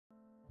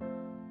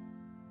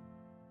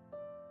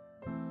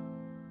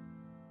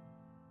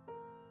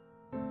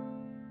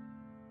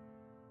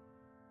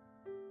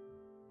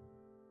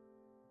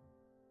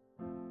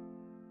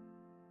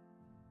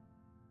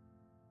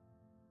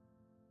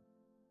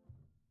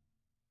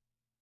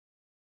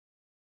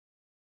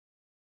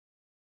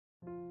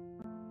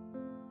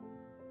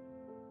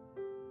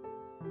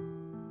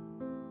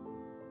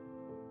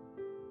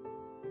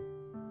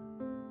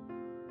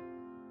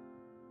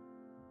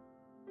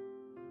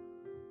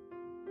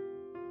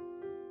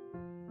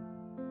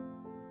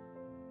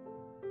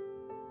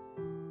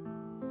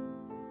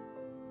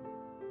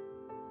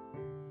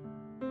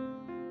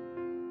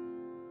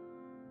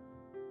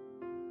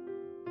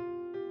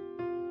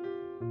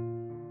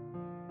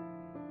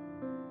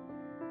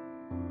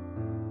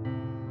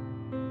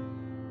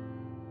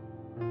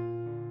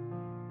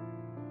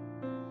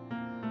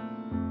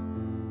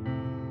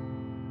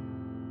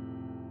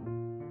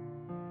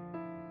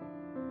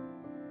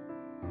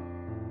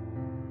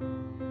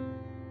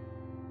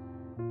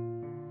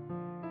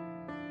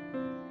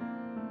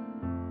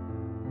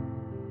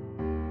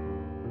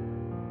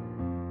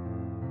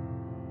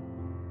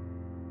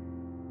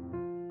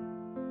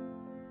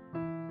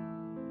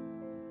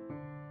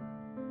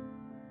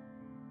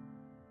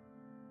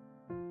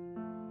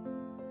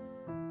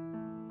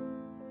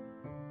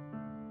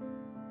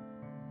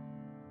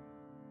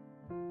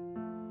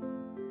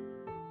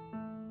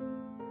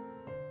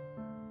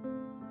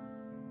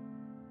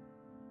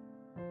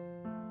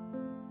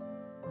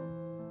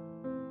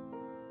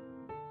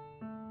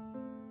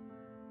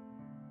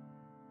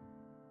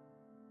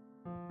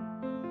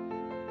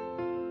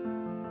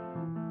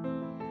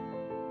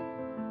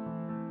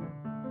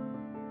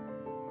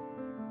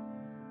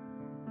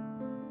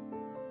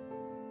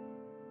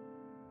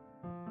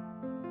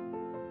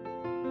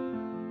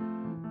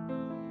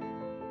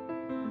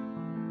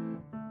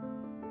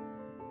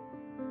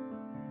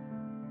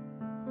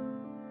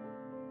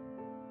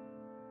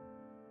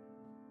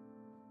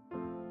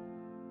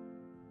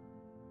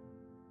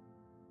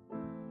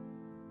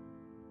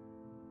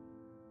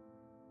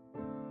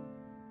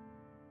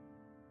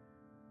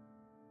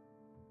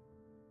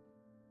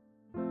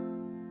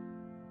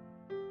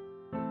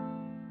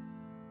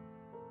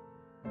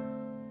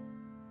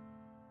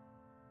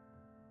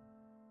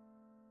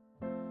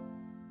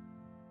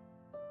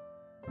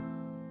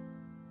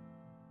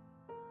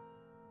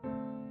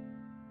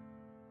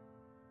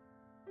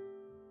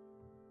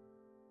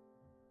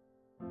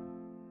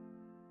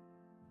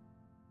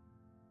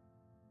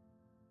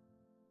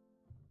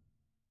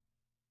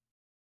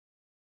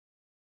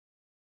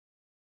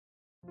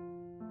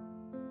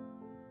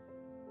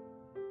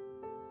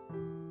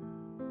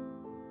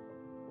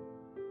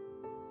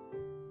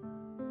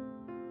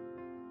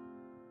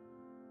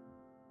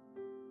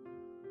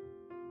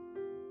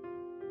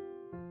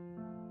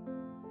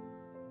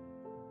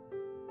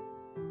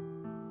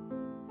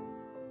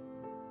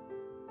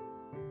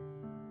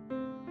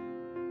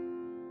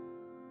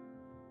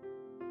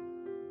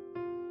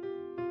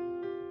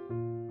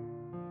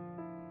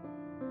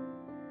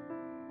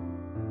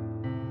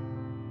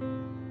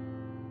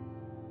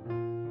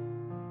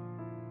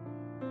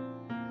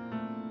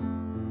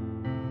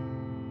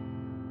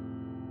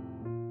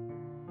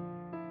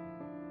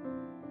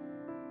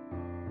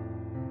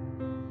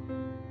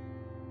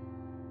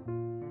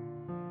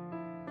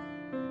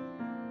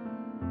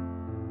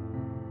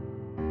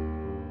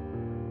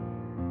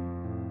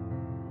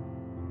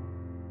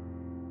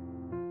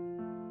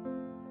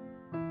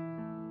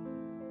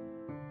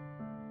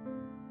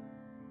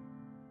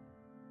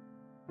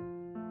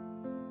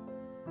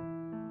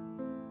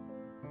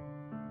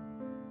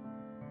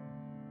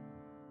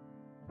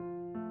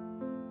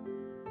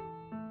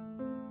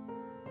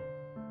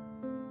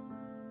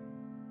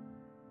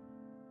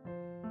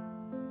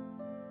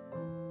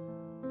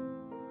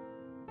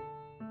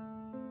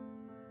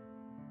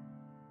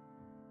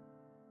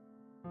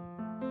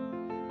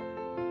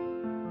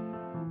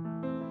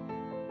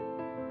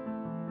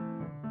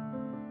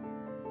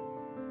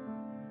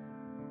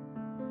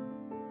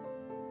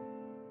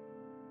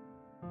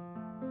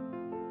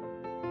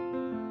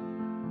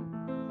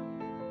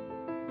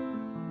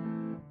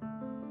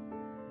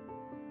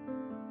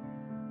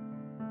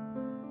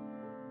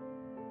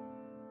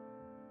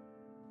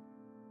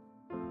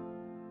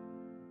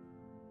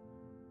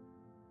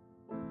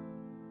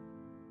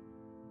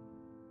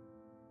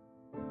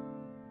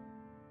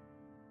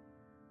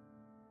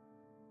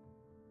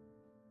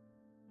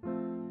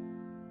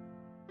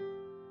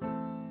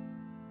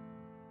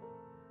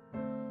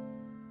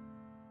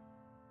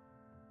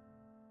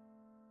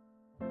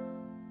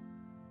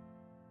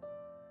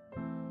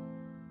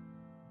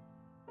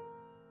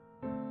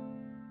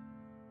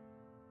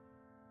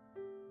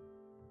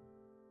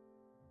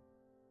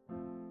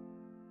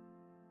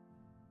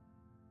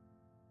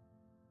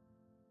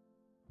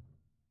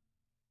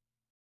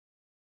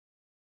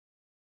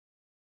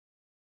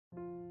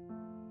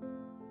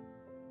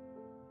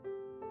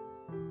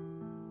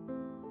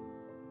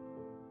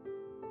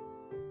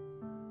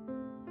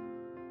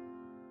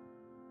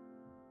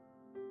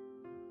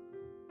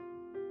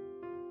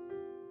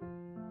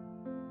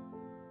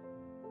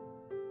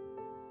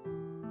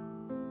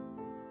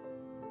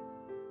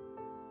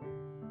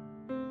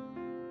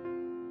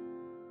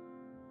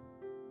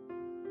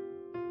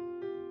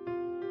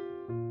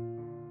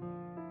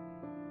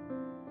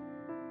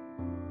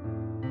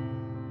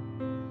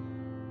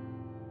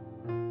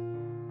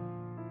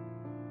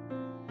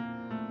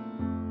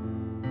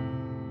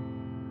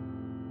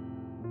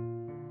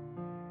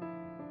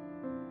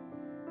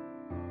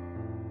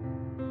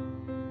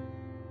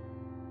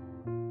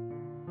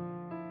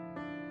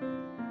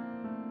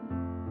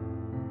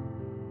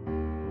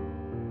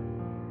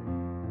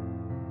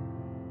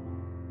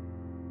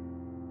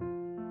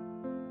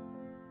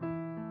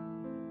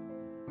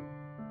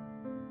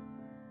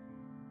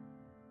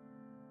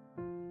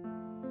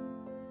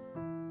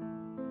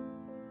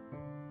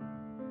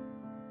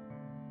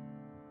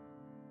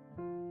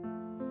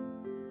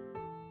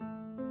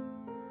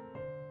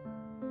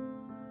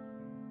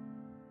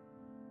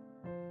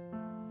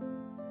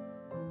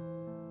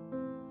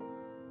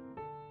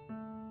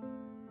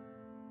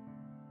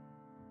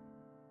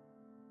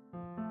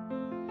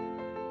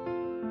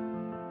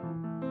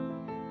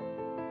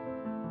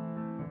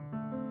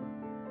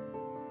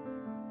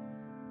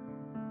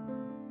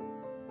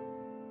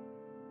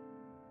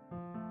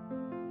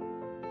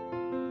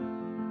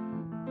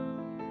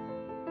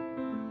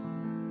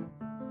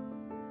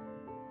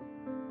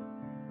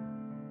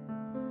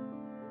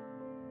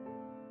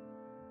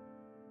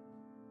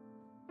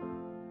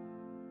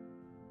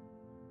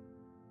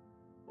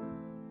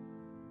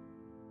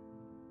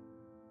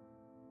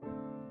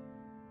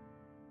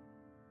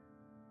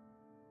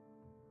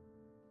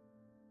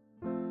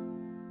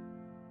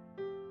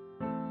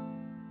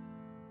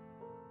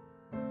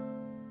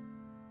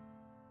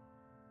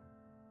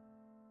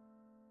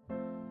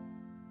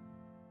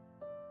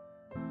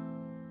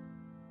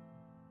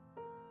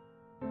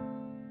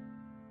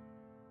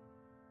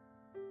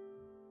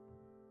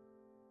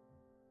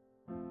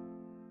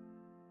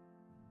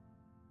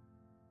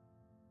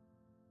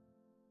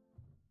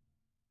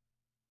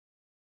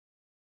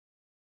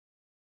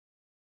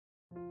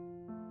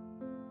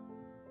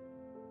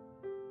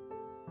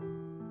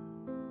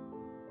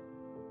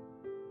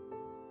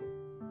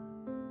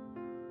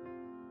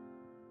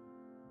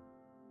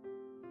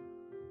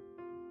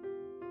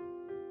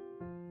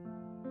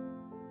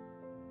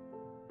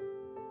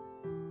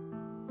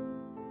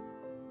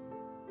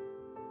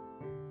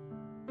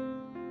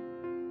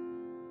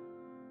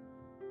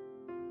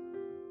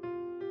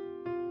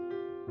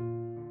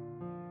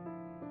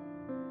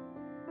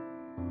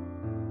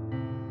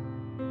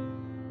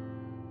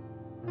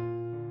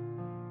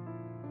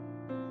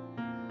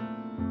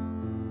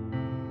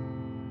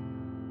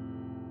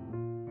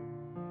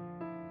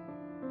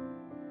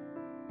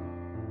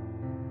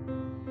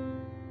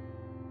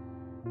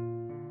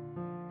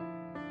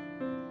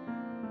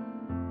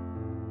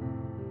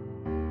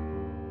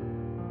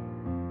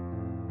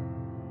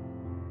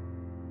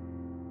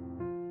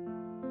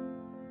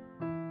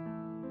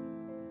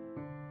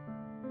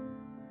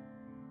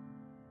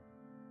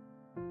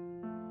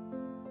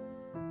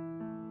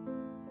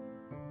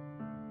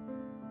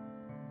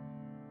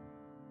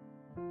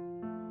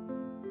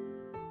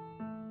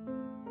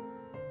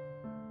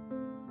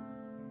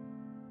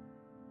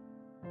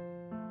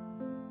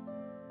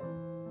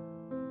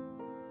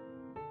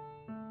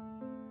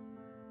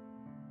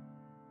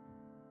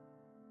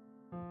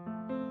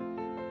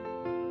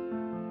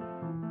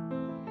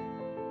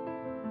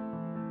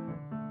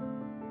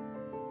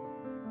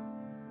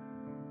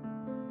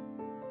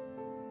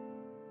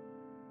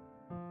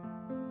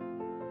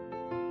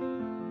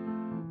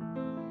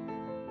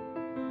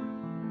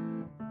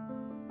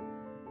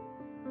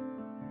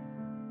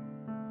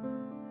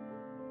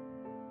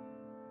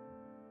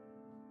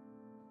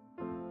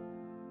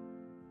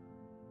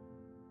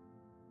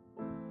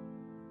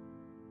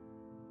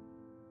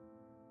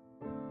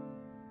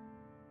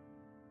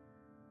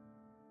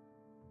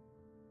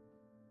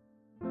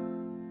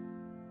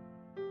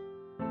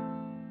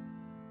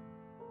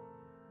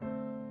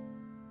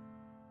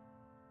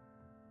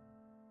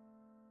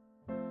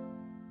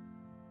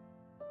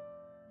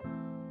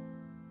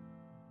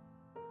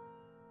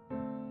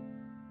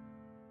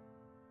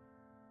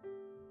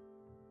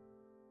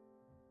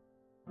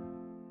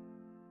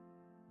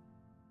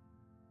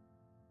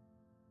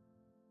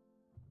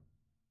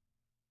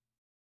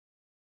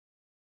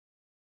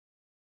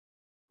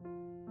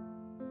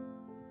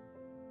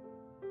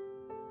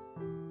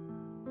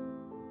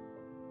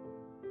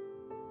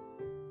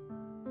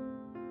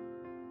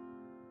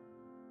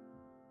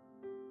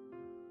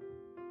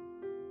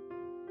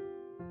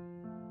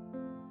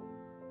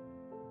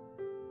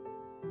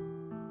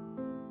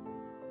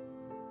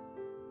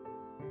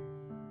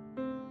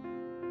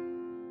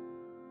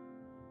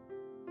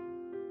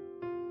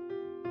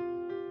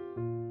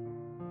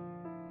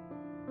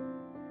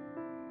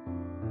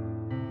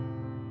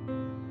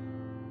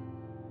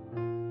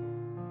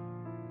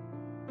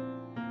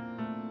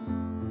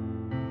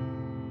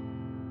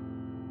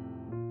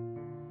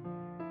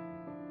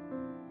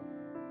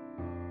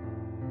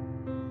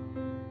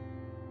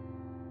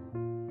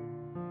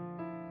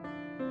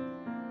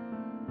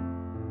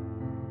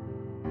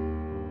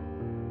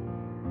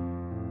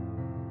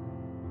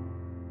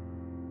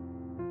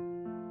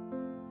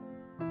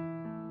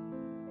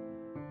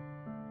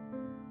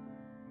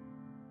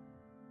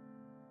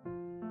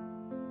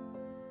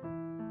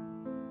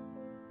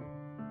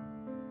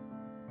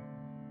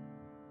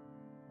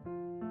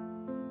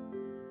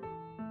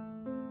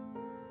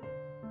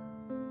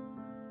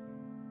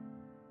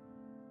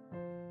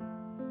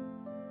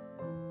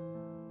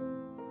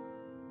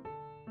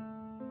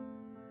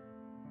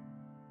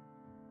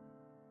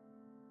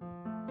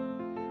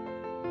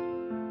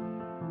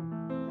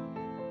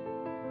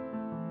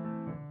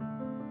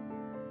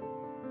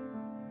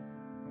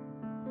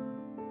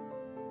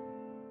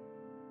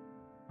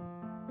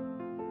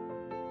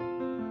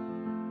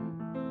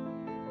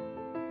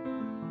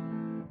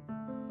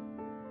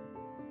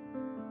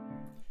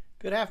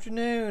Good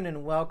afternoon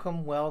and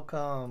welcome.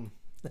 Welcome,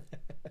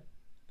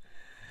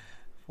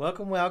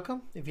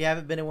 welcome. If you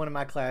haven't been in one of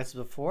my classes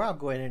before, I'll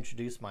go ahead and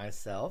introduce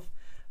myself.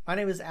 My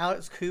name is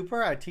Alex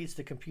Cooper. I teach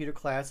the computer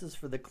classes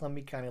for the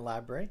Columbia County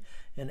Library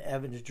in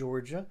Evans,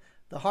 Georgia,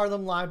 the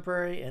Harlem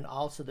Library, and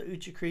also the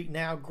Ucha Creek,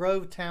 now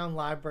Grovetown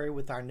Library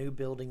with our new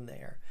building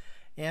there.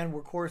 And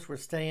of course, we're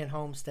staying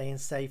home, staying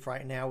safe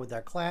right now with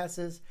our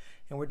classes,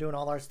 and we're doing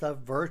all our stuff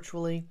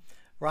virtually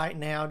right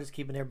now, just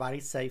keeping everybody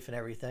safe and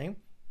everything.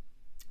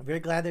 I'm very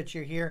glad that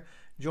you're here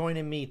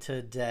joining me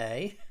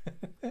today.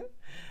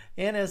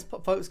 And as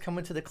folks come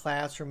into the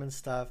classroom and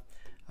stuff,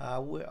 I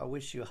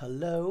wish you a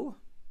hello.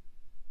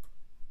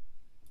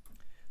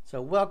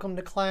 So welcome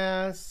to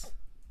class.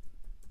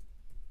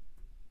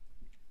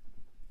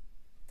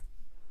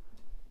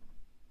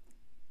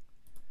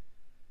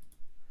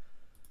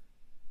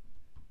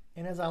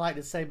 And as I like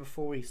to say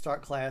before we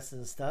start classes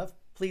and stuff,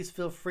 please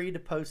feel free to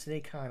post any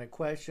kind of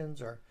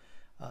questions or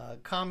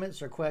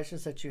comments or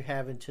questions that you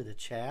have into the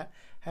chat.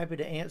 Happy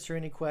to answer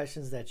any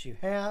questions that you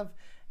have.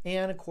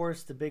 And of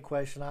course, the big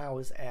question I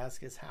always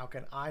ask is, how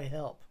can I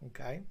help?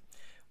 Okay.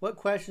 What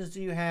questions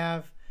do you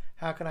have?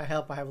 How can I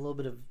help? I have a little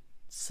bit of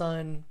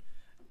sun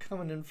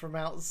coming in from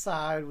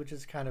outside, which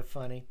is kind of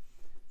funny.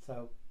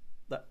 So,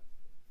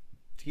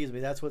 excuse me,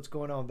 that's what's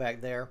going on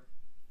back there.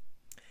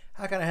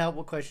 How can I help?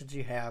 What questions do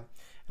you have?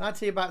 And I'll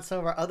tell you about some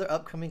of our other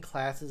upcoming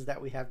classes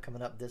that we have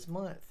coming up this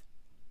month.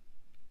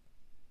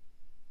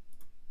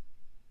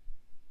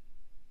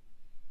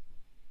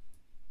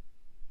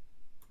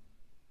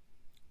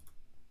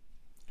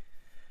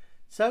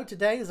 So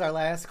today is our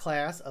last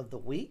class of the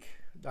week,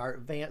 our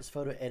advanced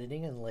photo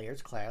editing and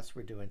layers class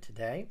we're doing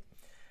today.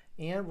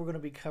 And we're going to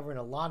be covering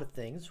a lot of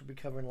things. We'll be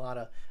covering a lot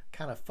of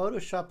kind of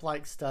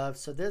Photoshop-like stuff.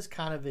 So this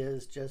kind of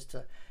is just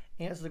to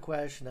answer the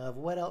question of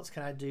what else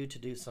can I do to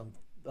do some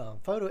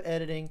photo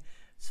editing.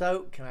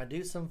 So can I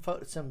do some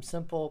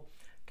simple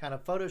kind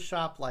of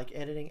Photoshop-like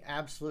editing?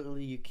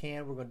 Absolutely you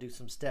can. We're going to do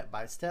some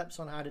step-by-steps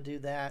on how to do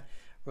that.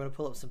 We're going to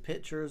pull up some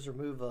pictures,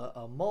 remove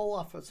a mole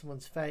off of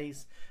someone's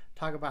face,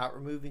 talk about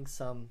removing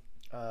some,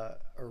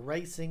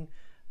 erasing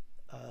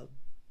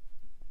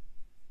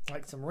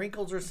like some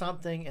wrinkles or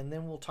something, and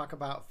then we'll talk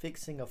about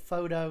fixing a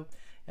photo,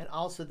 and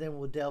also then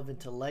we'll delve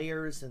into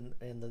layers and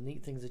the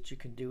neat things that you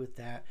can do with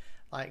that,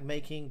 like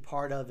making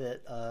part of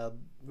it,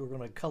 we're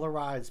going to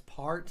colorize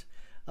part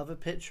of a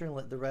picture and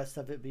let the rest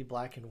of it be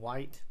black and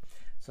white.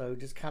 So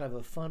just kind of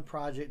a fun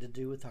project to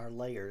do with our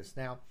layers.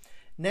 Now,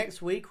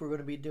 next week we're going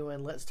to be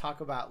doing Let's Talk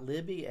About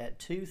Libby at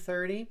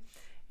 2:30,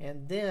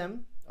 and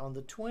then on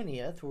the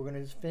 20th we're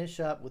going to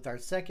finish up with our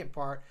second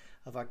part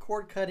of our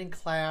cord cutting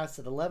class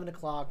at 11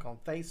 o'clock on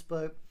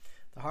Facebook,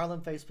 the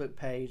Harlem Facebook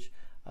page,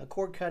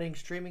 cord cutting,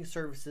 streaming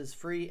services,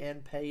 free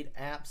and paid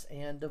apps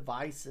and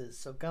devices.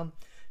 So come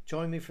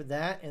join me for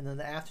that. And then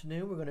the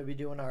afternoon we're going to be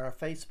doing our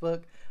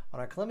Facebook on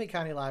our Columbia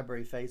County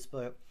Library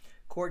Facebook,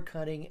 cord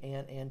cutting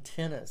and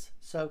antennas.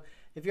 So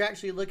if you're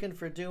actually looking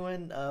for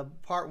doing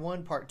part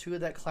 1, part 2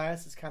 of that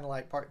class, it's kind of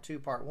like part 2,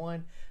 part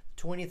 1.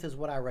 The 20th is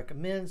what I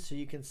recommend, so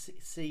you can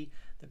see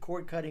the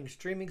cord cutting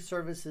streaming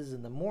services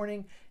in the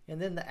morning,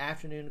 and then the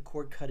afternoon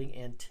cord cutting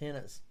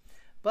antennas.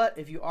 But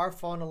if you are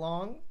following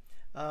along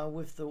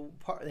with the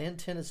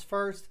antennas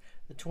first,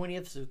 the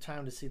 20th is the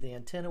time to see the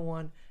antenna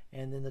one,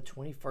 and then the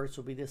 21st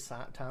will be the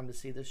time to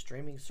see the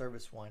streaming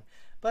service one.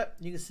 But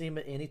you can see them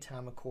at any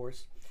time, of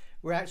course.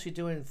 We're actually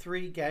doing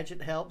 3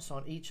 gadget helps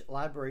on each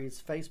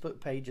library's Facebook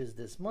pages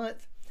this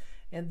month.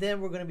 And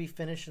then we're going to be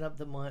finishing up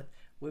the month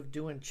with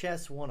doing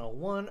Chess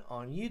 101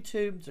 on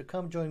YouTube. So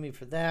come join me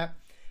for that.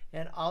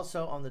 And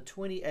also on the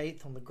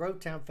 28th on the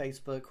Grovetown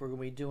Facebook, we're going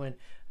to be doing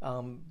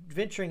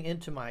venturing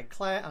into my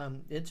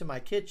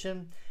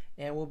kitchen,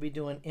 and we'll be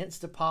doing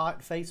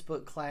Instapot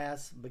Facebook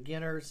class,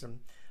 beginners, and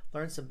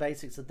learn some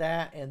basics of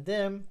that. And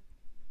then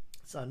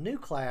it's a new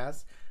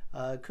class,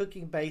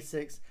 cooking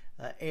basics,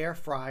 air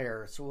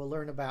fryer. So we'll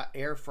learn about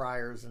air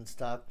fryers and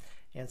stuff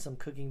and some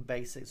cooking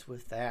basics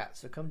with that.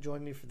 So come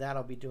join me for that.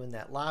 I'll be doing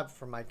that live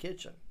from my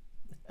kitchen.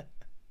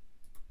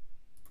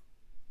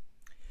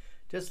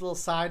 Just a little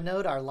side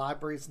note, our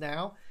libraries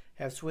now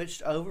have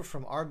switched over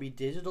from RB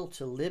Digital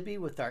to Libby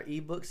with our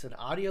ebooks and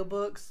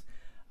audiobooks.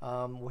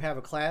 We have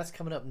a class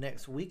coming up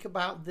next week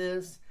about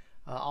this.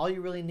 All you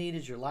really need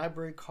is your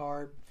library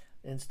card,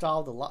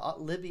 install the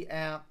Libby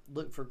app,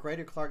 look for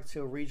Greater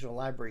Clarksville Regional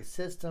Library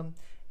System,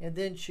 and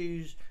then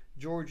choose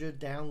Georgia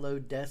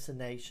download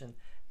destination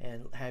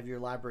and have your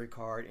library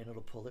card, and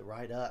it'll pull it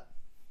right up.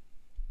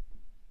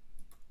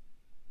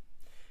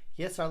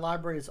 Yes, our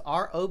libraries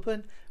are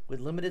open with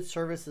limited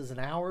services and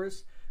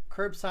hours.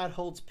 Curbside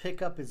holds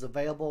pickup is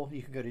available.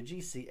 You can go to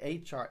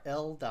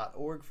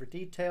gchrl.org for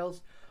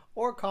details,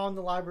 or call in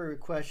the library with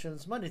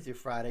questions Monday through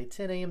Friday,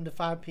 10 a.m. to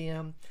 5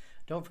 p.m.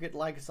 Don't forget to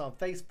like us on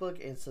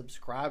Facebook and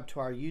subscribe to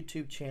our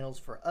YouTube channels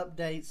for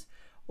updates.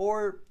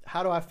 Or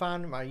how do I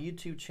find my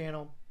YouTube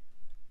channel?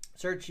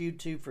 Search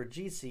YouTube for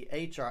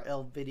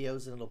GCHRL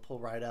videos and it'll pull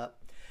right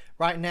up.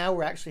 Right now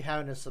we're actually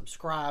having a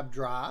subscribe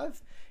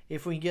drive.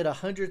 If we get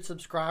 100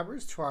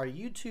 subscribers to our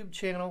YouTube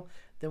channel,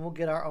 then we'll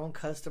get our own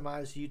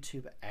customized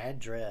YouTube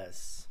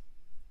address.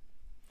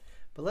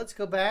 But let's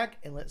go back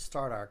and let's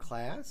start our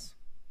class.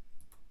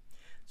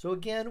 So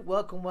again,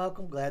 welcome,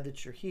 welcome. Glad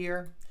that you're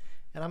here.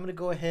 And I'm going to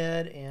go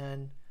ahead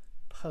and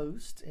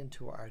post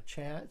into our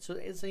chat. So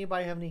does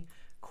anybody have any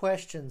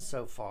questions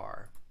so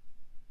far?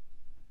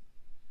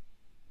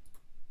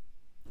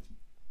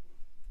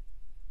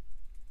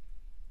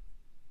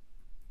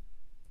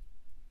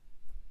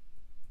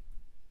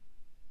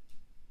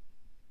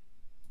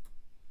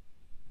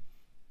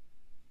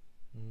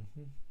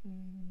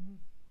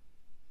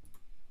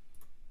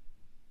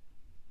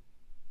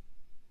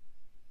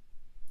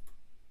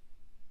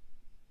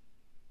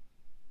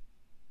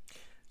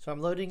 So I'm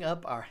loading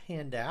up our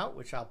handout,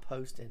 which I'll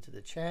post into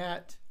the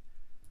chat.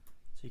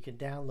 So you can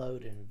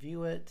download and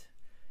view it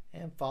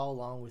and follow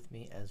along with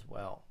me as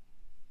well.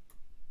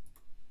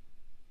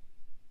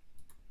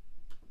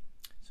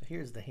 So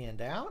here's the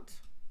handout.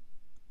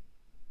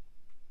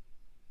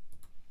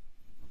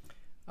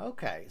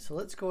 Okay, so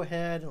let's go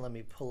ahead and let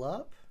me pull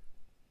up.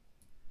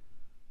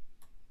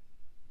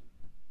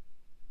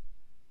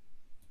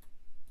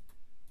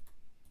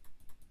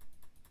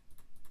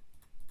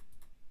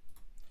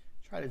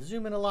 Try to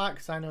zoom in a lot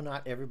because I know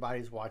not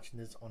everybody's watching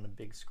this on a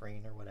big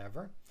screen or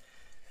whatever.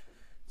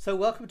 So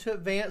welcome to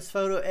Advanced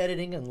Photo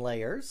Editing and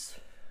Layers.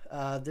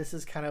 This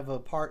is kind of a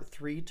part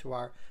 3 to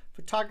our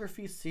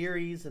photography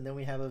series, and then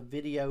we have a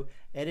video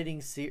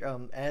editing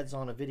adds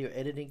on a video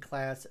editing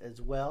class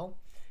as well,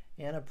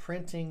 and a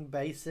printing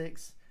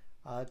basics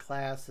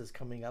class is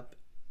coming up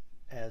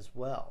as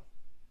well.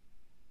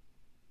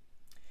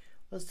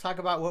 Let's talk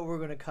about what we're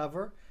going to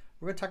cover.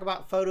 We're going to talk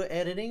about photo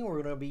editing.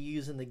 We're going to be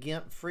using the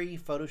GIMP free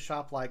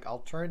Photoshop-like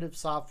alternative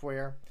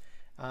software.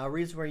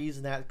 Reason we're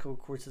using that, of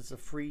course, it's a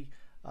free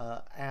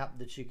app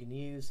that you can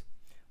use.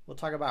 We'll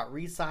talk about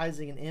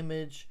resizing an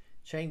image,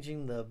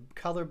 changing the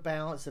color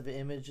balance of an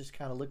image, just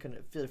kind of looking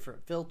at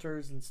different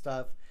filters and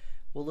stuff.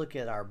 We'll look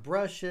at our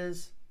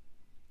brushes,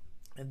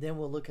 and then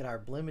we'll look at our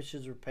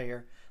blemishes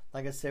repair.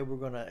 Like I said,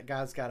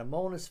 guy's got a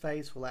mole in his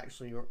face. We'll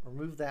actually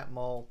remove that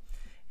mole,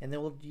 and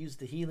then we'll use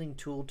the healing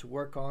tool to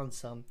work on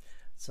some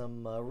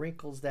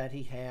wrinkles that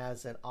he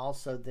has, and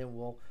also then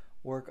we'll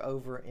work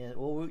over and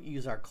we'll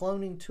use our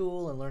cloning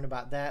tool and learn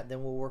about that.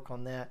 Then we'll work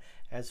on that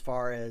as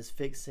far as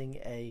fixing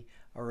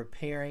or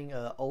repairing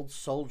an old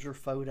soldier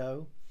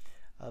photo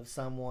of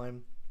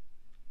someone.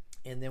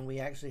 And then we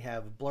actually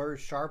have blur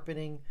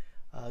sharpening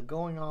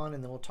going on,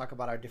 and then we'll talk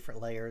about our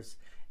different layers.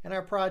 And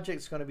our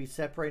project's going to be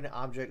separating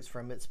objects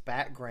from its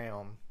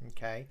background,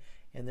 okay?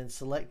 And then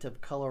selective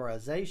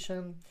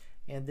colorization,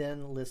 and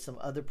then list some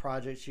other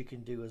projects you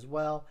can do as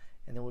well.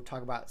 And then we'll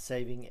talk about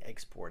saving and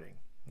exporting.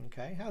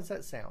 Okay, how's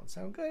that sound?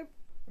 Sound good?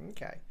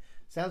 Okay,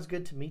 sounds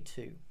good to me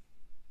too.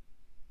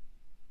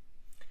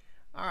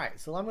 All right,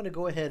 so I'm going to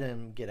go ahead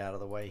and get out of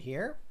the way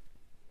here.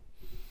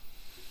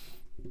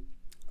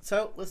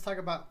 So let's talk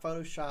about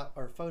Photoshop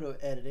or photo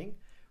editing.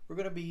 We're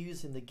going to be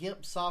using the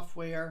GIMP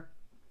software.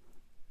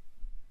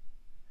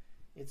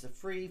 It's a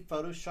free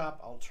Photoshop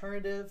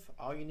alternative.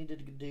 All you need to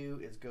do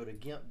is go to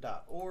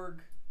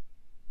GIMP.org.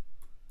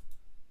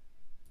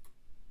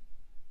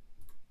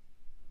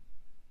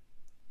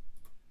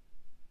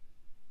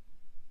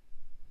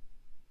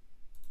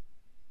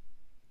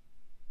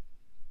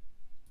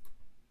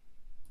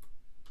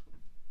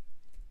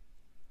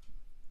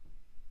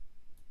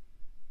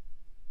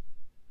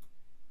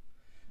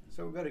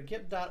 So we'll go to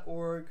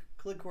GIMP.org,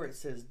 click where it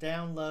says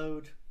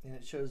download, and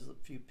it shows a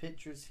few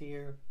pictures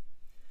here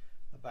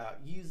about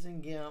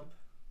using GIMP.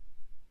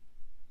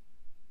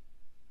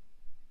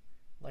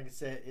 Like I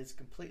said, it's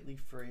completely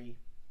free.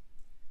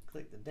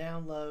 Click the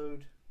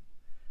download,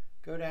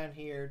 go down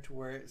here to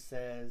where it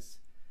says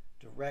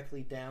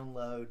directly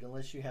download,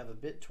 unless you have a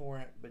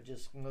BitTorrent, but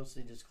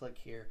mostly just click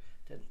here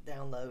to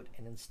download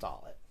and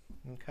install it,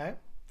 okay,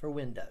 for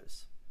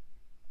Windows.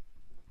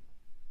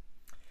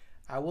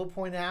 I will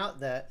point out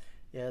that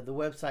the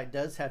website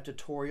does have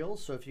tutorials,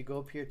 so if you go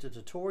up here to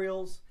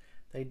tutorials,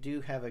 they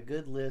do have a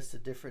good list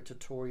of different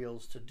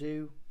tutorials to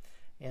do,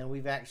 and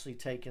we've actually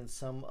taken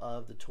some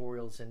of the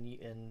tutorials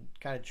and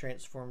kind of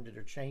transformed it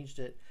or changed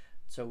it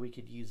so we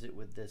could use it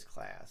with this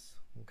class,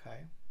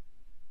 okay?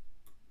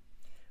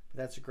 But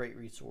that's a great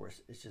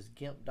resource. It's just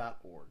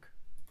GIMP.org.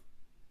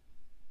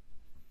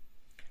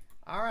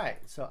 All right,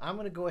 so I'm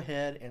going to go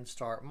ahead and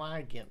start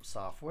my GIMP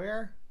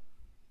software.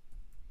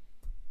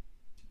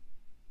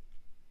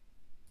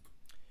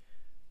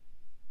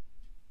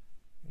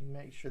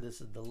 Make sure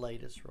this is the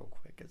latest real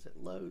quick as it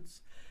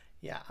loads.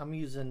 Yeah, I'm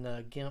using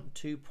GIMP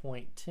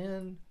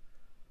 2.10.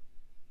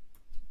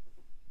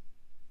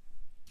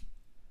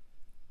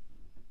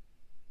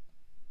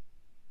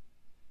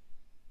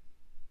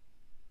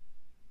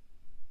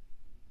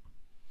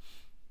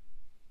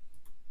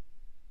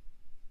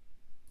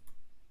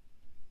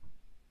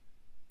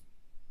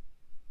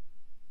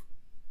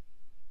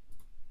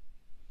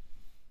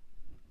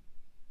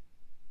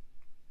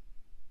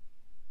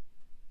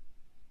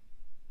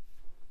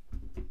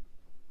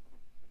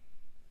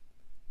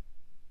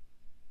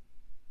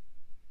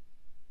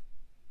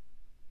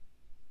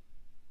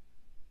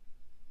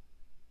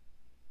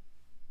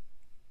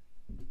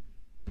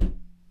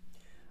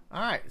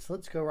 right, so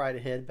let's go right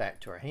ahead back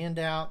to our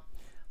handout.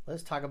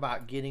 Let's talk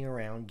about getting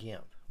around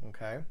GIMP,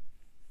 okay?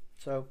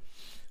 So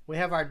we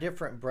have our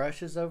different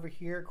brushes over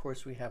here. Of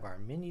course, we have our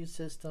menu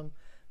system,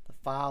 the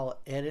file,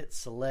 edit,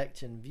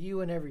 select, and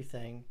view, and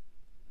everything.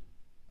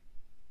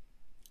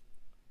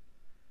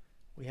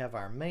 We have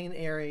our main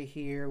area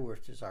here,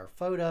 which is our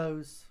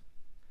photos.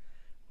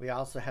 We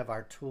also have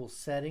our tool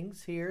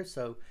settings here.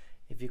 So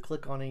if you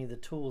click on any of the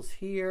tools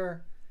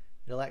here,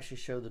 it'll actually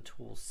show the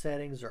tool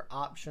settings or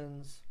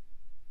options.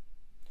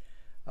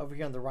 Over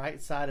here on the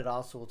right side, it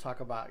also will talk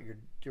about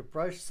your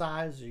brush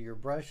size or your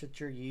brush that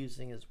you're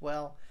using as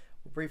well.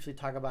 We'll briefly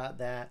talk about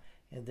that.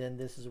 And then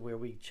this is where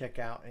we check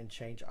out and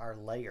change our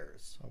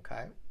layers,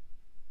 okay?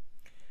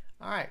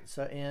 All right,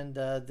 so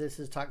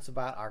this talks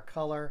about our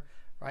color.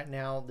 Right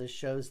now, this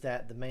shows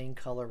that the main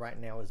color right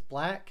now is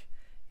black.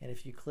 And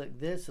if you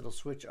click this, it'll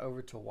switch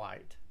over to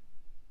white.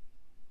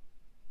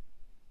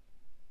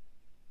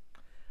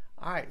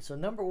 All right, so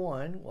number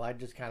one, well, I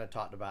just kind of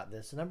talked about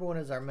this. So number one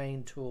is our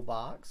main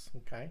toolbox,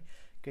 okay?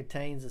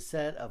 Contains a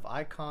set of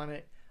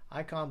icon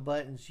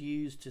buttons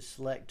used to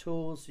select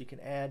tools. So you can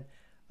add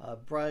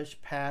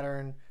brush,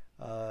 pattern,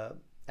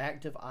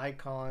 active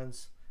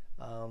icons.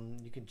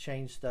 You can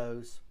change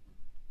those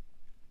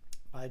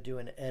by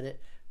doing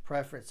edit,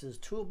 preferences,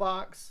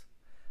 toolbox.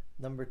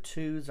 Number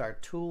two is our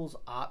tools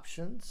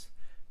options.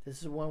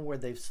 This is one where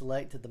they've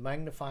selected the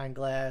magnifying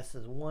glass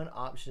as one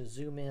option to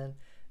zoom in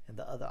and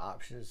the other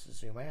option is to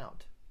zoom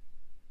out.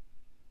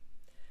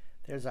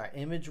 There's our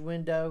image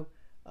window.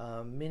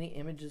 Many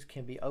images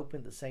can be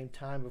opened at the same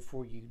time.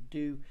 Before you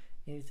do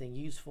anything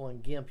useful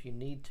in GIMP, you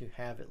need to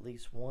have at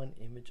least one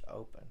image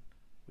open,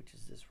 which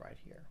is this right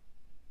here.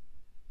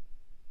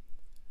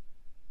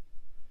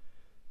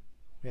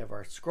 We have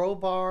our scroll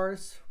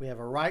bars. We have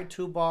our right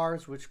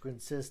toolbars, which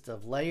consist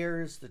of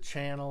layers, the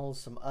channels,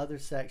 some other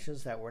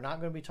sections that we're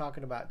not going to be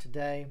talking about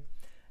today.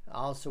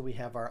 Also, we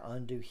have our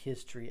undo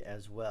history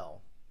as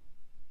well.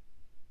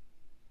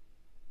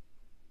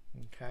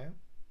 Okay.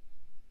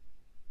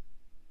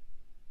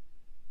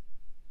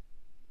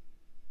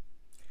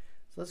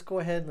 So let's go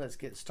ahead and let's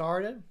get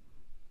started.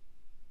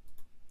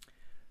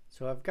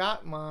 So I've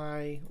got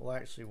my, we'll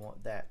actually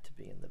want that to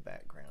be in the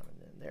background,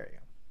 and then there you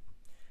go.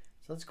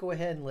 So let's go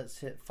ahead and let's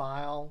hit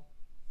File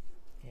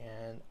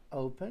and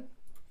Open.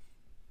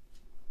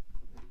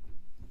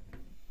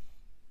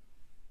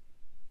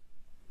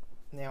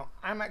 Now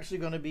I'm actually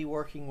going to be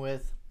working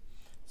with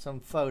some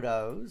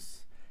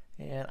photos,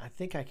 and I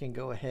think I can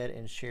go ahead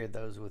and share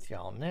those with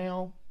y'all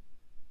now.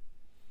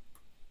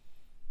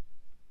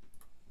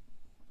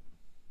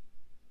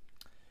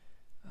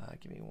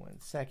 Give me 1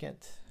 second.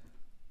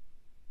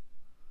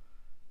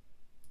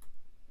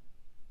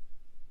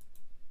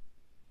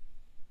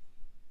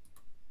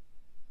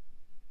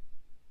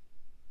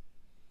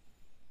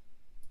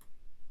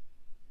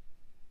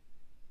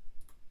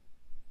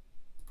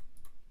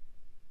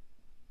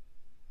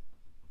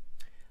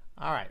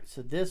 All right,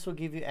 so this will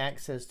give you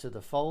access to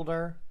the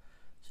folder,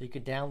 so you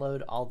can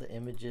download all the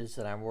images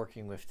that I'm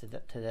working with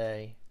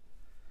today.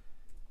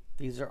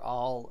 These are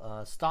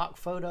all stock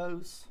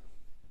photos,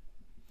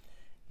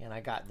 and I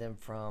got them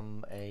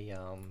from a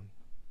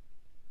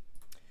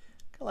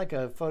like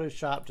a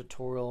Photoshop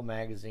tutorial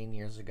magazine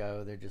years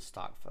ago. They're just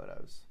stock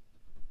photos.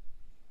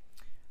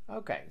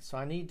 Okay, so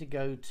I need to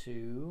go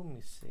to, let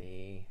me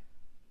see.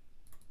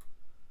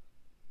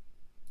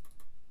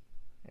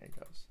 There it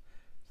goes.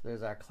 So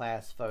there's our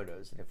class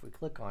photos, and if we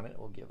click on it,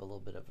 we'll give a little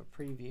bit of a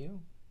preview.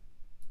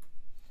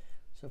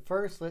 So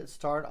first, let's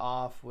start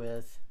off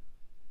with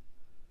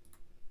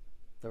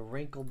the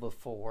wrinkle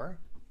before.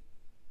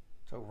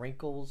 So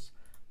wrinkles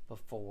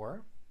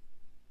before.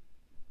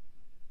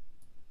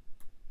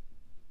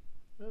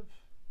 Oops.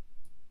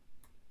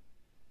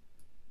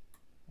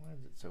 Why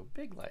is it so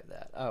big like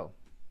that? Oh.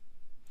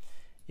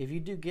 If you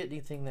do get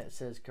anything that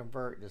says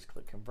convert, just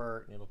click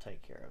convert and it'll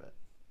take care of it.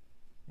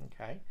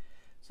 Okay.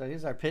 So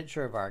here's our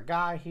picture of our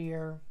guy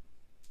here.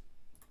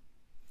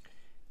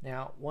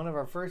 Now, one of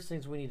our first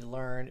things we need to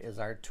learn is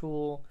our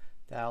tool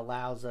that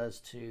allows us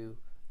to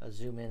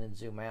zoom in and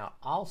zoom out.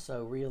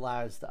 Also,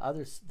 realize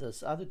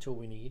this other tool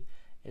we need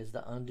is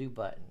the undo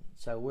button.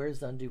 So where's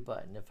the undo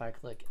button? If I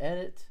click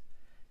edit,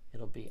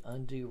 it'll be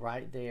undo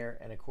right there,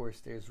 and of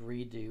course there's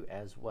redo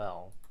as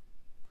well.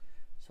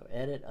 So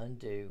edit,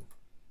 undo.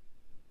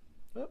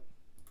 Whoop.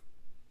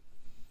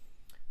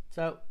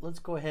 So let's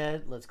go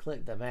ahead, let's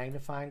click the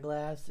magnifying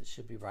glass. It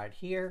should be right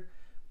here.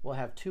 We'll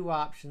have two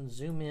options,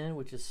 zoom in,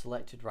 which is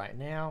selected right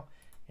now,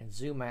 and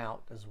zoom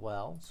out as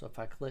well. So if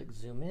I click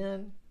zoom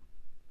in,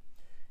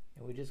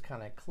 and we just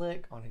kind of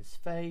click on his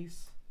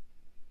face,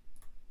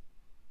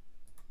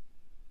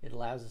 it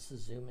allows us to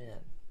zoom in.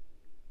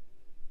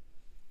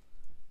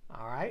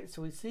 All right,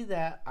 so we see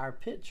that our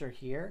picture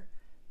here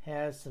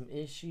has some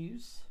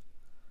issues.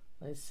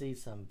 Let's see,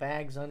 some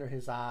bags under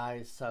his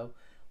eyes. So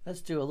let's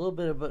do a little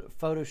bit of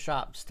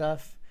Photoshop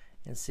stuff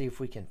and see if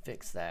we can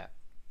fix that.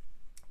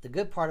 The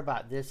good part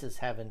about this is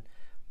having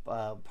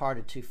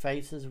parted two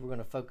faces. We're going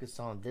to focus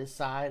on this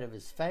side of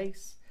his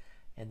face,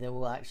 and then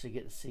we'll actually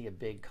get to see a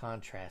big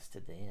contrast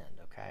at the end,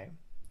 okay?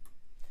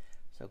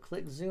 So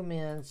click zoom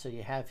in so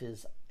you have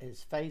his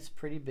face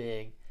pretty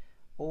big,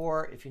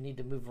 or if you need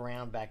to move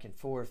around back and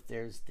forth,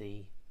 there's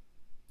the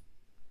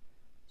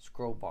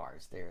scroll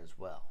bars there as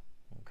well,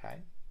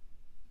 okay?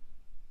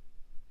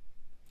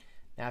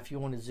 Now if you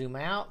want to zoom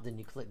out, then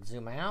you click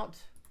zoom out,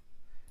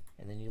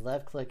 and then you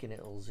left click and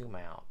it will zoom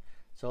out.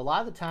 So a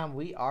lot of the time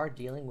we are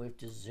dealing with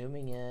just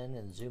zooming in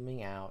and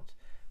zooming out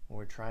when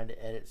we're trying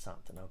to edit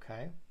something,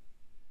 okay?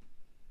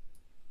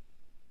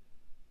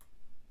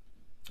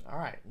 All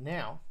right,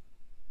 now,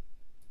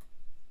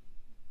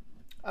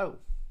 oh,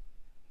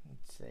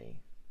 let's see.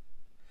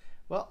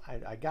 Well,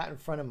 I got in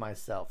front of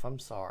myself. I'm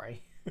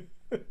sorry.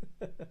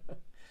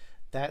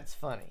 That's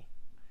funny.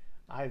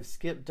 I've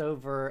skipped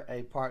over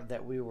a part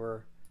that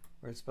we're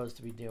supposed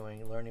to be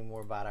doing, learning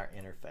more about our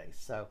interface.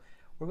 So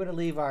we're going to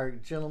leave our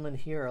gentleman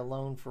here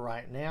alone for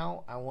right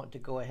now. I want to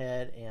go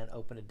ahead and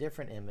open a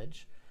different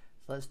image.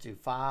 So let's do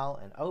File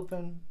and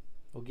Open.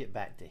 We'll get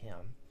back to him.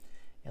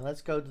 And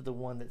let's go to the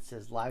one that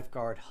says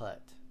Lifeguard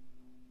Hut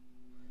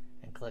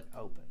and click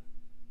Open.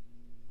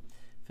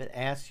 If it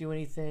asks you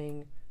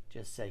anything,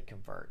 just say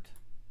Convert.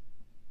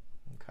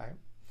 Okay.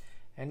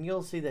 And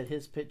you'll see that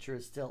his picture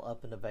is still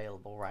up and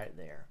available right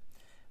there.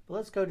 But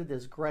let's go to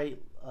this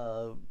great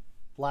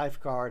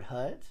lifeguard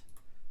hut.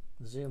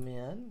 Zoom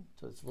in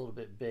so it's a little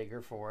bit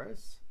bigger for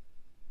us.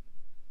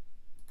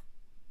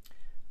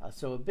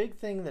 So a big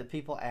thing that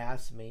people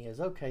ask me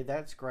is, okay,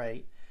 that's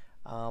great.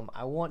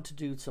 I want to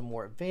do some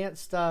more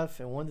advanced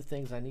stuff, and one of the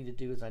things I need to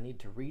do is I need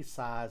to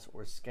resize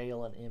or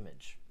scale an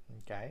image.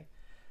 Okay,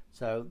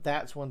 so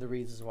that's one of the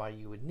reasons why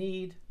you would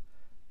need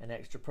an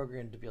extra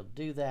program to be able to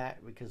do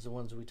that, because the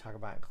ones we talk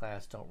about in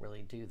class don't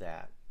really do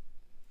that.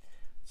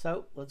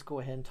 So let's go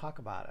ahead and talk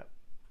about it.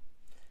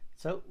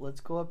 So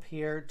let's go up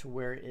here to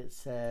where it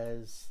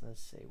says,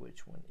 let's see,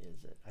 which one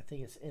is it? I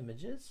think it's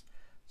Images.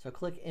 So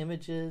click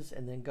Images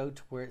and then go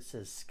to where it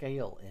says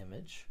Scale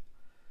Image.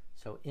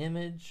 So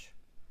Image,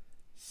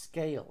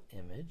 Scale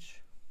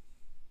Image,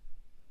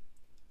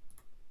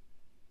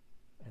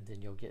 and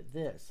then you'll get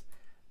this.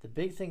 The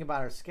big thing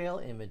about our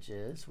scale image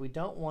is we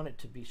don't want it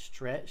to be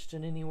stretched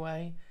in any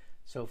way.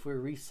 So if we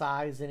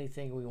resize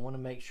anything, we want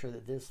to make sure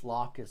that this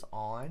lock is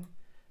on.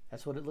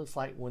 That's what it looks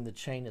like when the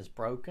chain is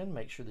broken.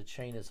 Make sure the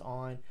chain is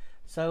on.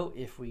 So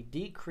if we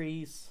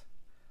decrease,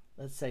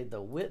 let's say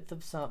the width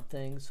of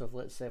something, so if,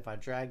 let's say if I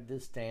drag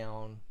this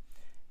down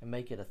and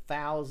make it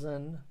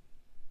 1,000,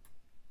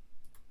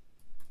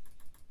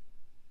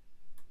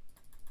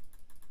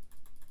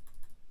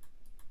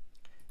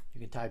 you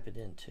can type it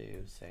in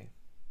too, see.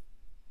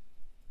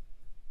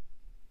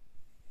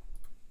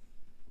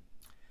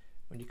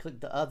 When you click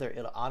the other,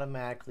 it'll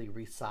automatically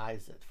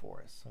resize it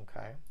for us,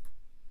 okay?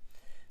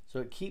 So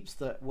it keeps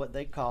the what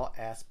they call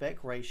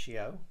aspect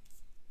ratio.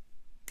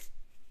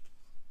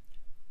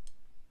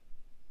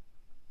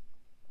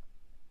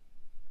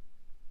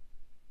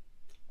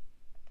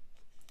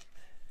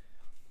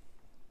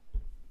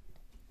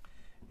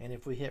 And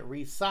if we hit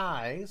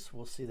resize,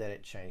 we'll see that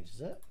it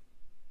changes it.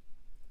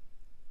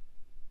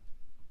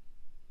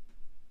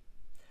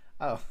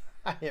 Oh,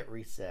 I hit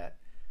reset.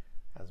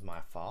 That was my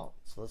fault.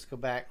 So let's go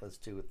back. Let's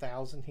do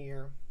 1,000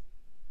 here.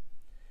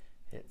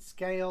 Hit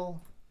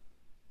scale.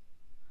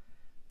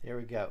 There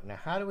we go. Now,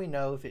 how do we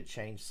know if it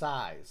changed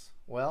size?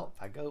 Well,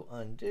 if I go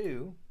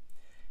undo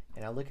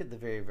and I look at the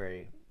very,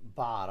 very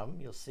bottom,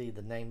 you'll see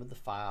the name of the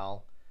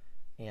file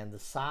and the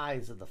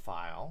size of the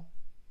file.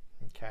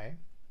 Okay.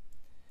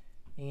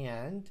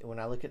 And when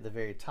I look at the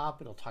very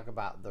top, it'll talk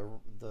about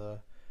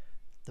the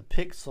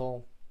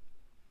pixel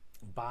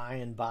by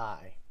and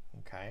by.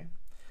 Okay.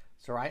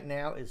 So right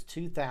now it's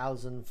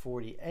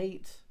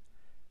 2048,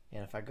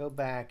 and if I go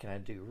back and I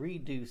do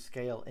redo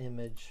scale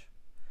image,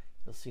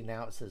 you'll see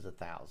now it says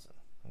 1,000.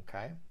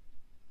 Okay,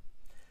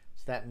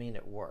 so that means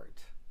it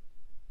worked.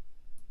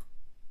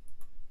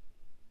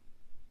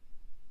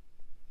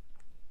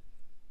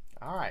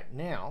 All right,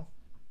 now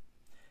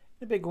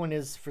the big one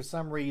is, for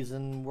some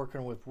reason,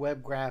 working with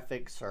web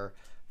graphics, or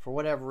for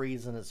whatever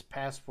reason, it's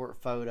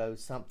passport photo,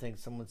 something,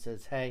 someone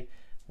says, hey,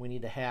 we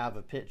need to have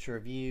a picture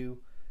of you,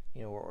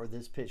 you know, or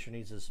this picture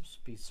needs to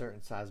be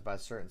certain size by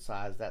certain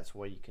size. That's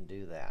where you can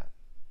do that.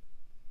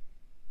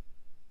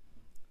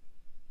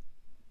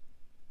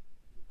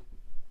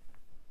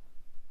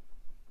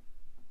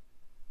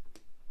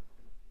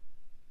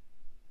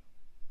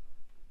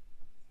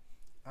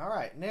 All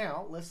right,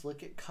 now let's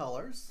look at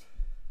colors.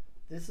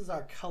 This is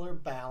our color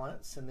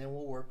balance, and then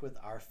we'll work with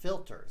our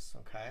filters,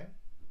 okay?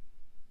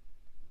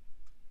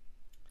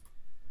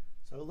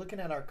 So looking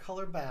at our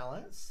color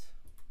balance,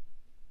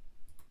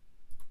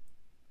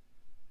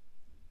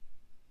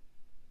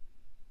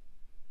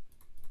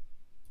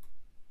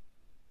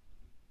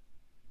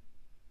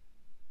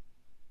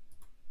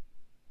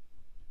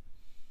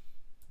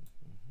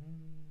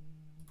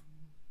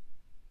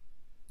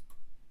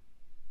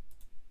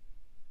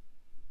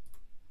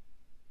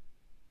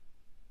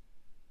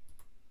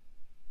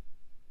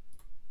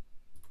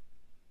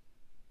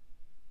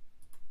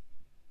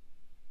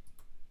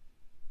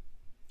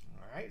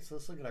 right, so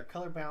let's look at our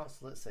color balance.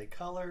 Let's say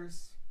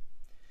colors.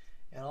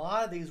 And a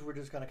lot of these we're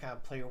just going to kind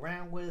of play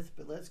around with,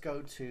 but let's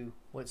go to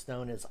what's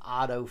known as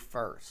auto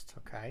first,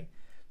 okay?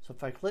 So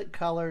if I click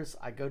colors,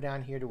 I go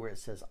down here to where it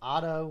says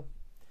auto.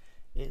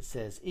 It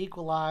says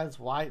equalize,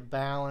 white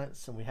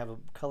balance, and we have a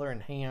color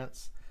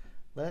enhance.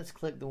 Let's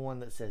click the one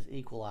that says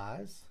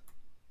equalize.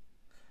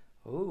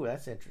 Ooh,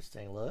 that's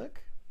interesting.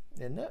 Look,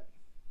 isn't it?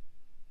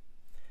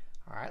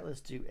 All right,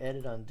 let's do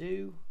edit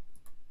undo.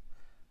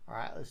 All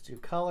right, let's do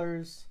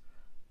colors,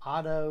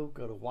 auto,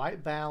 go to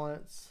white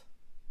balance.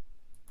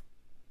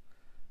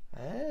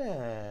 Gave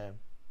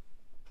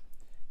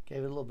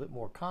it a little bit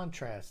more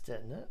contrast,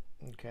 didn't it?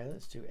 Okay,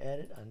 let's do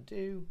edit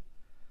undo,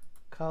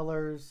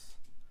 colors,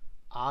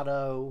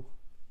 auto.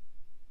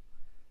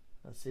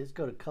 Let's see, let's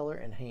go to color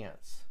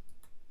enhance.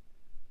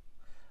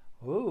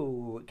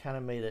 Ooh, it kind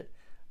of made it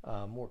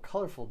more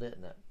colorful,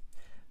 didn't it?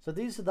 So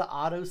these are the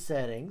auto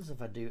settings.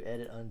 If I do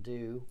edit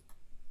undo,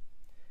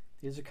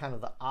 these are kind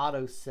of the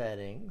auto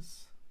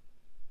settings.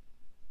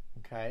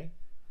 Okay,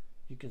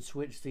 you can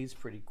switch these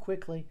pretty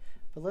quickly,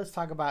 but let's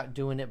talk about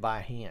doing it by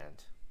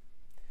hand.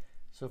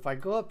 So if I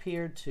go up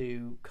here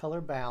to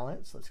color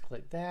balance, let's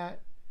click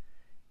that.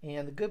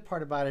 And the good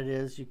part about it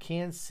is you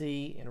can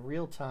see in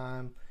real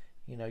time,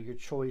 you know, your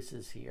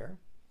choices here.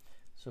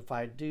 So if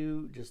I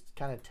do just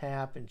kind of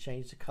tap and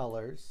change the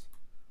colors,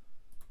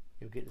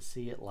 you'll get to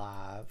see it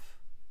live.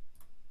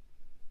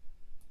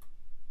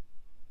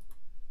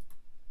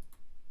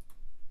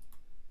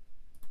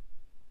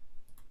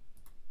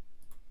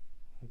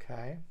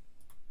 Okay.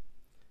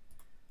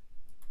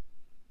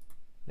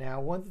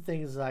 Now, one of the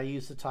things that I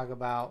used to talk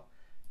about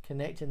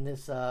connecting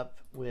this up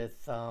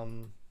with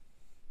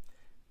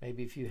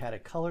maybe if you had a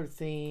color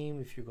theme,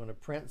 if you're going to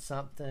print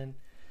something,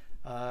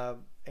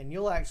 and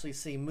you'll actually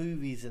see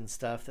movies and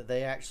stuff that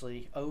they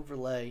actually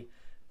overlay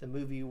the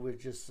movie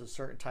with just a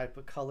certain type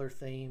of color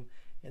theme,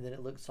 and then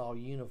it looks all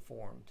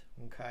uniformed.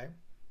 Okay.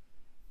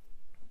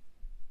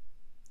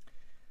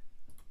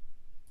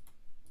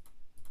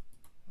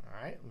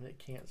 All right, I'm going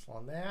to cancel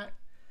on that.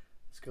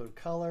 Let's go to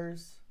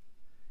colors,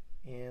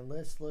 and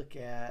let's look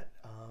at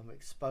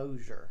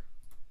exposure.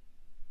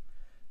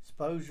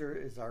 Exposure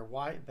is our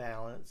white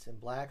balance and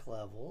black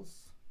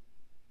levels.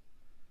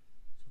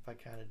 So if I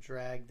kind of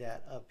drag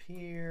that up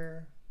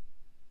here,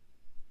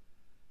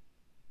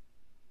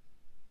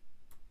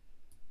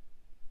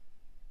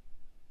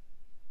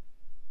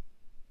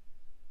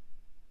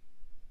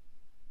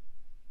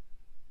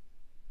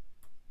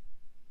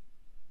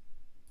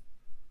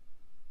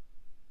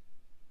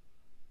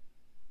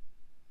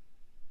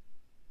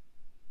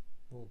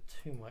 a little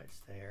too much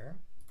there.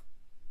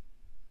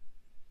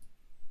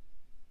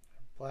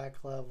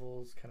 Black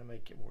levels kind of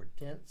make it more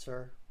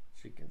denser,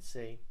 as you can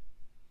see.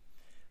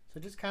 So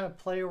just kind of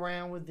play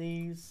around with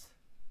these.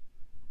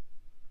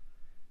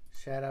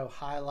 Shadow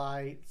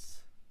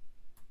highlights.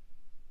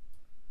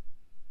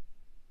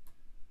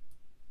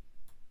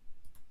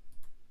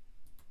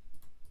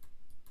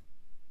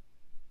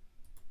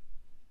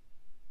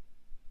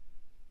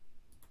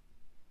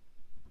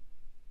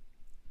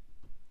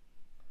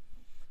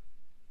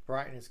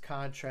 Brightness,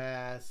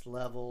 contrast,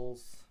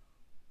 levels.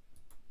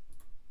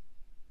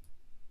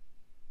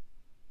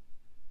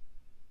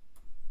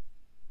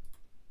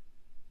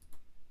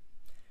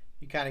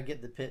 You kind of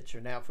get the picture.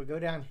 Now, if we go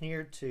down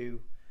here to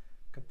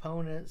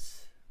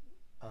components,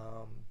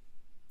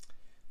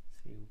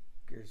 see,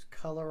 there's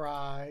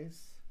colorize.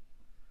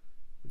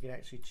 We can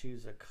actually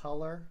choose a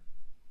color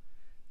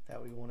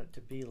that we want it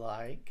to be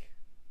like.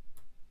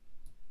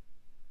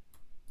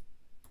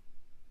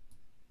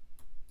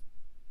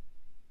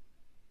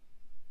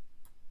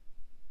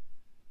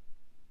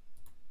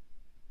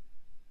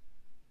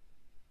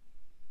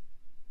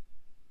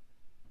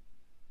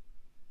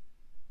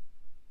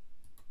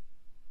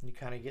 You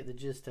kind of get the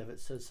gist of it.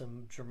 So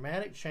some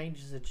dramatic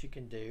changes that you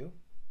can do.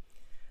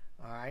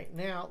 All right,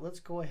 now let's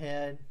go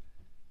ahead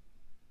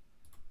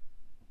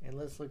and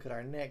let's look at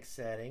our next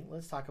setting.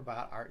 Let's talk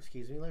about our,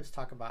 let's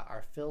talk about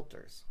our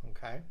filters,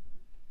 okay?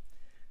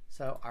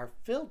 So our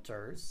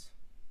filters,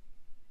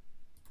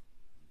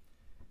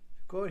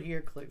 go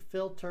here, click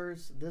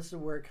filters. This is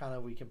where kind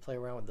of we can play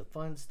around with the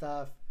fun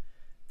stuff.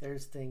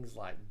 There's things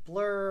like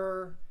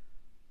blur,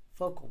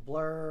 focal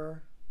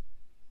blur.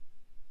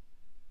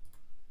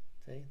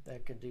 See,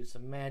 that could do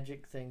some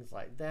magic things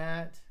like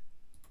that.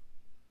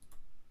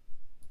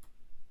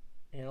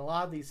 And a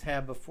lot of these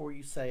have, before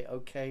you say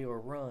okay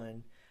or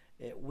run,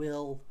 it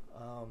will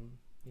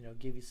you know,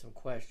 give you some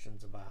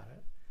questions about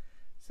it.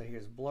 So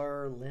here's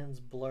blur, lens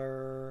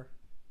blur,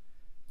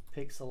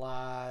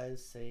 pixelize.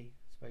 See,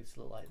 this makes it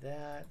look like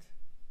that.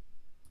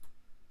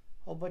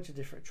 A whole bunch of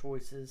different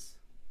choices.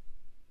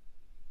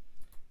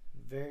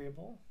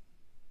 Variable.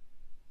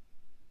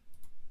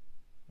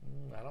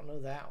 I don't know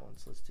that one,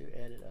 so let's do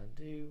edit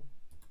undo.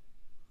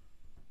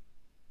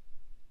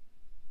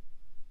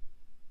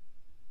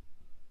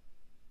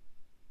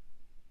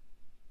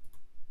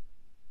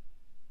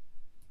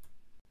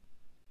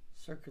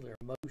 Circular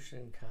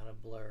motion kind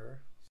of blur.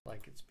 It's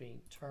like it's being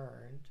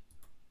turned.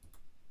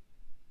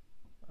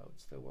 Oh,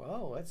 it's still,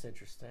 oh, that's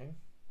interesting.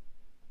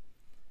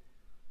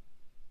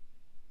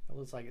 It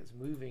looks like it's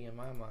moving in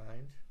my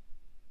mind.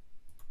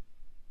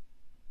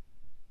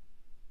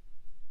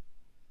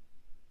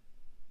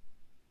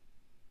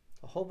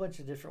 A whole bunch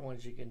of different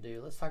ones you can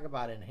do. Let's talk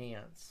about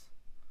enhance.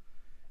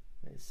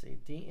 Let's see,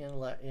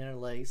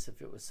 de-interlace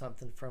if it was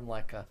something from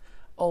like a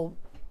old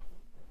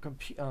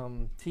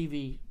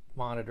TV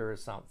monitor or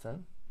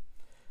something.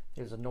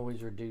 There's a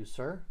noise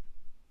reducer.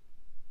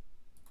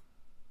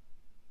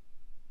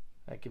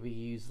 That could be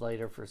used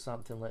later for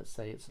something, let's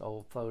say it's an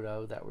old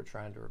photo that we're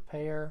trying to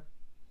repair.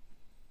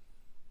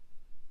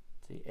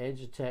 The edge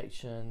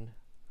detection.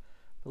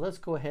 But let's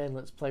go ahead and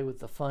let's play with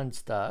the fun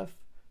stuff.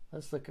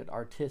 Let's look at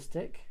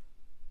artistic.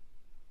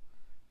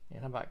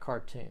 And how about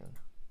cartoon?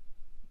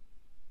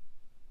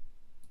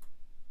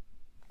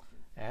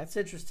 That's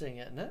interesting,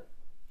 isn't it?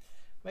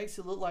 Makes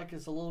it look like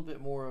it's a little bit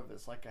more of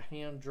it's like a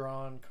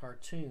hand-drawn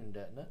cartoon,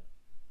 doesn't it?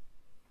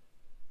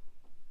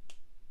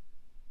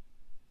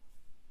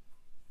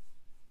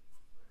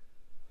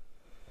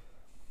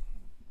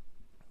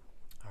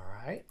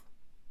 All right.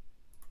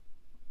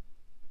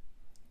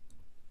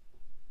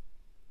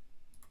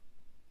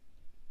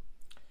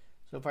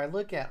 So if I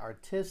look at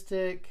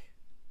artistic,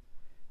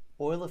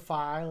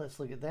 oilify, let's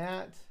look at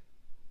that.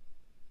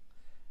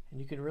 And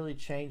you can really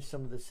change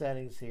some of the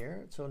settings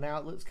here. So now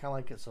it looks kind of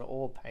like it's an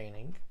oil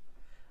painting.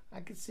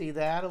 I could see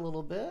that a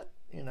little bit.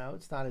 You know,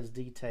 it's not as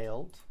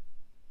detailed.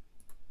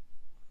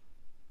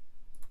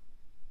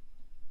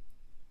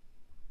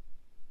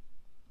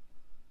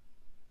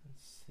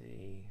 Let's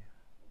see.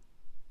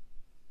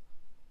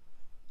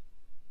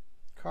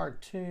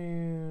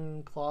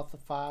 Cartoon,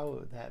 clothify, what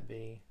would that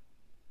be?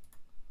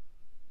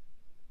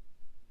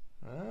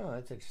 Oh,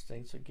 that's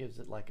interesting. So it gives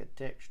it like a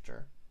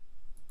texture.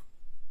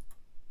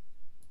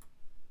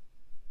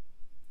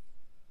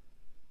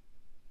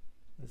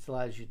 This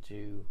allows you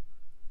to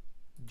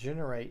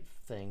generate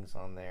things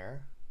on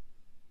there.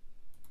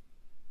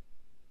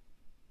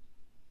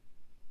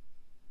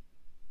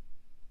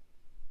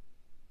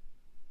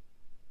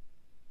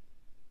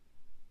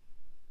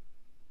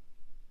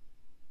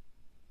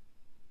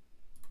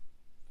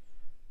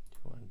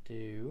 Do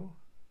undo.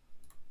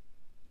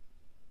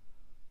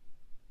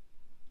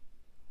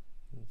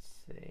 Let's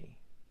see.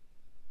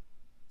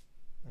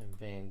 And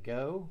Van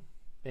Gogh.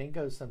 Van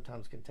Gogh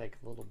sometimes can take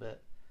a little bit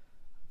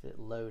of it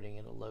loading.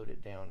 It'll load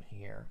it down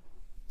here.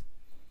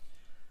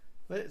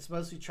 But it's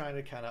mostly trying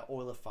to kind of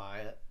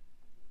oilify it.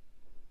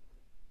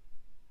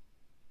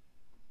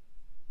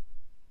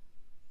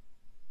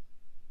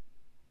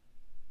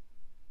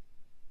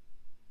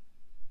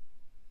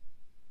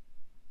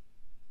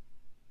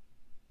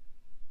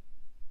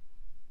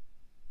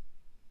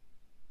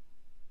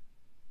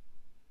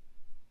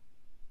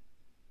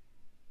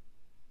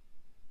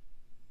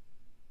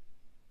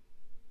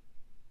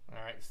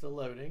 Alright, still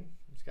loading.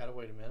 Just gotta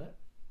wait a minute.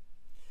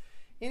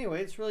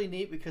 Anyway, it's really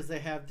neat because they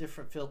have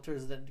different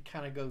filters that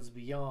kind of goes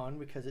beyond,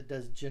 because it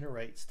does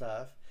generate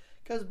stuff.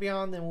 It goes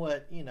beyond than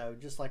what, you know,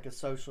 just like a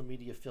social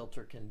media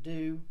filter can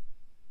do.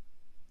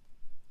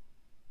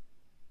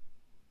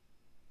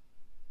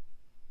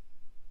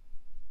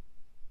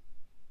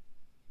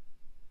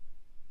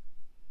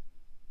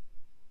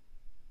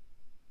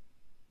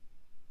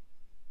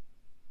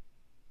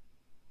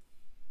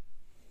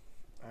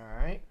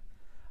 Alright.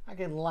 I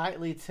can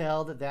lightly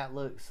tell that that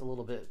looks a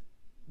little bit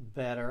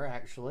better,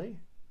 actually.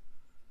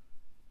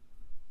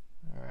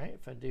 All right,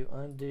 if I do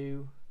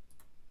undo,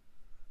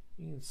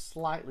 you can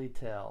slightly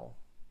tell.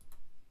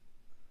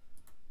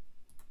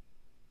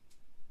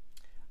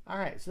 All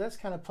right, so that's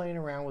kind of playing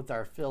around with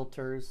our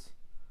filters.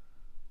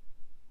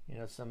 You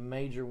know, some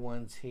major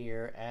ones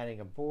here, adding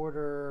a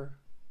border.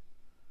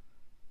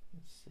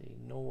 Let's see,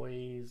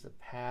 noise, a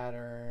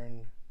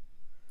pattern,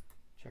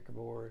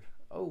 checkerboard.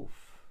 Oh,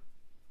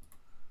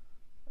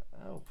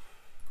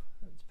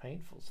 that's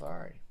painful,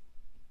 sorry.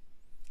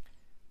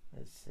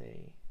 Let's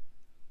see.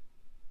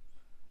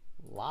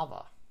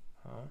 Lava,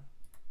 huh?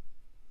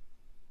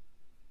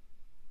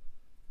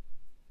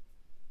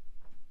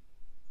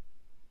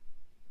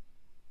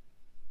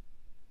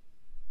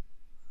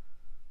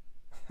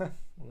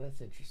 Well,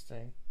 that's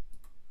interesting.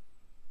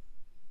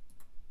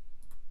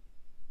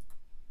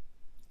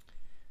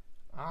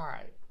 All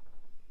right.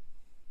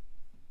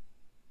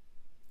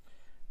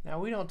 Now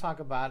we don't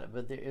talk about it,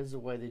 but there is a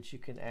way that you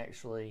can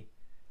actually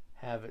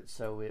have it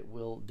so it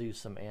will do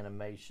some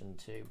animation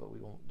too, but we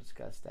won't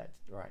discuss that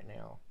right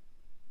now.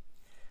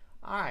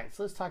 All right,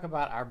 so let's talk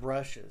about our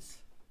brushes.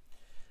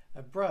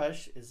 A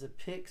brush is a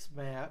pix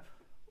map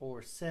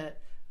or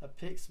set of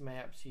pix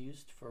maps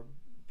used for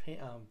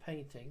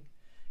painting.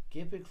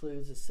 GIMP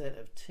includes a set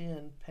of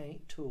 10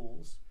 paint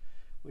tools,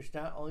 which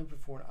not only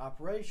perform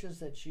operations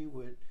that you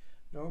would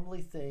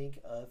normally think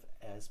of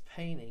as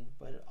painting,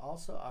 but it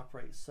also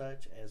operates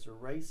such as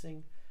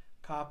erasing,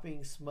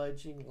 copying,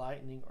 smudging,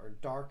 lightening, or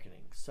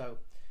darkening. So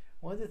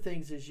one of the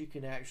things is you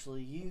can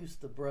actually use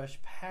the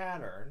brush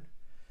pattern.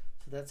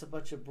 So that's a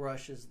bunch of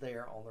brushes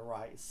there on the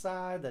right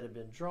side that have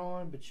been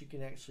drawn, but you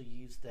can actually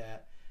use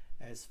that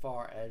as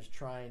far as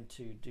trying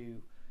to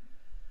do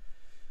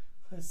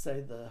let's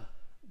say the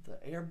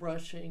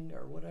airbrushing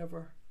or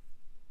whatever.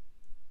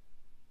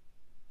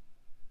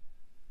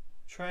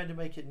 Trying to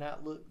make it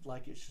not look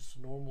like it's just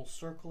a normal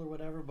circle or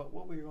whatever, but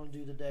what we're going to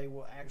do today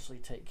will actually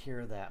take care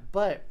of that.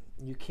 But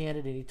you can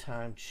at any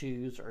time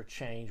choose or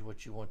change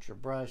what you want your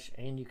brush,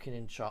 and you can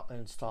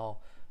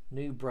install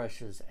new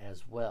brushes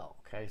as well.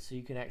 Okay, so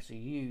you can actually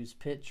use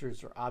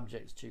pictures or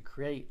objects to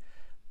create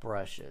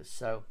brushes.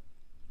 So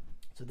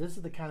this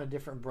is the kind of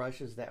different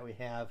brushes that we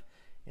have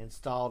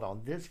installed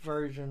on this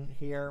version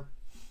here.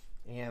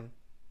 And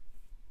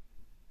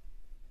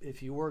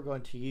if you were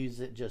going to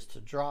use it just to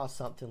draw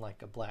something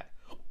like a black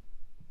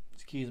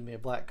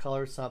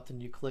color or something,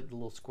 you click the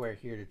little square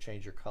here to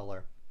change your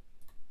color.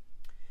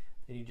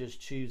 Then you just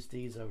choose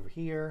these over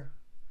here,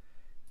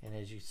 and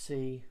as you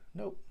see,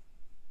 nope.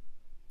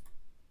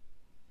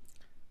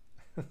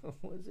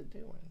 What is it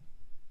doing?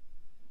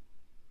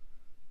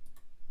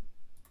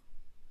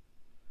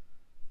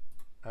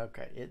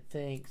 Okay, it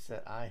thinks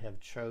that I have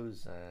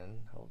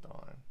chosen, hold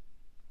on.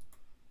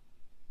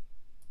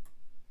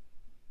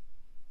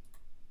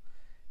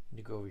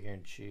 You go over here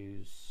and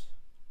choose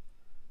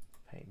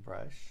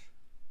paintbrush.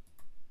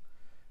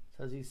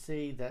 So as you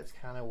see, that's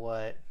kind of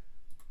what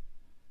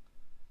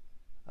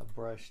a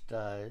brush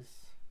does.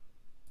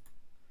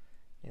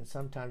 And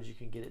sometimes you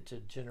can get it to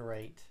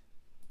generate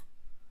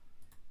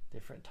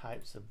different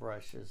types of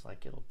brushes,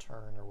 like it'll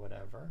turn or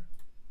whatever.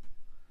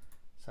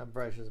 Some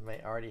brushes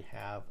may already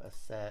have a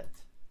set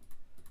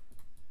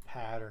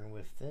pattern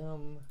with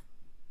them.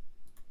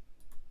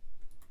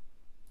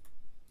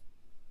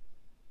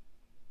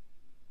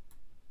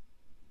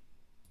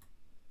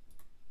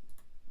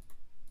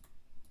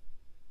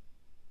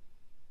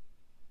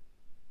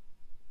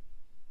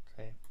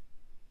 Okay.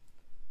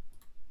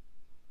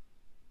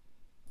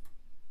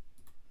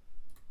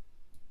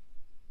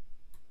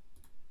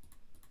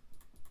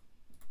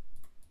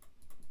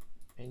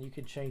 And you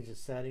can change the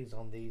settings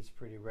on these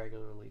pretty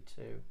regularly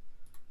too.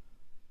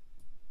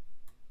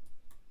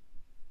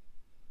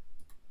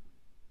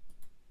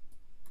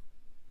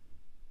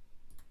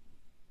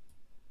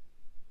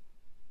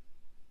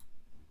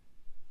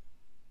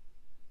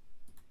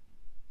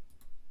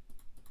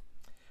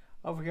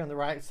 Over here on the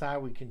right side,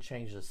 we can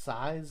change the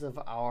size of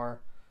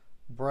our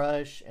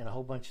brush and a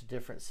whole bunch of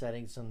different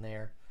settings in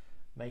there,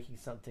 making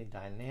something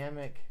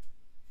dynamic.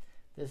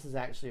 This is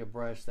actually a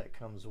brush that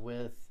comes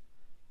with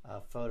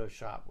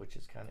Photoshop, which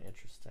is kind of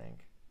interesting.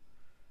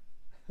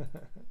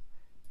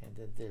 And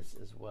then this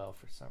as well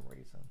for some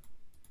reason.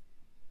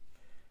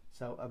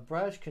 So a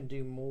brush can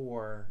do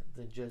more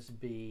than just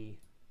be,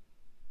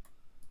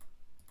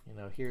 you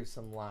know, here's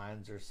some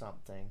lines or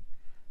something.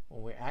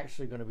 When we're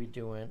actually going to be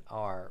doing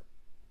our,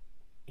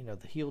 you know,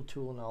 the heal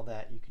tool and all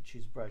that, you could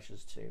choose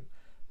brushes too.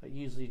 But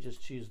usually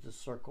just choose the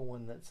circle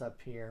one that's up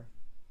here.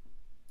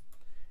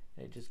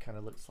 And it just kind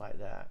of looks like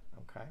that,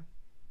 okay?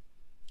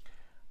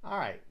 All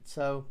right,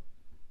 so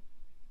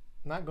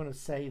I'm not going to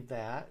save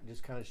that,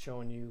 just kind of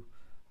showing you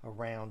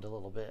around a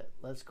little bit.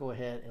 Let's go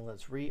ahead and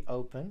let's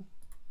reopen.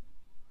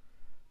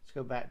 Let's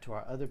go back to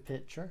our other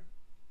picture,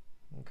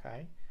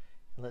 okay?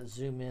 And let's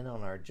zoom in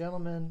on our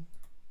gentleman.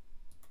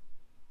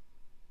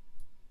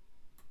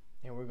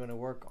 And we're going to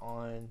work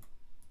on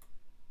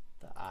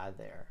the eye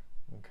there,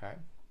 okay?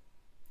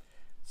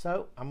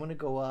 So I'm going to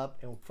go up,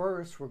 and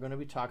first we're going to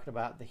be talking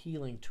about the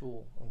healing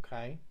tool,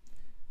 okay?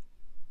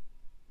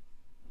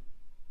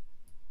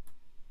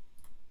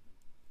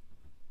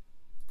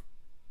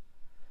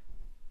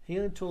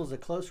 Healing tool is a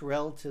close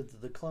relative to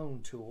the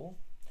clone tool,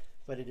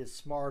 but it is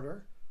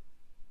smarter.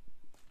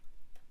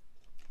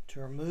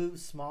 To remove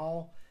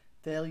small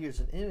failures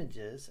in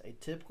images, a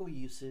typical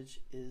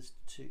usage is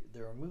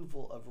the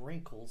removal of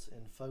wrinkles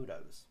in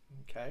photos.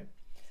 Okay.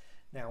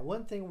 Now,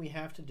 one thing we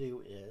have to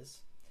do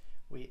is,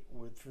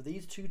 for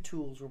these two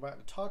tools we're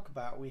about to talk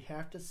about, we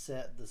have to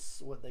set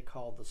this, what they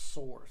call the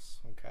source.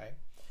 Okay.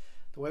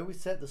 The way we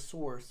set the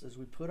source is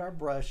we put our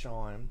brush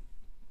on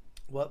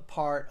what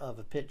part of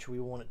a picture we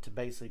want it to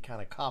basically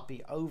kind of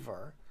copy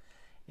over,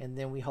 and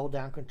then we hold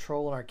down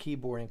Control on our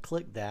keyboard and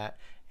click that,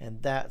 and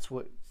that's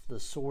what the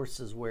source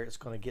is, where it's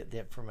going to get the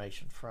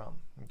information from.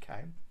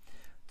 Okay,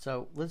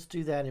 so let's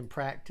do that in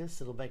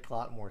practice. It'll make a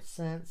lot more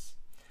sense.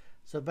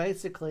 So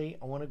basically,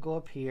 I want to go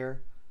up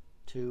here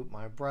to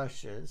my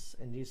brushes,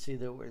 and you see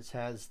that it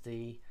has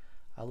the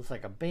looks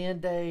like a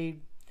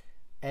band-aid.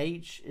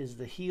 H is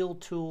the heal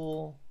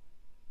tool,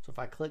 so if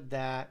I click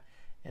that,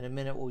 in a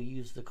minute we'll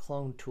use the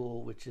clone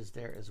tool, which is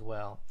there as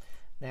well.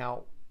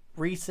 Now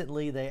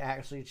recently they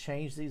actually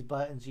changed these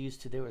buttons.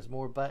 Used to there was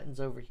more buttons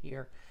over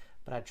here,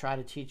 but I try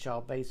to teach y'all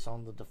based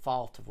on the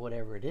default of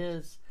whatever it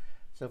is.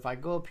 So if I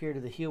go up here to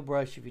the heal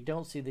brush, if you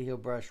don't see the heal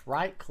brush,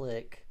 right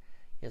click,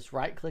 yes,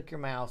 right click your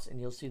mouse, and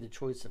you'll see the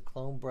choice of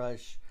clone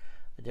brush,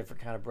 a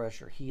different kind of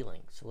brush, or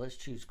healing. So let's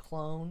choose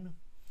clone,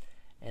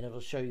 and it'll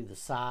show you the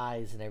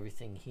size and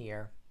everything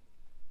here.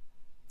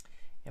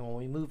 And when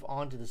we move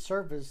on to the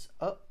surface,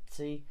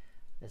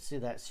 let's see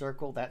that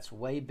circle, that's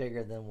way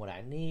bigger than what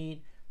I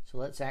need. So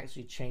let's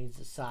actually change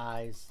the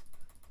size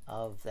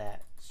of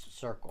that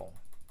circle.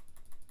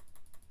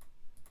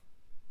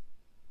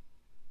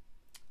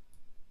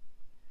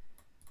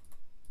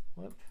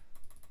 Whoop.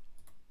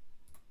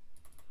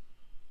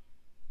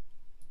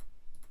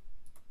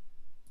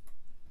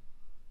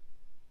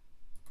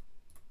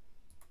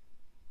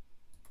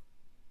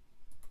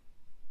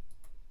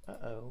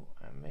 Uh-oh,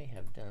 I may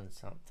have done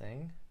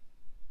something.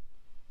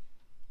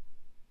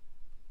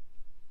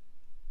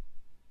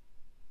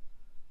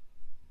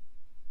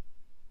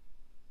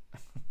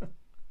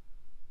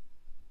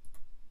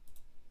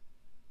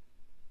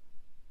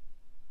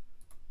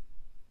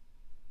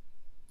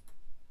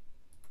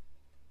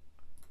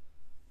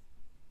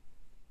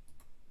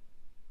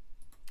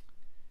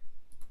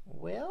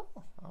 Well,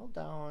 hold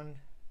on.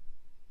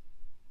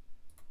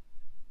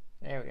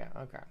 There we go.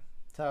 Okay.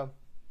 So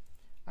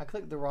I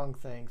clicked the wrong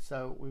thing.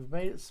 So we've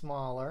made it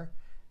smaller.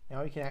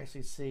 Now we can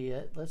actually see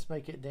it. Let's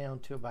make it down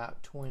to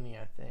about 20,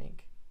 I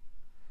think.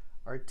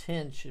 Or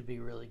 10 should be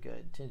really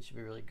good. 10 should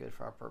be really good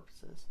for our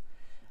purposes.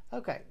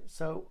 Okay,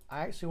 so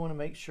I actually want to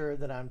make sure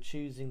that I'm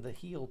choosing the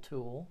heal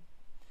tool,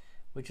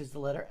 which is the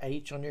letter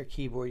H on your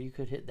keyboard. You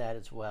could hit that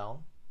as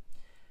well.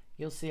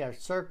 You'll see our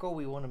circle.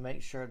 We want to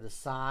make sure the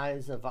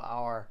size of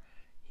our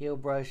heal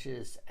brush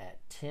is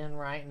at 10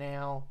 right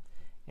now.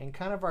 And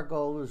kind of our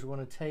goal is we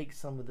want to take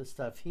some of the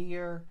stuff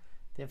here,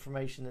 the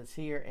information that's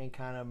here, and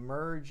kind of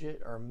merge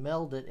it or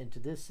meld it into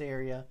this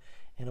area,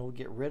 and it will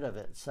get rid of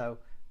it. So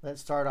let's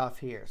start off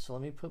here. So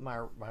let me put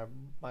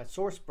my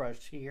source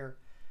brush here,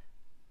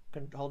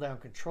 hold down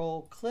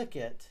Control, click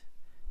it,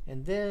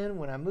 and then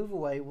when I move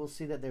away, we'll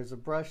see that there's a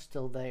brush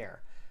still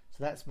there.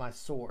 So that's my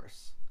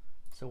source.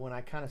 So when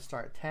I kind of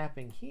start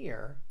tapping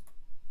here,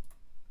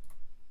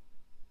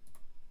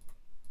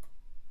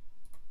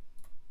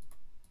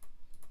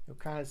 you'll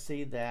kind of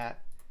see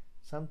that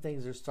some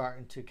things are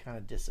starting to kind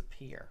of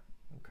disappear.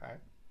 Okay.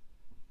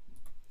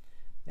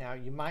 Now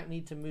you might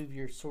need to move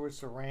your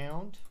source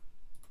around.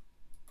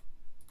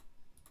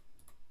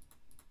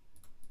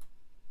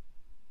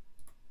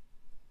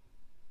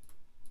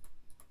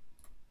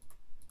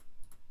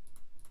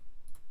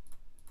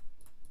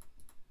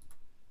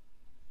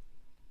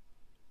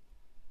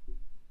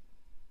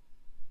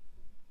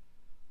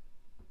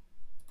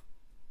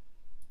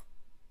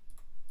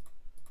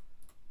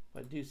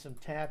 But do some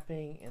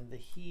tapping, and the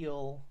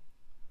heal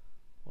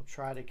will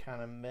try to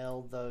kind of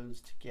meld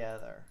those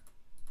together.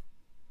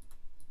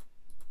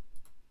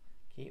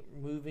 Keep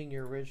moving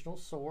your original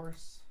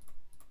source.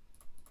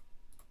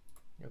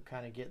 You'll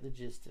kind of get the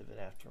gist of it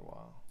after a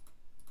while.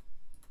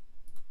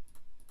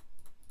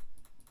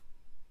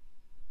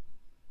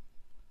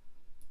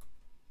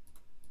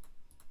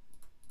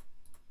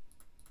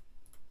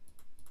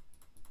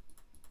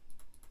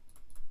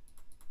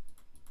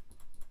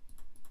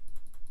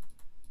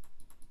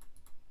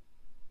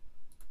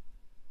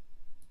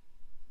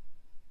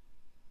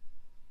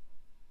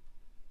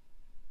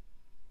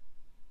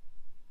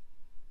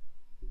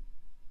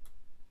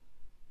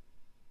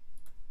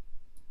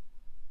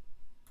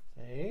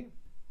 See?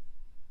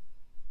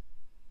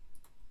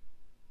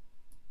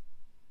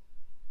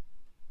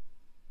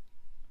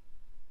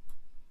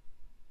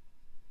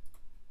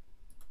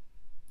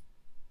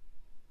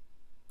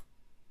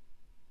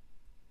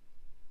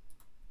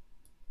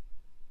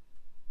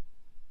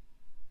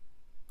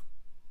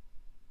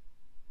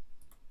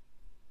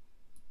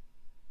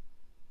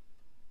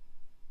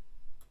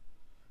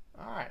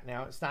 All right,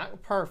 now it's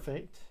not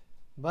perfect,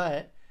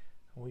 but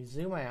we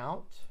zoom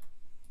out,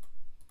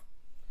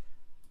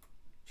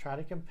 try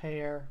to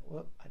compare.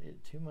 Whoop, I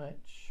did too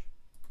much.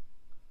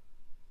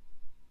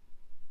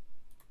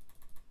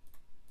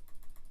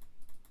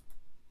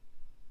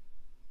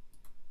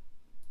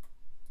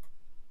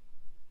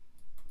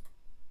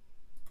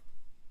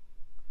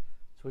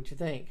 So what you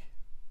think?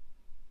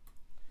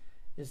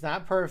 It's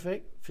not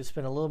perfect. If you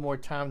spend a little more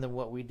time than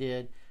what we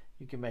did,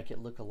 you can make it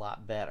look a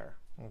lot better.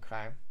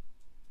 Okay.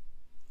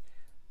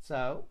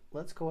 So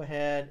let's go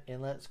ahead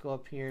and let's go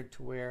up here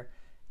to where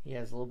he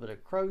has a little bit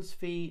of crow's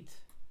feet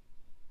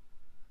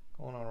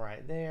going on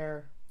right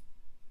there,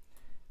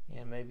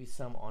 and maybe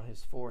some on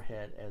his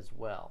forehead as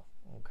well.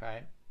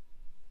 Okay.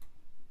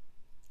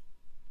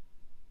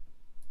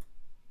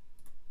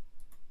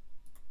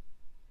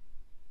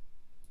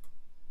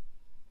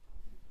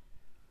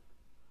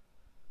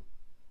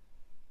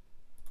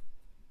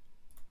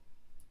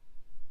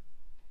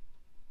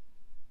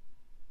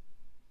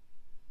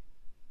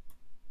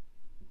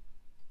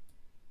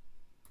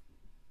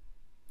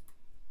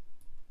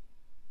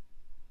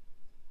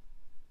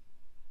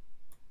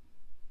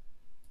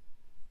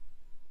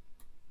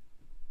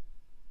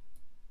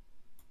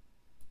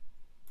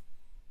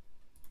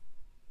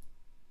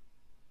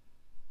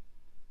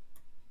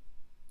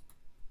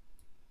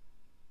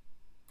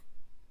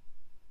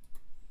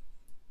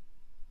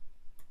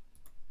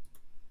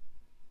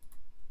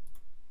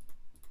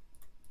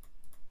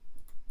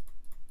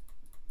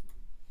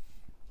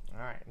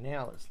 All right,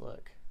 now let's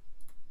look.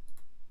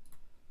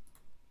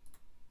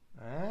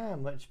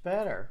 Much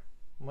better.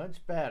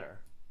 Much better.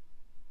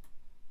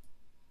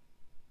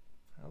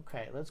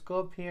 Okay, let's go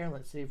up here and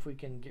let's see if we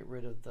can get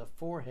rid of the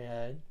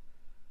forehead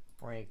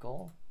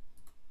wrinkle.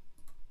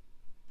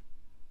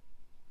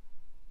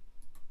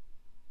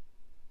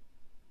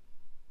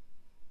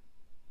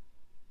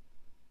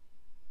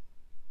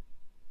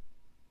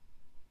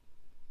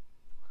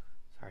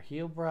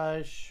 heel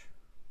brush.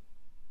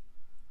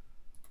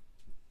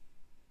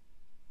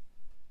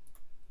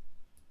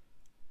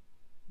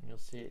 You'll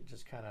see it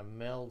just kind of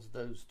melds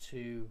those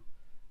two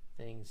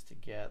things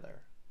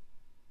together.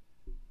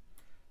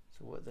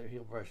 So what their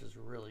heel brush is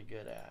really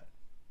good at.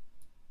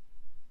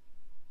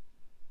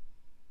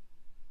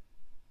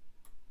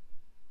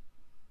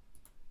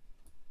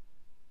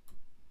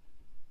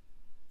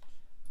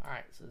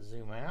 Alright, so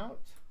zoom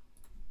out.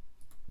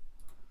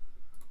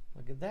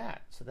 Look at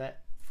that. So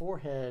that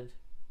forehead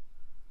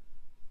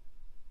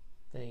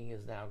thing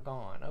is now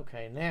gone.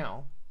 Okay,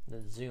 now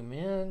let's zoom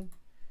in.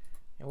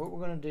 And what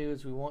we're going to do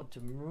is we want to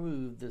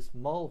remove this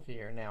mole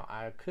here. Now,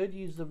 I could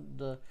use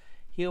the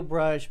heel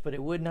brush, but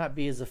it would not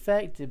be as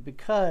effective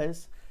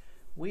because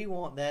we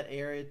want that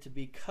area to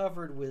be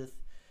covered with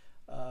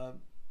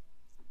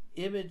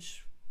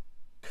image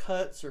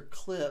cuts or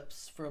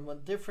clips from a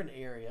different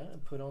area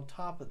and put on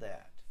top of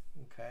that.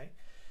 Okay,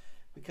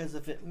 because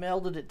if it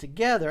melded it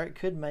together, it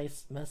could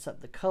mess up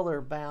the color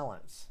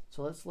balance.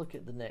 So let's look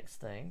at the next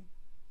thing.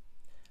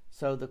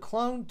 So the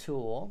clone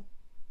tool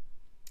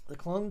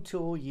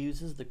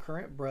uses the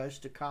current brush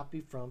to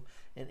copy from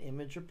an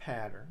image or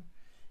pattern.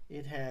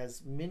 It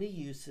has many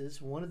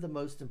uses. One of the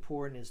most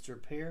important is to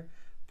repair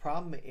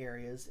problem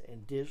areas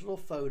in digital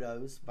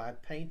photos by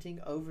painting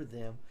over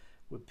them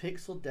with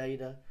pixel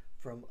data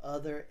from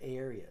other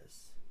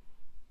areas.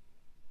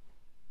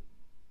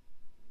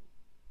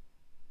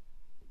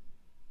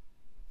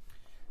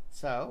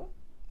 So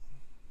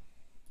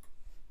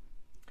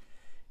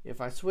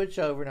if I switch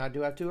over, and I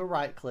do have to do a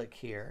right click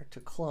here to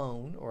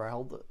clone, or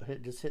I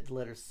just hit the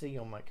letter C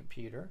on my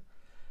computer.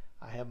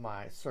 I have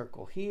my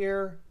circle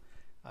here.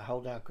 I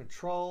hold down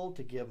Control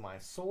to give my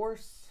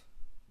source.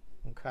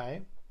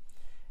 Okay.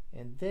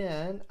 And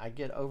then I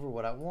get over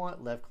what I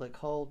want, left click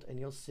hold, and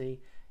you'll see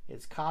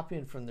it's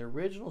copying from the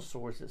original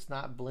source. It's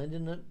not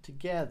blending it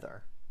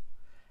together.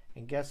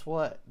 And guess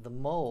what? The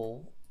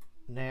mole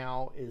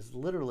now is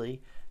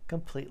literally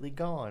completely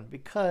gone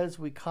because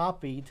we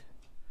copied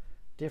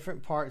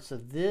different parts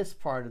of this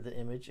part of the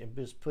image and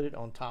just put it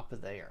on top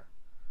of there.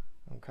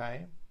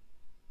 Okay.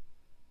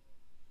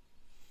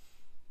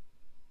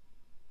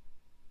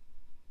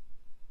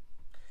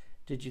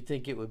 Did you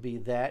think it would be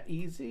that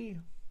easy?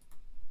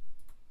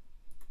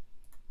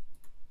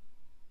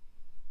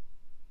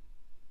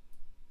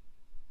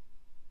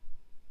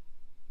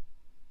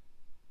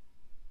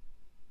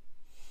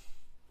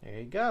 There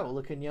you go,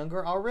 looking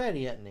younger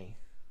already, isn't he?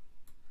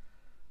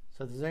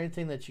 So if there's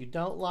anything that you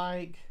don't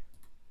like,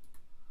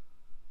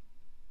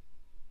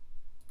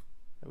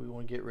 we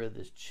want to get rid of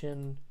this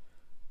chin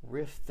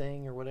riff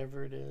thing or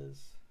whatever it is.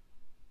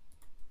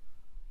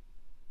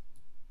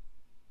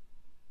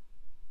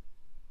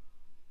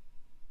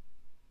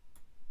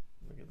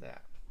 Look at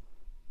that.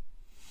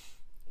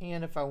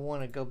 And if I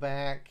want to go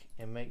back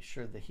and make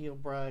sure the heel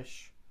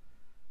brush,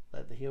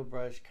 let the heel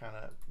brush kind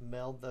of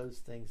meld those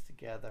things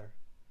together.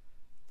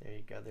 There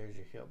you go, there's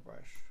your heel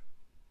brush.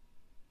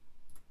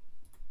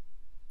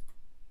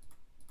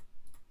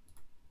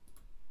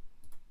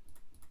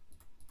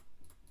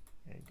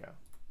 There you go.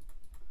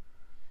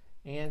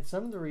 And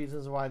some of the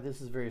reasons why this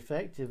is very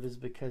effective is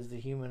because the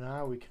human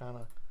eye, we kind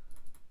of,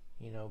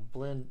 you know,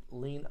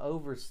 lean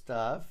over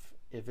stuff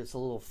if it's a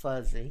little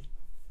fuzzy,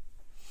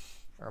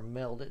 or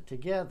meld it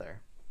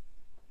together.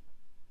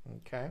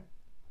 Okay.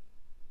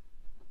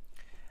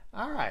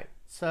 All right,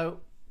 so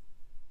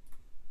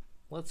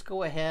let's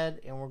go ahead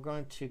and we're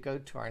going to go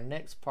to our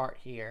next part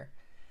here,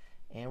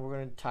 and we're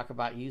going to talk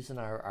about using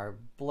our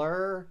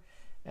blur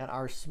and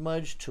our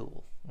smudge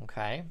tool.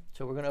 Okay,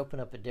 so we're going to open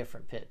up a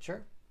different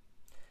picture.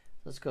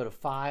 Let's go to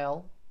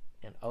File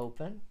and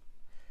Open.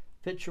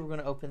 Picture we're going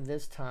to open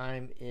this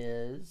time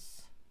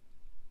is,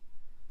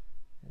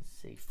 let's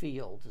see,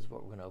 Field is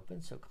what we're going to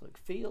open. So click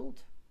Field,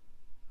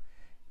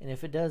 and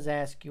if it does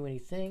ask you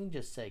anything,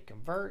 just say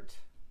Convert.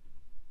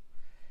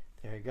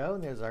 There you go,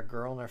 and there's our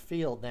girl in our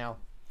field. Now,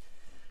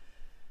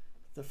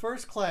 the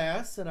first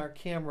class in our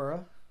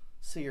camera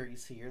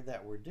series here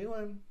that we're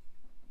doing,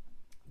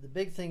 the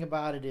big thing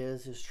about it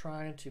is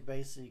trying to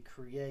basically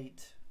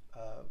create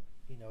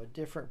you know, a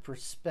different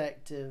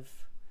perspective,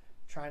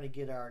 trying to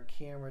get our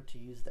camera to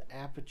use the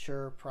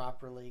aperture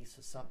properly,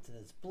 so something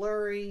that's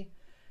blurry,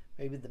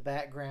 maybe the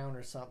background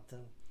or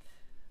something,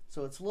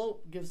 so it's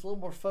gives a little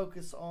more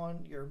focus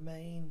on your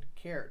main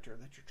character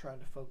that you're trying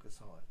to focus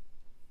on.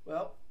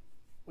 Well,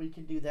 we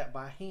can do that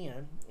by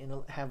hand and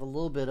have a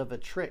little bit of a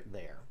trick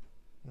there.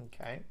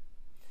 Okay,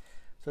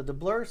 so the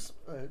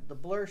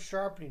blur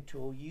sharpening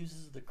tool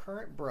uses the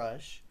current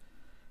brush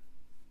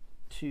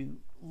to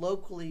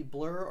locally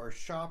blur or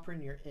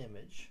sharpen your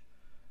image.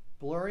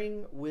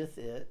 Blurring with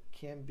it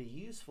can be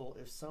useful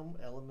if some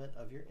element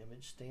of your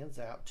image stands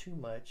out too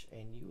much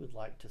and you would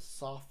like to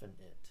soften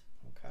it.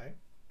 Okay,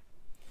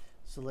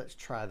 so let's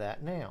try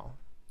that now.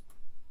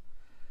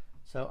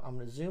 So I'm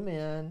going to zoom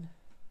in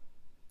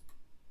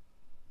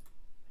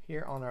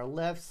here on our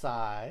left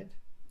side.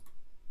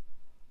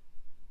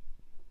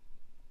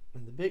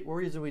 And the big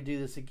reason we do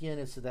this again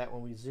is so that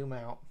when we zoom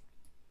out,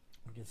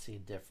 we can see a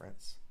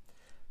difference.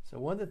 So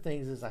one of the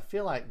things is I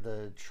feel like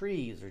the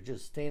trees are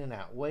just standing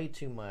out way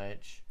too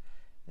much.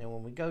 And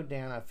when we go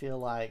down, I feel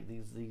like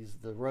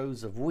the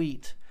rows of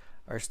wheat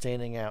are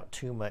standing out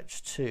too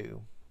much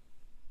too.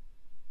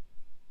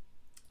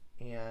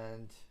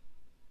 And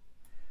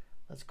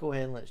let's go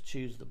ahead and let's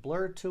choose the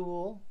blur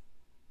tool.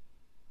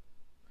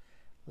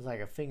 It's like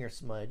a finger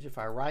smudge. If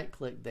I right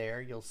click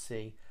there, you'll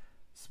see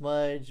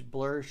smudge,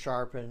 blur,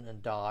 sharpen,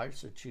 and dodge.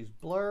 So choose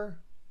blur.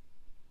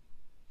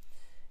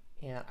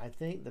 And I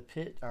think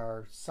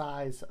our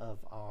size of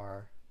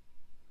our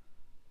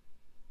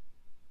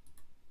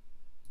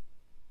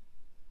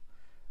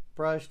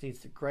brush needs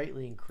to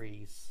greatly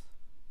increase.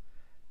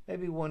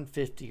 Maybe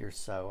 150 or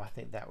so. I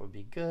think that would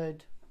be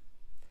good.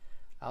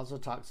 It also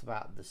talks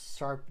about the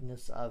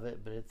sharpness of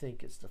it, but I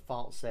think its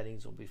default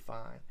settings will be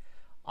fine.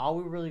 All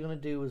we're really going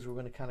to do is we're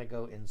going to kind of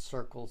go in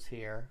circles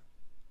here,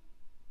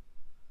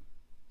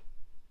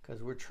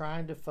 because we're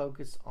trying to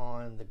focus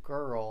on the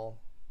girl,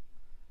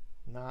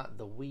 not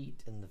the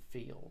wheat in the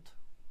field.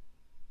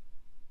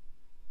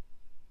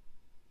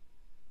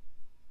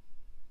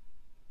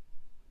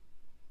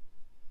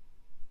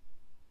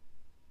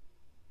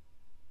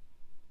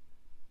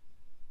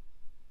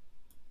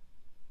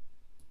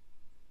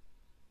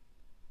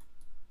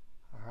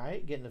 All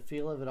right, getting the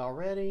feel of it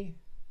already.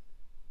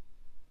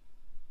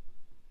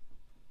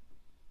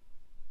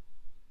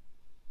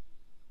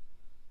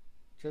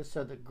 Just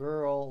so the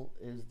girl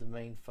is the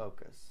main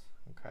focus,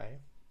 okay?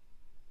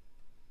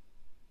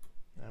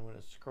 And I'm going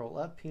to scroll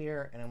up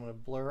here and I'm going to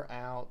blur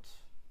out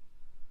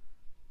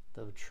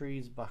the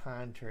trees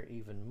behind her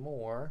even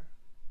more.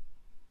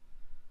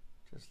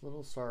 Just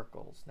little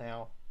circles.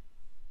 Now,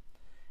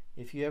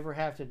 if you ever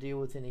have to deal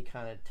with any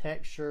kind of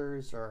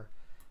textures, or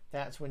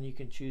that's when you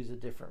can choose a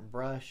different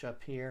brush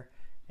up here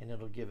and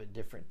it'll give it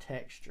different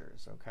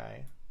textures,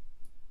 okay?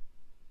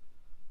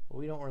 But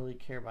we don't really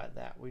care about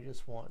that. We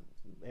just want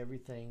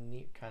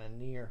everything kind of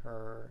near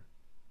her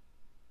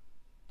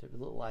to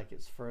look like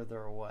it's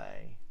further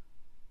away.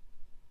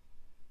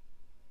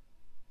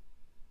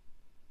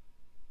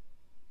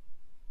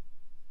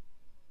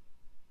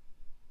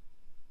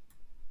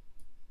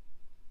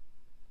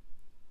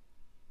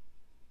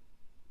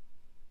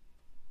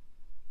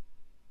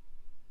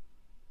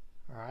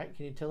 All right,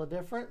 can you tell the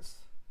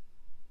difference?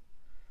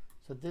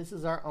 So this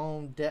is our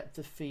own depth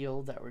of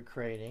field that we're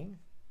creating.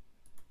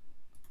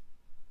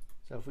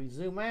 So if we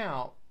zoom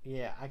out,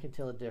 yeah, I can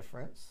tell a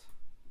difference.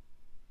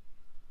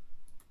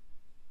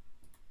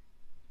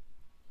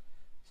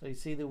 So you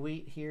see the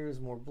wheat here is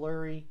more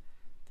blurry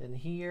than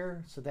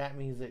here. So that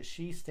means that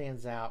she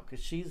stands out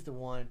because she's the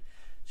one,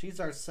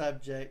 she's our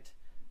subject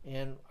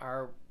and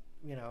our,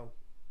 you know,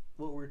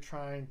 what we're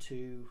trying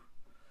to,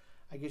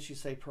 I guess you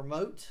say,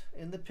 promote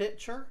in the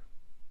picture.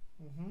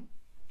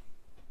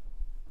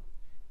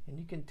 And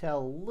you can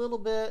tell a little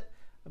bit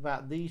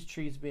about these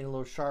trees being a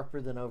little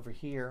sharper than over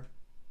here.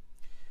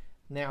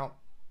 Now,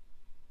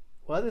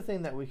 the other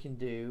thing that we can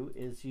do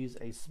is use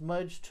a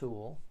smudge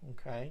tool,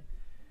 okay?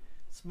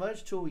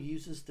 Smudge tool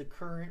uses the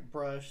current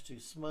brush to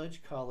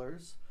smudge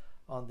colors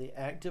on the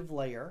active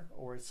layer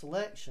or a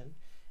selection.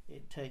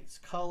 It takes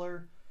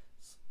color,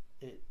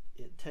 it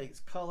takes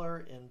color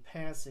in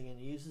passing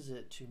and uses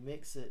it to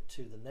mix it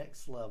to the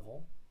next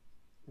level,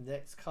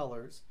 next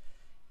colors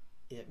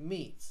it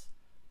meets,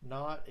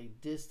 not a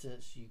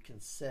distance you can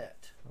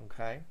set,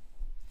 okay?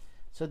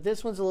 So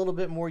this one's a little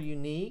bit more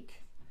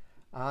unique.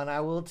 And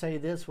I will tell you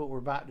this, what we're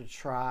about to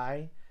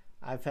try,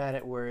 I've had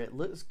it where it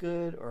looks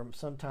good or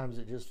sometimes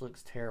it just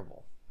looks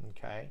terrible,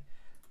 okay?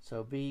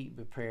 So be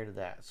prepared to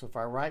that. So if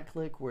I right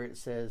click where it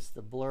says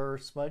the blur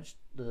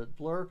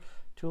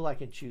tool, I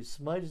can choose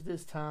smudge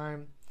this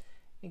time.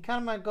 And kind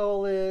of my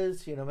goal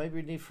is, you know, maybe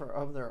you need for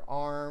over their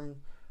arm,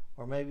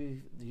 or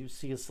maybe you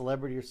see a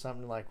celebrity or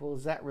something like, well,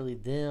 is that really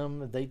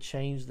them? Have they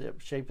changed the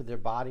shape of their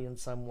body in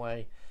some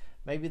way?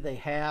 Maybe they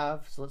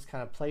have, so let's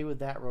kind of play with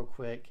that real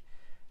quick.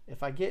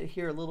 If I get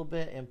here a little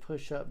bit and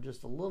push up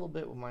just a little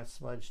bit with my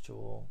smudge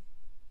tool,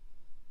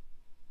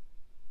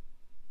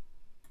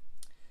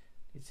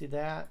 you see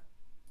that?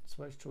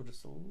 Smudge tool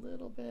just a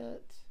little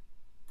bit.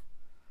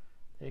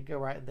 There you go,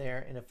 right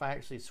there. And if I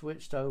actually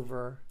switched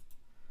over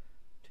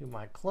to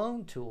my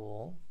clone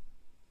tool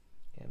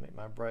and make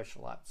my brush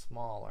a lot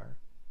smaller,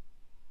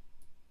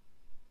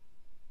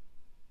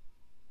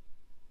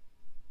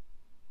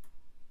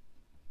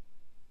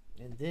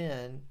 and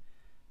then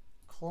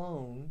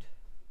cloned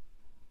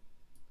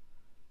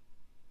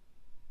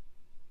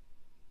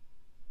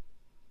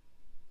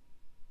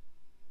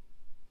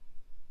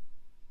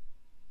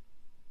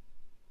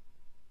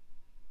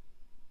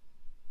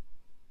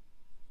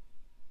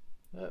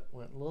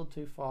went a little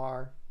too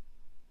far.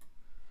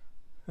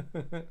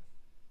 But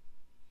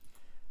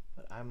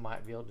I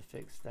might be able to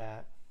fix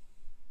that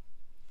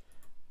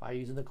by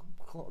using the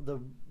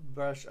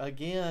brush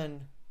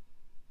again.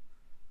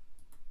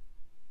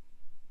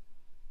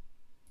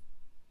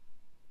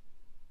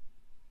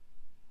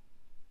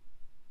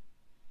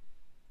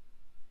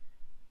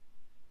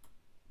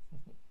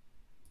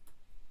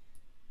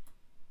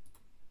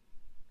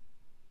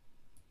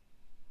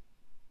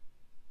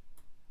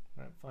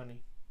 funny.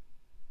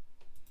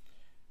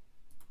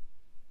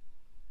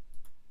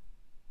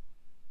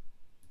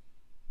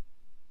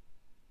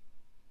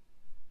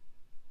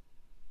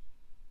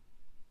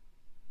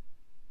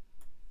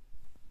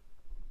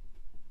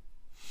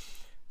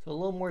 So a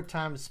little more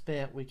time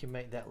spent, we can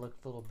make that look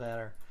a little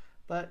better.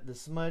 But the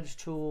smudge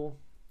tool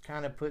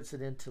kind of puts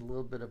it into a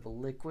little bit of a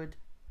liquid.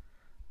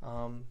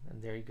 And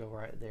there you go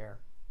right there.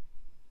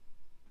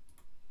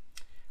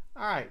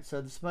 Alright,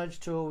 so the smudge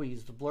tool, we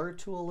use the blur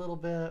tool a little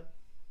bit.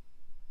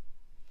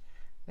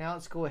 Now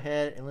let's go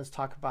ahead and let's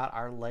talk about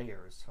our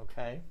layers,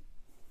 okay?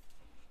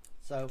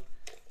 So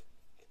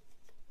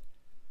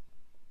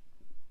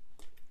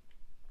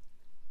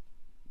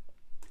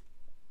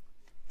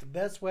the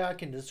best way I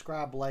can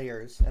describe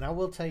layers, and I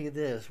will tell you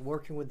this,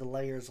 working with the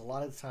layers a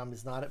lot of the time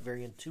is not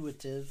very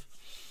intuitive.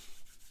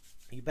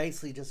 You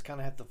basically just kind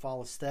of have to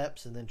follow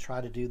steps and then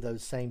try to do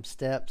those same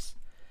steps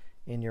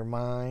in your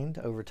mind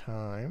over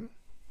time.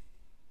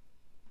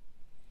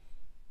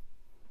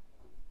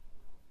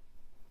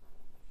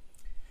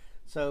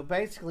 So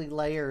basically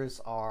layers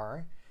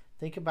are,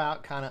 think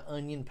about kind of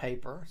onion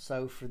paper.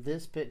 So for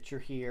this picture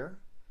here,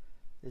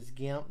 this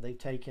GIMP, they've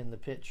taken the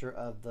picture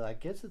of the, I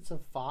guess it's a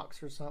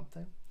fox or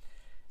something.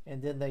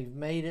 And then they've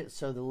made it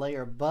so the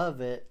layer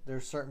above it,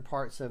 there's certain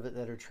parts of it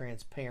that are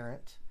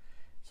transparent.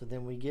 So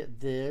then we get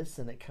this,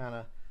 and it kind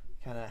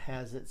of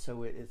has it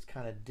so it's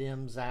kind of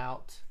dims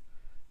out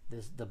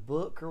the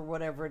book or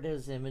whatever it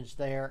is image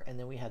there. And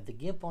then we have the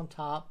GIMP on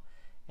top,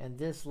 and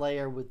this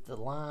layer with the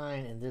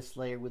line, and this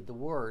layer with the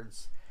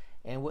words.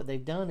 And what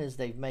they've done is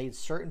they've made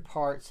certain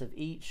parts of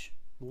each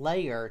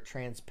layer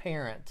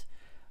transparent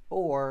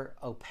or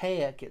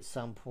opaque at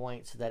some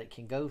point so that it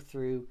can go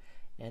through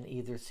and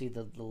either see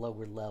the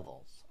lower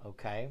levels,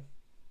 okay?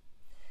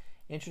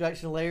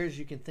 Introduction to layers,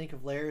 you can think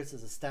of layers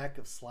as a stack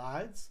of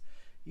slides.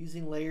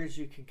 Using layers,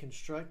 you can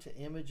construct an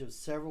image of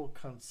several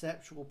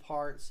conceptual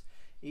parts,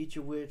 each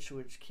of which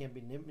can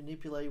be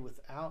manipulated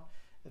without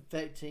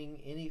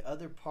affecting any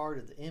other part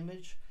of the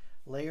image.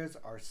 Layers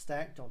are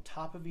stacked on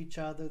top of each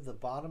other. The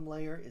bottom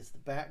layer is the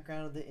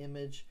background of the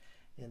image,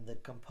 and the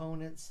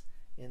components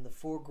in the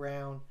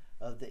foreground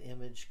of the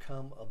image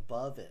come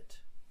above it,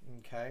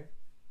 okay?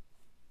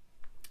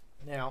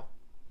 Now,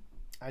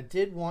 I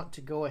did want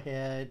to go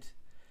ahead,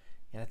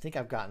 and I think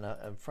I've gotten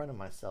in front of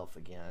myself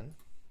again.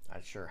 I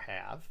sure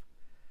have.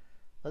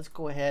 Let's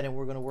go ahead and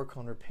we're going to work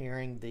on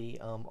repairing the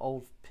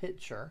old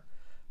picture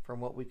from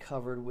what we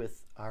covered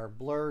with our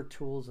blur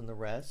tools and the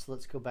rest. So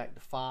let's go back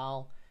to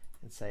File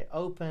and say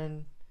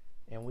Open,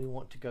 and we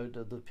want to go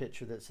to the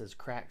picture that says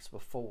cracks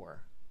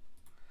before.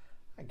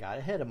 I got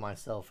ahead of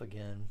myself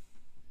again.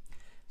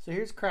 So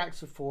here's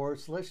cracks before,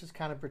 so let's just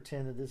kind of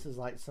pretend that this is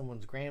like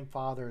someone's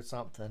grandfather or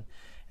something,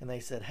 and they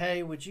said,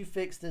 hey, would you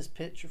fix this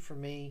picture for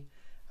me?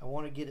 I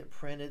want to get it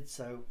printed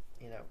so,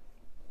 you know,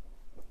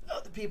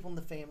 other people in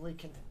the family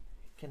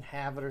can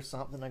have it or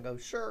something. I go,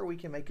 sure, we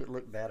can make it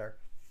look better.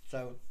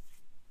 So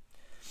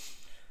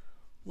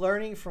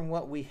learning from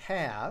what we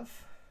have,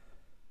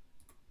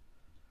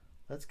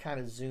 let's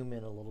kind of zoom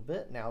in a little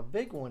bit. Now a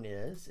big one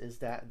is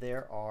that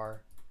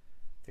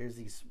there's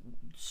these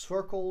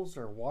circles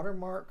or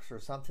watermarks or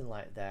something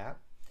like that.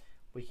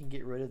 We can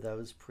get rid of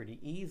those pretty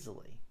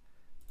easily.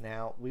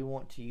 Now we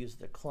want to use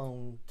the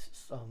clone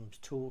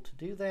tool to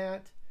do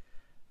that.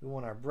 We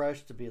want our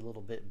brush to be a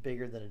little bit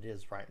bigger than it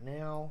is right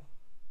now.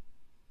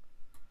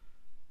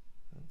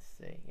 Let's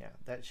see, yeah,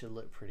 that should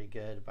look pretty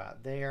good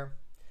about there.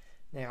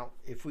 Now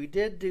if we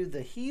did do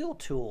the heal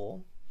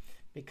tool,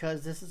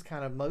 because this is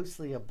kind of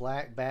mostly a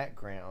black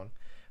background,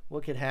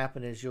 what could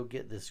happen is you'll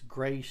get this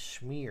gray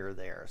smear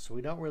there. So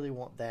we don't really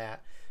want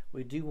that.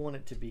 We do want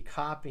it to be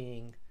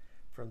copying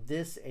from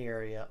this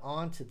area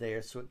onto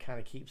there so it kind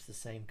of keeps the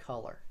same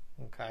color,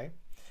 okay?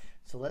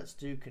 So let's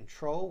do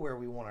Control where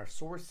we want our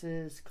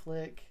sources,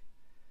 click,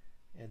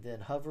 and then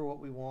hover what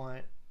we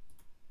want.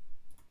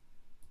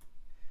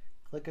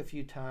 Click a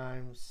few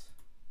times,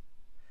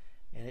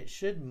 and it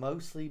should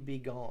mostly be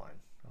gone,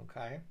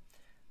 okay?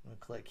 I'm gonna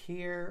click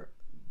here,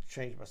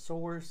 change my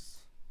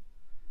source,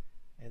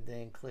 and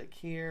then click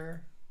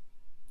here.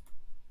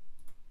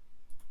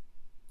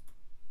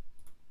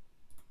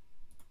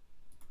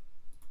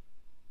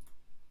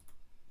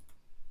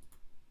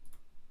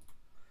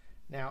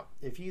 Now,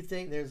 if you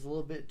think there's a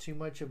little bit too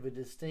much of a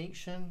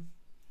distinction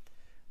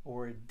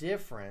or a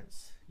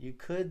difference, you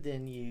could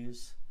then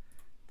use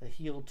the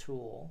heal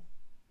tool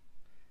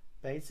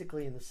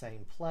basically in the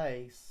same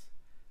place,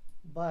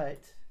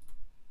 but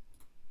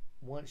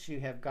once you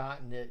have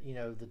gotten it, you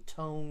know, the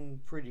tone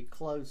pretty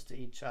close to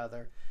each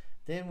other,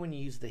 then when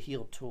you use the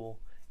heal tool,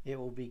 it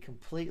will be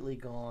completely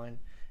gone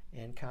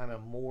and kind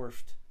of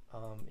morphed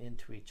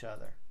into each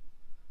other.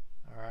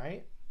 All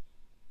right.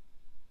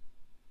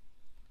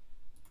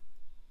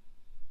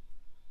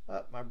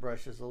 Oh, my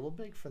brush is a little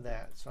big for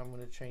that, so I'm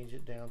going to change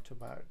it down to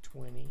about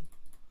 20.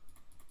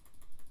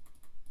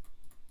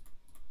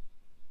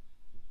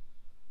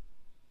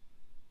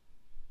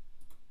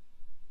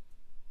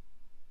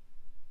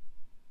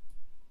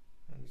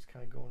 I'm just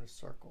kind of go in a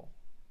circle.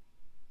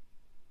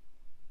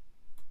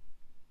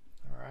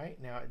 All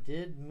right, now it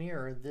did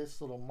mirror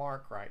this little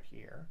mark right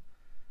here.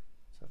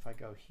 So if I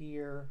go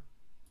here,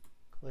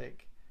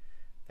 click,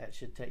 that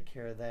should take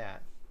care of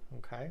that.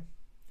 Okay,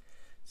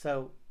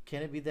 so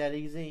can it be that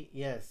easy?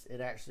 Yes,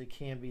 it actually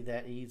can be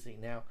that easy.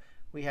 Now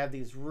we have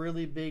these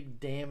really big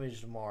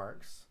damaged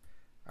marks.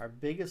 Our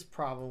biggest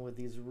problem with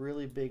these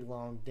really big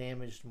long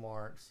damaged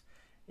marks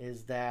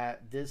is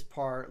that this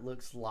part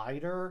looks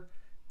lighter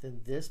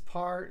than this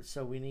part,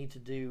 so we need to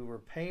do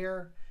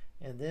repair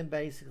and then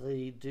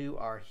basically do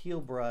our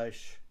heal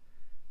brush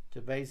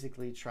to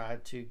basically try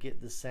to get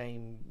the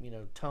same,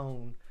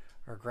 tone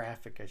or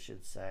graphic, I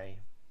should say.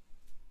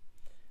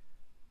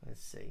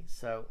 Let's see.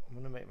 So I'm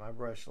going to make my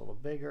brush a little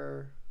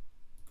bigger.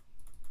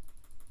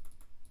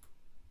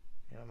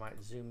 And I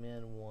might zoom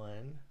in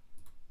one.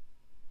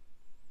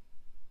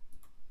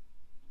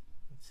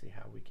 Let's see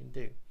how we can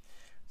do.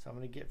 So I'm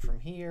going to get from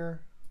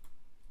here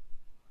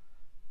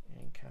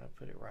and kind of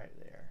put it right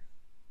there.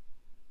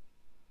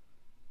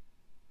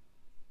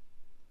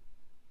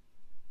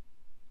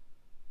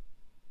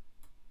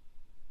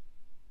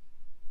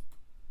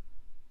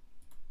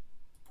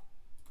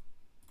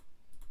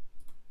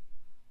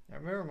 Now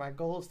remember, my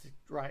goal is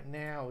right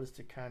now is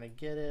to kind of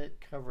get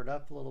it covered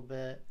up a little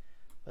bit,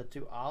 but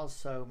to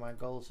also, my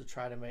goal is to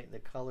try to make the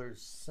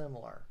colors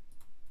similar.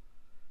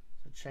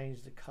 So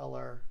change the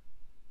color,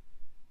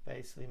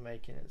 basically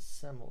making it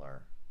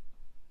similar.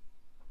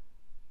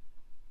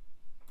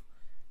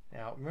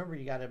 Now remember,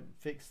 you got to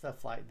fix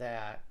stuff like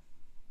that.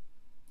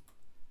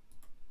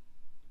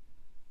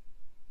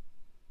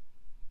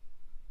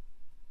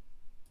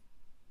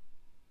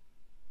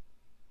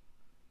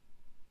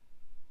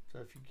 So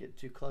if you get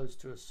too close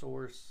to a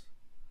source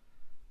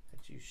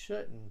that you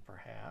shouldn't,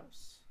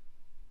 perhaps,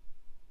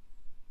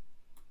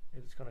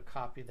 it's going to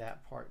copy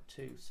that part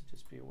too, so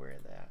just be aware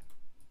of that.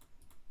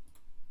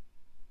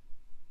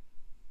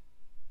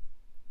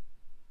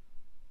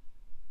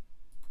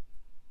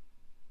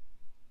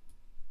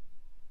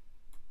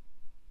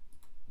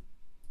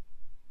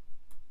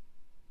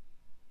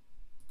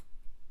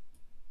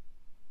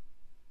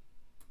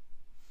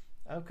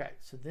 Okay,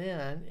 so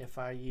then if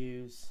I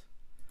use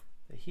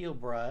the heal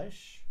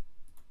brush,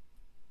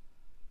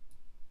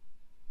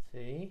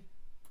 see,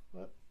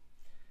 whoop,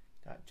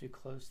 got too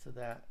close to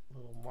that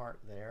little mark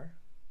there.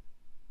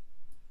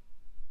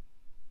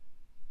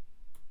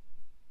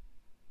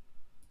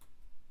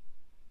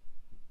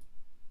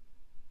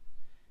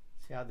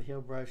 See how the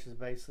heal brush is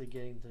basically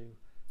getting to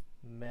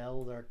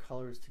meld our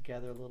colors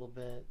together a little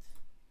bit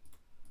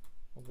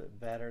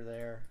better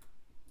there.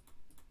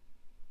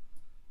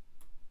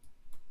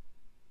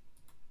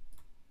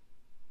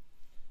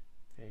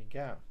 There you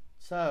go.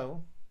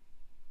 So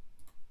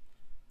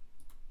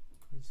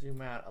we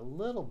zoom out a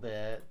little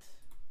bit.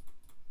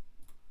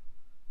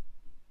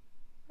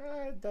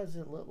 It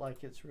doesn't look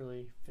like it's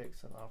really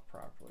fixing off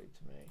properly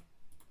to me.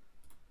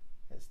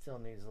 It still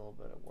needs a little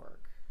bit of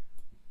work.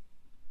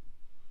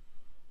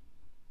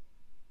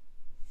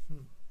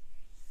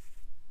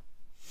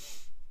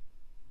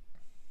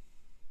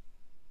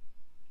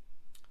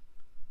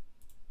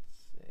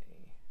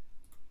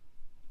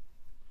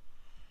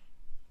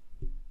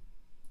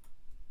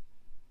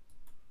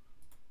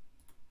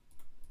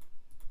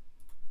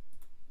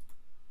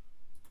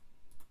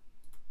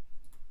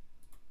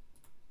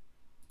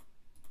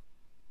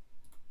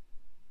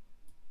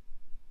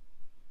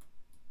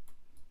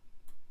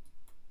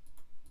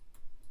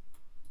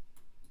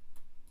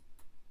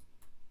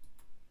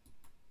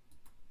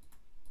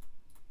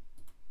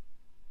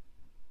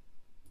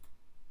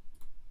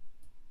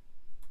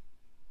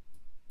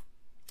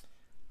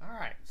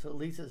 So at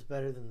least it's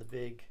better than the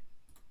big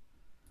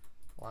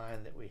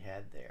line that we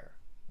had there.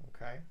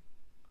 Okay.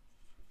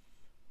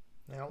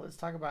 Now let's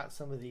talk about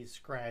some of these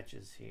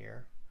scratches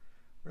here.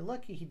 We're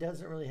lucky he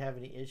doesn't really have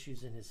any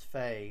issues in his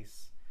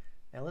face.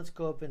 Now let's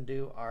go up and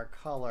do our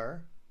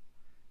color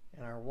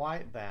and our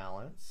white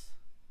balance.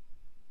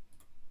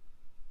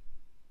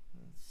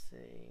 Let's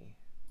see.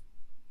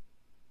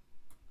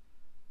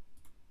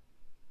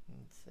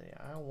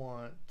 I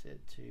want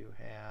it to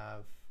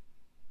have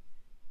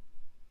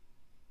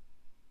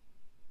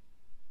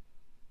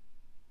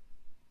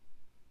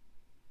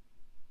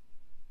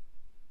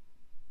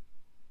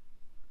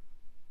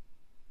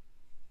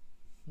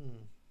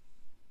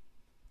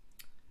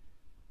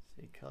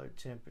see, color,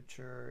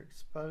 temperature,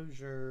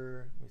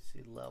 exposure. Let me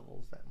see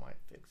levels. That might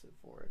fix it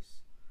for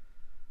us.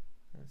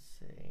 Let's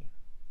see.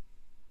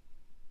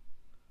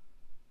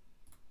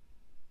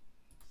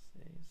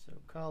 So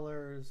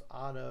colors,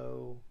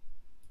 auto.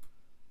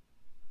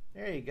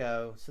 There you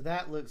go. So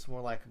that looks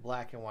more like a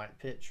black and white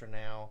picture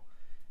now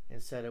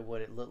instead of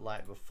what it looked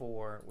like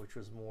before, which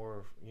was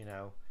more,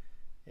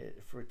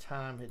 for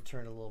time had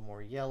turned a little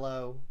more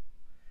yellow.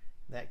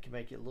 That can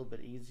make it a little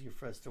bit easier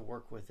for us to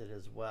work with it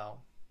as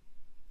well.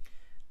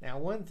 Now,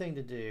 one thing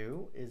to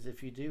do is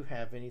if you do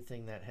have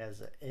anything that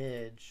has an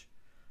edge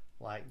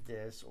like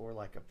this or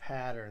like a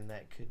pattern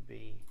that could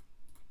be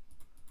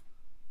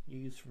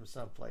used from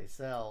someplace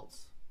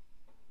else.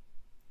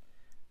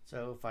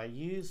 So if I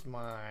use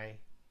my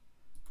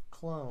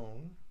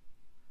clone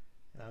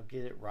Now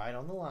get it right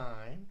on the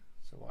line.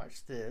 So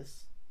watch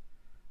this.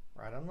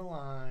 Right on the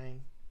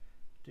line.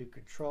 Do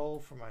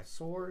control for my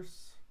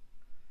source.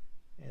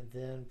 And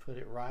then put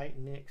it right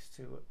next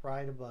to it,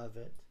 right above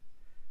it.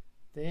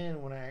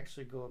 Then when I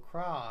actually go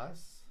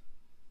across,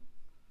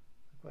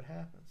 look what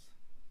happens.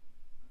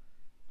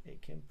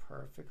 It can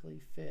perfectly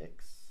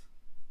fix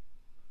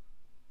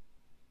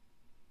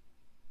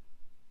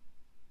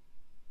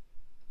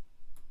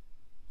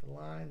the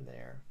line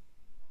there.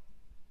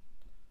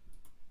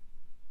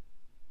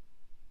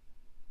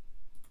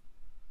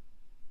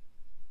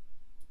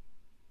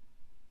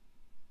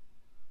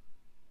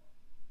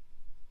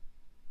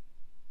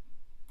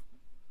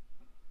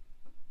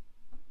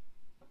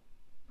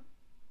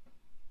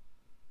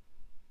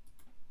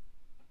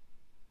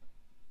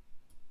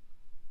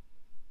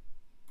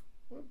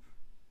 Whoop.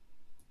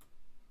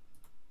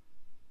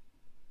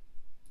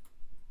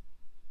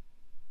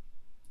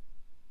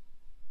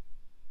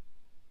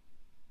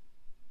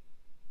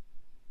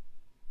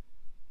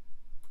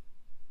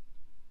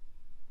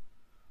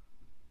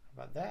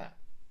 How about that?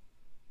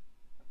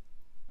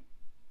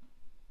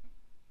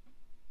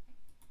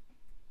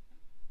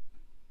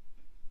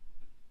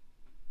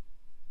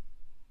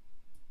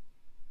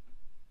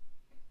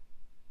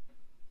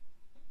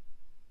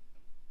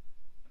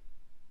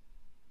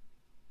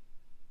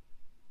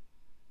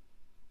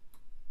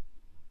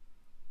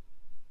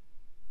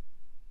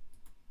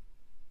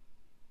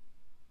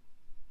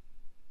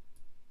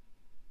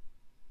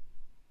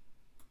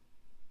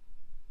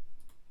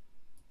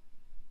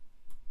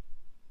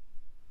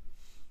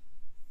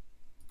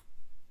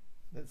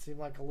 That seem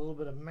like a little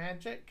bit of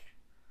magic?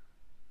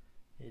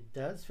 It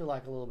does feel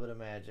like a little bit of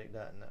magic,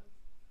 doesn't it?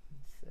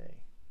 Let's see.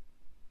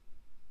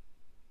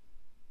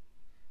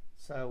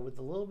 So with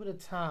a little bit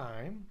of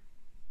time,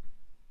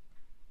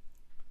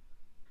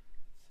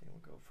 let's see,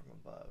 we'll go from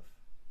above.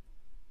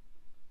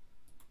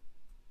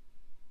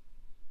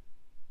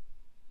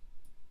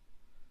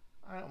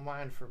 I don't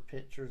mind for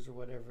pictures or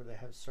whatever they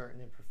have certain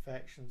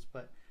imperfections,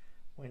 but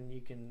when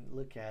you can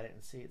look at it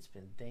and see it's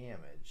been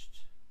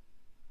damaged,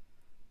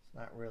 it's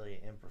not really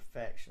an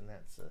imperfection.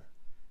 That's a,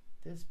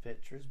 this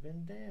picture's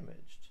been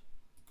damaged.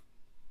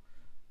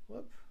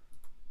 Whoop.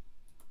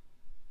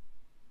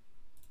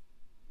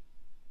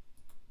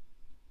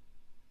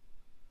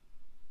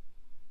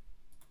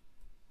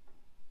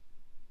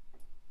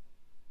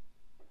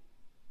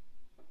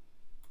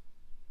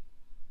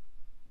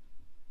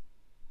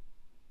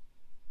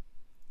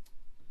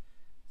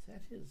 Is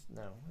that his?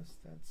 No,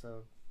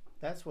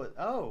 that's what,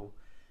 oh,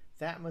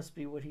 that must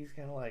be what he's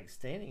kind of like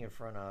standing in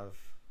front of.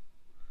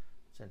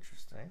 It's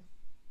interesting.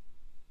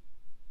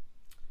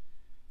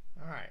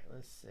 All right,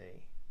 let's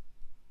see.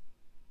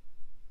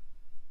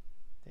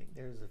 I think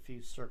there's a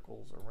few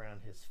circles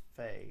around his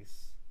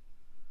face.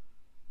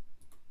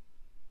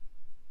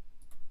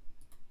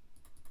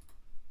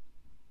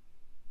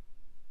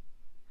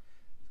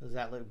 Does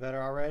that look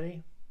better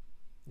already?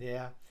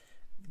 Yeah.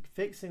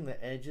 Fixing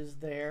the edges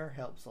there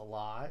helps a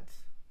lot.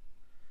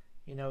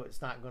 You know,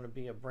 it's not going to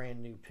be a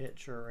brand new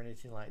picture or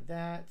anything like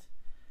that,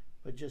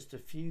 but just a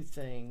few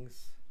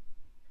things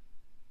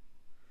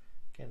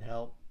can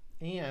help.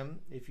 And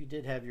if you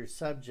did have your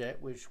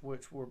subject, which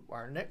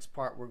our next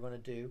part we're going to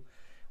do,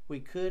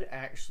 we could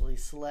actually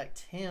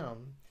select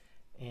him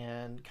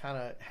and kind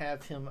of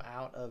have him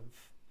out of,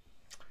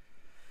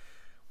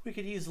 we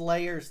could use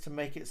layers to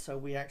make it so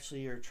we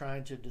actually are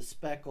trying to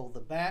despeckle the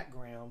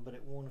background, but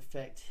it won't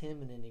affect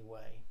him in any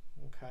way.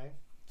 Okay,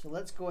 so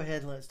let's go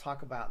ahead and let's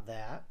talk about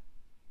that.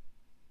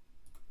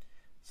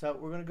 So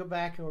we're going to go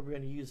back and we're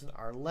going to use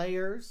our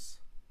layers.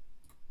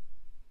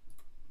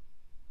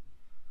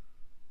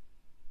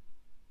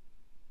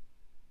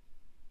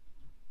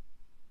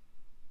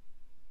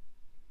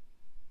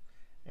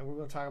 And we're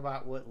going to talk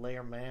about what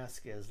layer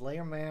mask is.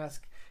 Layer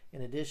mask,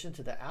 in addition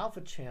to the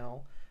alpha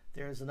channel,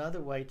 there's another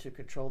way to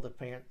control the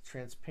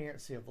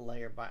transparency of a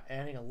layer by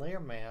adding a layer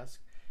mask,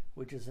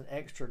 which is an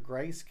extra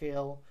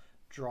grayscale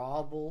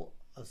drawable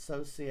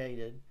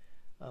associated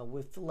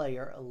with the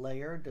layer. A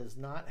layer does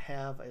not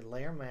have a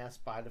layer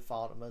mask by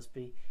default. It must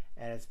be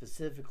added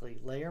specifically.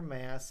 Layer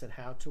masks and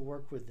how to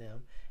work with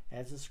them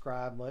as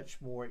described much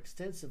more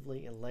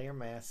extensively in layer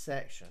mask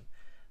section.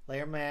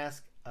 Layer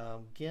mask,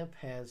 GIMP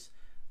has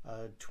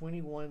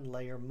 21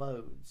 layer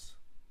modes.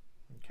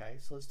 Okay,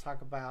 so let's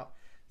talk about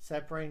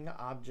separating the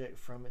object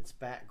from its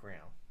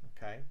background.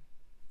 Okay,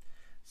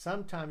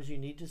 sometimes you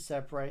need to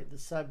separate the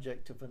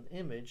subject of an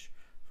image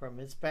from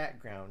its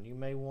background. You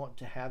may want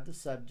to have the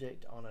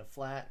subject on a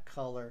flat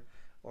color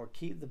or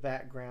keep the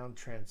background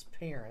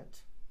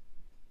transparent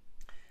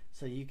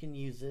so you can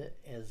use it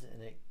as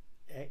an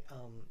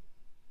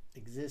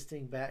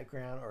existing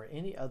background or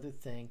any other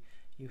thing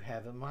you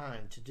have in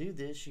mind. To do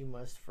this, you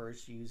must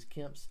first use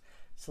GIMP's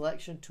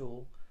selection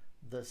tool,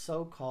 the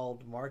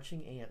so-called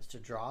marching ants, to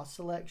draw a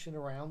selection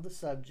around the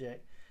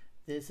subject.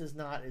 This is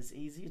not as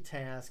easy a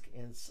task,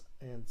 and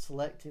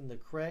selecting the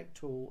correct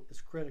tool is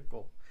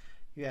critical.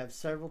 You have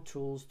several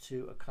tools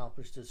to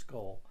accomplish this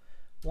goal.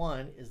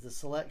 One is the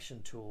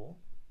selection tool.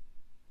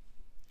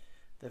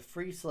 The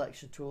free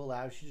selection tool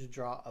allows you to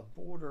draw a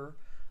border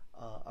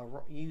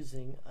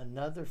using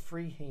another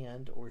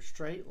freehand or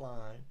straight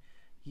line.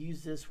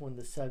 Use this when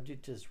the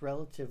subject is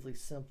relatively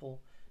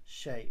simple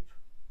shape.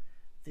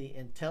 The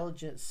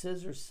intelligent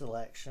scissors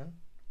selection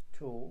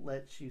tool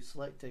lets you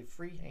select a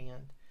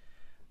freehand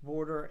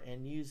border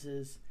and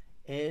uses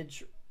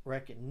edge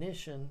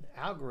recognition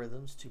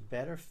algorithms to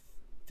better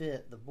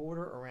fit the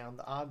border around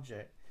the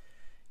object.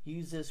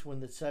 Use this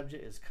when the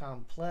subject is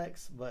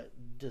complex but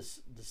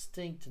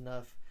distinct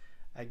enough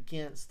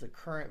against the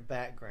current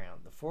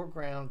background. The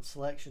foreground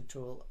selection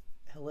tool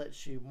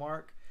lets you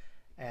mark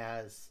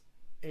as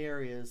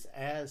areas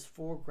as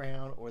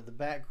foreground or the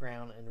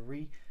background and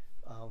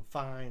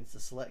refines the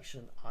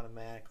selection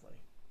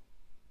automatically.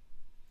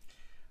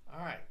 All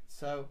right,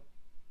 so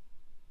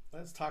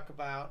let's talk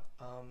about,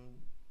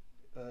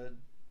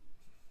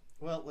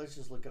 well, let's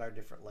just look at our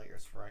different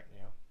layers for right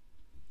now.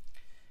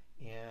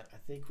 And I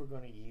think we're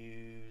going to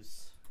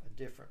use a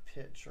different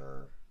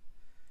picture.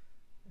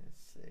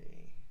 Let's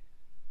see.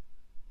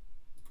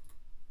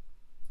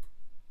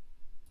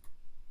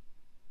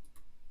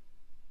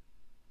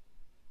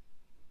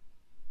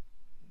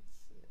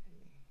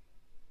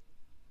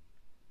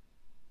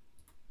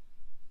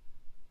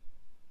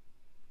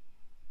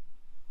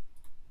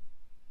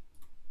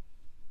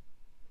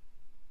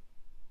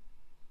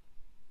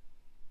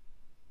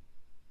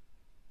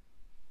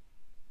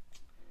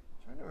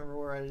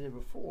 I did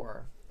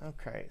before.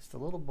 Okay, it's the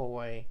little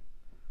boy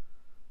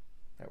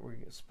that we're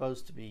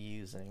supposed to be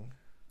using.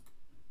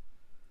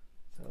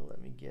 So let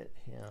me get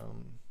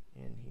him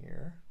in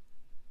here.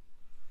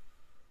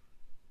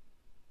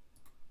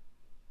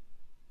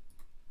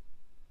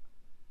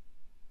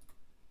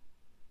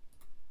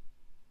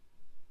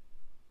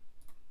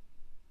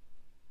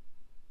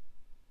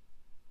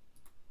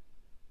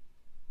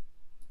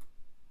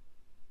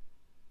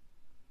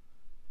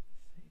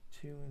 Say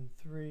 2 and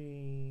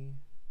 3.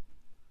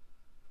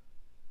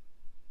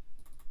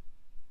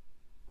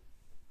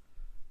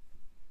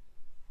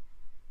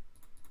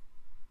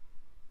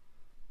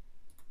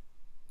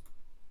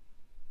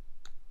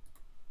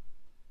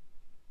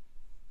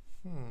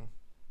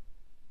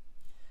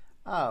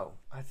 Oh,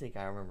 I think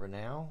I remember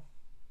now.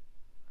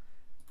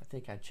 I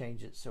think I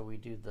changed it so we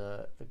do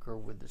the girl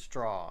with the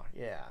straw.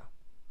 Yeah.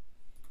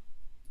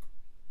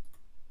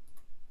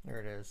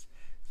 There it is.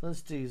 So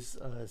let's do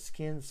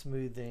skin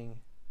smoothing,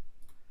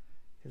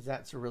 because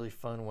that's a really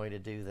fun way to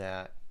do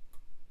that,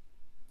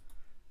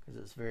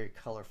 because it's very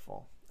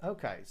colorful.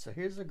 Okay, so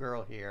here's the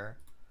girl here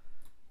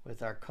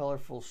with our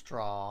colorful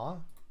straw.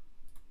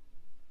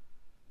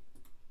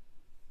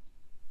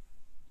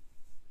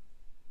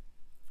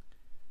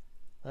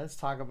 Let's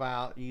talk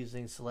about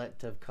using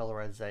selective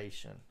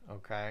colorization,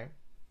 okay?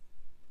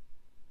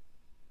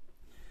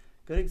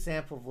 Good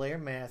example of layer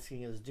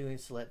masking is doing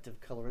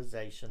selective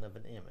colorization of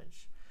an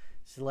image,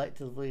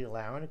 selectively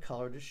allowing a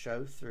color to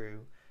show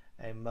through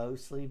a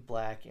mostly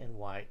black and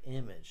white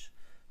image.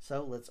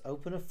 So let's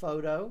open a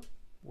photo.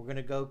 We're going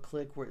to go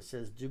click where it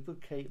says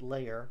duplicate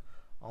layer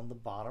on the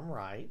bottom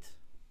right.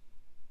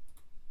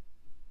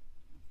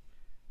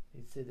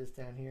 You see this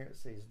down here? It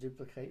says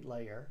duplicate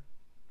layer.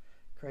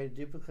 Create a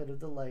duplicate of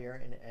the layer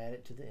and add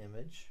it to the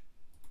image.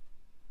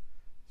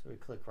 So we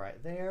click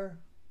right there.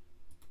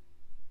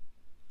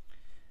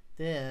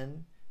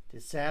 Then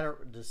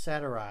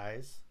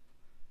desaturize,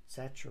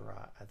 I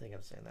think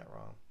I'm saying that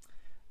wrong.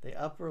 The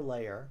upper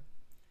layer,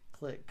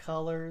 click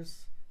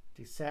colors,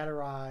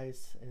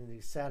 desaturize, and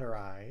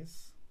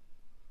desaturize.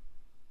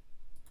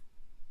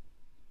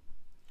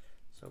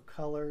 So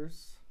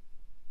colors,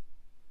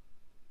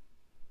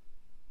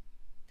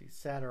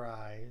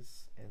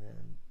 desaturize, and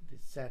then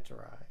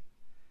desaturize.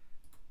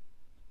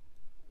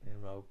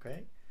 And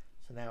okay,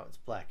 so now it's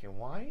black and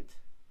white.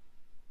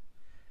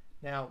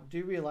 Now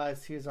do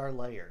realize here's our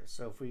layers.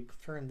 So if we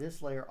turn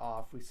this layer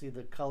off, we see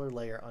the color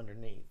layer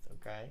underneath,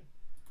 okay?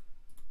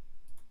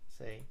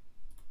 See?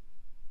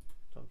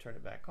 Don't turn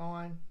it back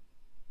on.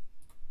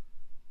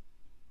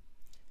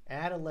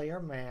 Add a layer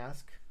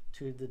mask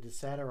to the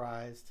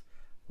desaturized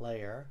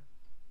layer.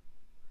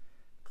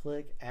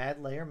 Click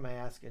add layer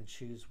mask and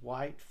choose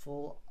white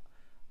full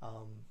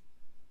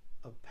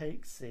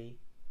opaquency.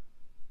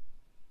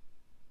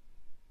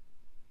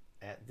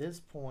 At this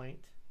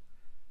point,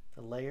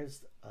 the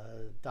layers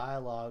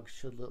dialog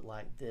should look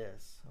like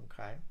this,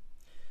 okay?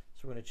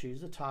 So we're going to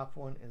choose the top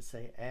one and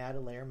say add a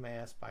layer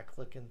mask by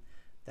clicking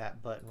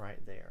that button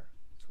right there.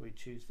 So we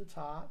choose the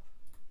top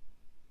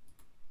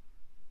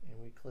and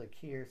we click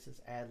here, it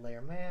says add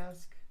layer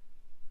mask,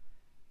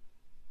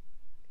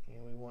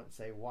 and we want to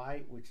say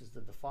white, which is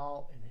the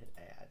default, and hit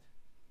add.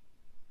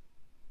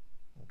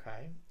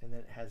 Okay, and then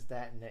it has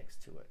that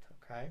next to it,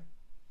 okay?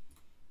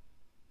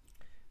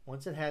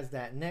 Once it has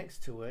that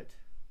next to it,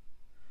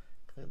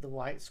 click the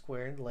white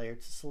square in the layer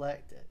to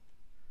select it.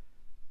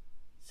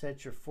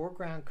 Set your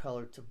foreground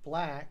color to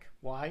black.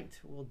 White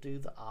will do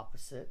the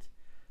opposite.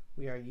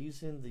 We are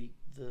using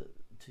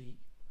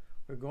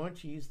we're going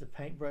to use the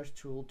paintbrush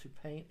tool to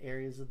paint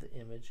areas of the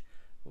image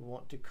we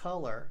want to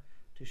color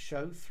to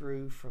show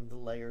through from the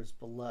layers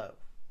below.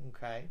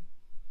 Okay.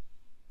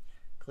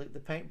 Click the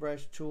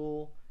paintbrush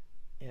tool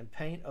and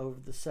paint over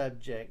the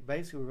subject.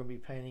 Basically, we're going to be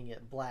painting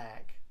it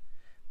black.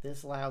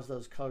 This allows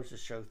those colors to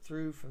show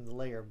through from the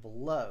layer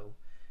below.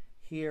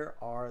 Here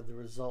are the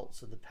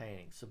results of the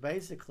painting. So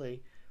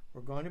basically,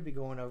 we're going to be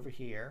going over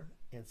here,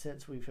 and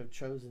since we have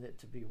chosen it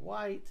to be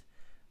white,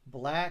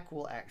 black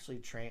will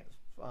actually shine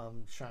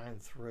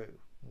through.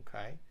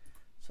 Okay,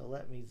 so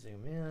let me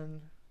zoom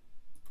in.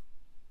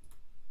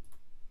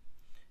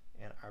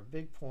 And our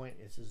big point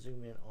is to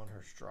zoom in on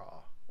her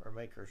straw, or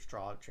make her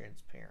straw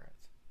transparent.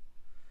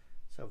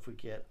 So if we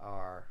get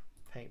our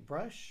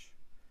paintbrush,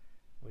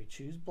 we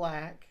choose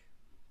black.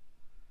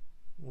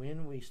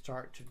 When we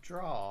start to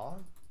draw,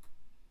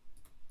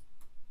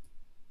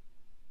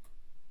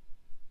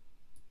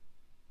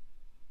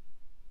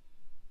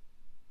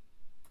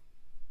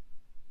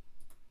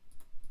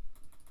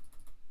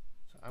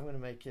 so I'm going to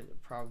make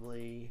it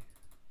probably,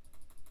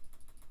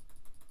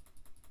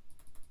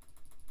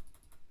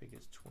 I think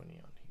it's 20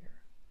 on here.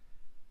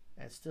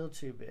 That's still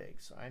too big,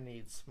 so I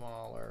need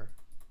smaller,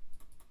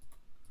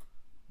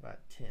 about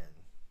 10.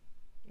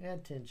 Yeah,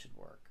 10 should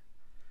work.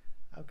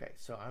 Okay,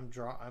 so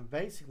I'm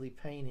basically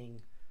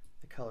painting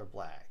the color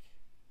black,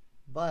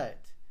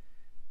 but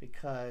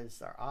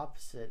because our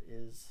opposite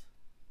is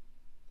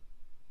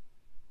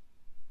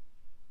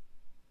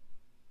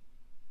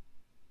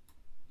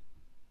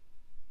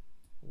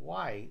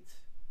white,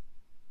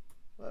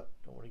 well,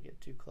 don't want to get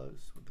too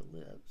close with the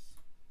lips.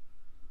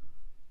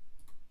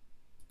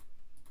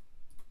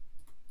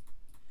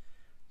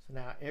 So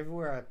now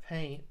everywhere I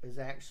paint is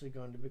actually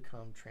going to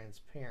become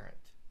transparent.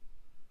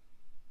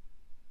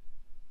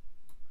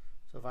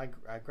 So if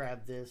I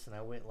grabbed this and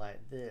I went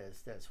like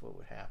this, that's what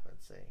would happen,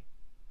 see?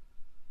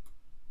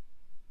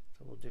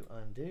 So we'll do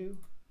undo.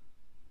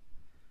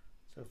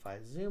 So if I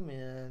zoom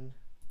in,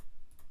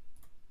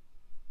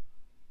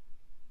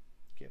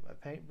 get my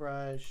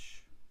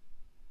paintbrush,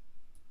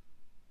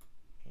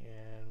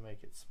 and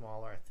make it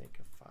smaller, I think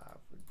a 5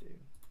 would do.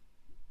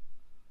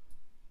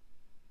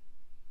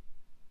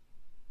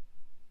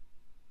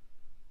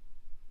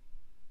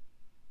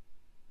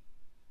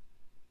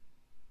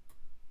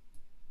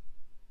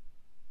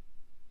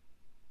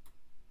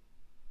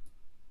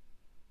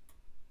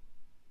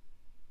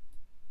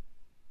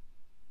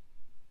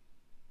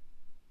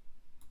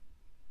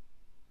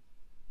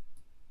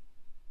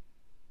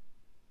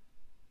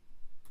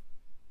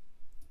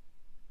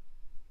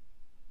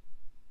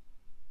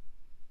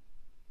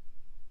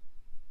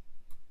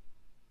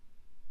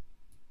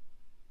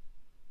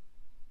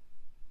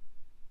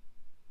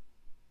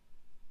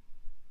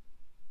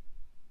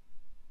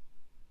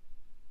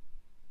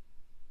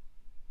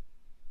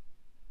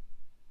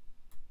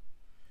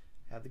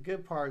 Now the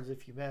good part is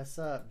if you mess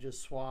up,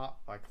 just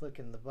swap by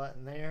clicking the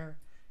button there,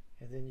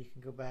 and then you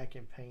can go back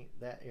and paint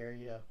that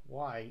area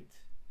white,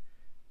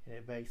 and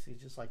it basically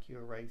is just like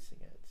you're erasing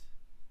it.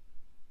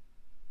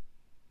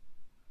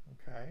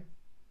 Okay.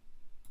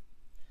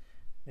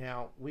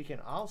 Now we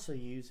can also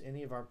use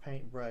any of our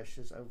paint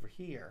brushes over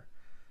here.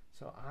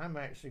 So I'm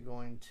actually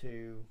going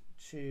to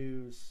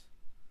choose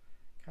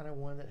kind of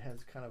one that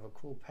has kind of a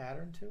cool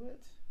pattern to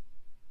it,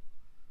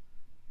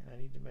 and I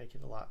need to make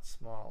it a lot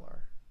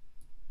smaller.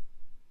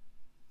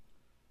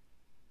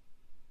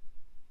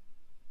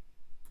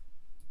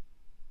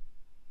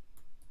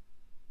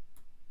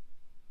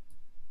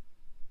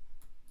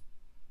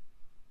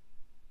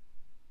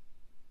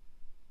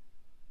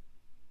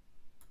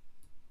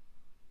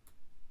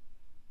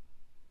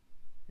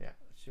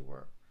 Should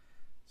work.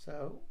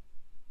 So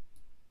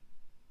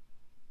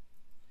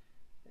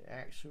it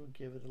actually would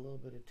give it a little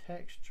bit of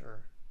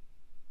texture.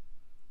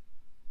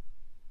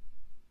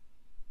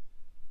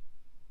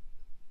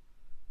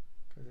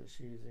 Because it's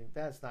using,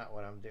 that's not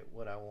what I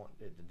want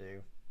it to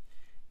do.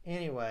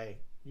 Anyway,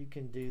 you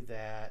can do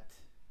that.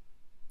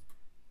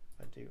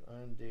 If I do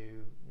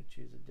undo, we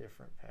choose a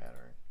different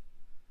pattern.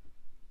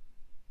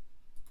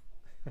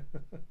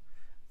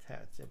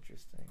 That's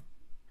interesting.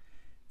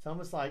 It's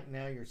almost like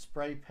now you're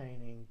spray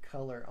painting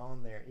color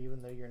on there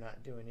even though you're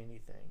not doing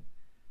anything.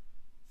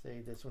 See,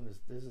 this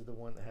is the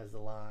one that has the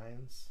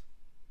lines.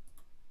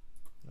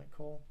 Isn't that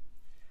cool?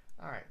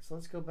 Alright, so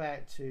let's go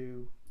back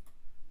to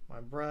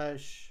my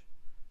brush.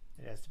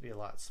 It has to be a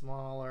lot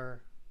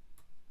smaller.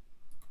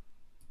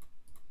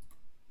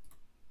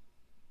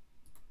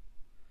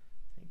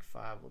 I think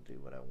 5 will do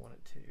what I want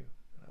it to.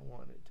 And I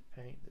want it to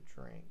paint the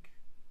drink.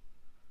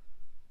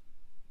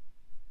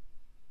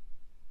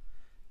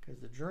 Because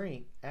the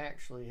drink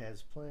actually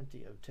has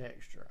plenty of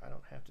texture. I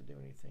don't have to do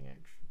anything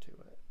extra to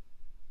it.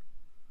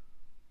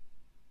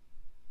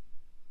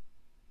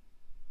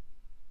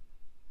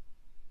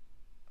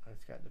 I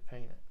just got to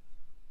paint it.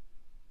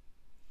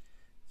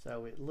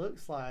 So it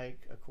looks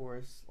like, of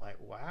course, like,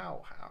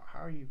 wow, how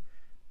are you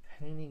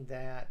painting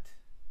that?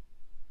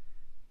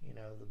 You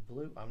know, the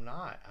blue, I'm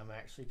not. I'm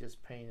actually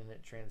just painting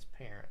it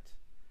transparent.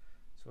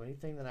 So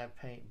anything that I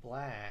paint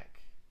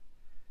black,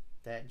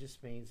 that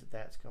just means that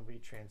that's going to be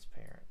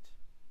transparent.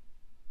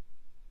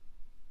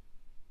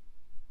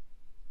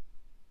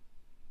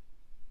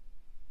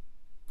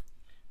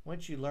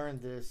 once you learn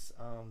this,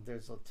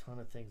 there's a ton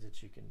of things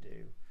that you can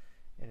do.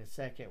 In a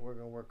second, we're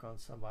going to work on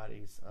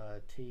somebody's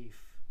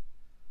teeth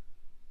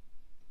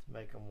to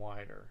make them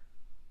wider.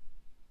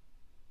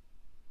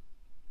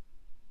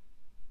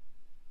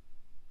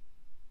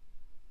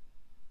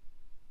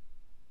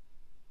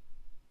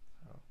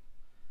 So,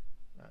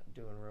 not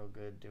doing real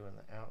good doing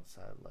the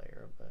outside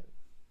layer, but,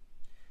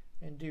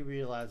 and do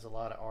realize a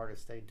lot of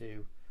artists, they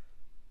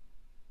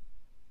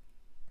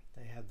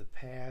have the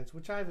pads,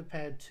 which I have a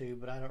pad too,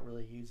 but I don't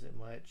really use it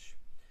much.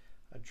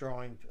 A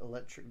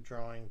electric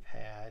drawing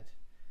pad,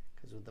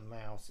 because with the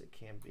mouse it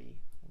can be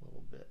a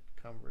little bit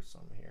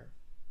cumbersome here.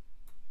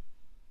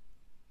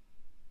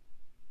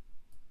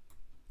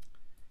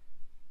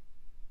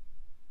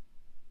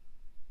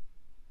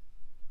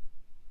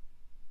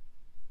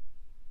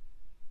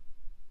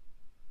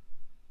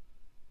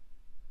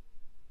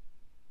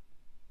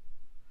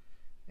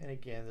 And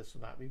again, this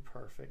will not be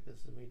perfect.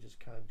 This is me just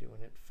kind of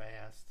doing it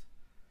fast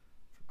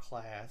for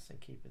class and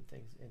keeping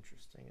things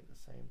interesting at the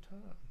same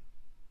time.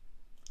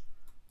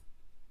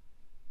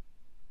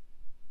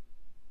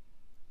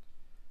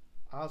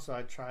 Also,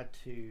 I tried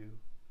to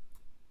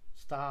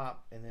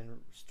stop and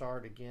then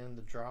start again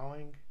the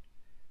drawing,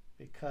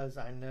 because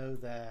I know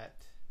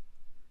that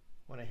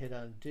when I hit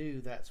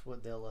undo, that's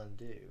what they'll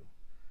undo.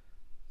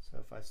 So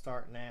if I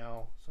start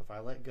now, so if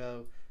I let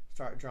go,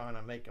 start drawing,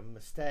 I make a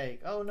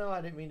mistake. Oh no,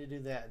 I didn't mean to do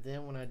that.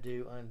 Then when I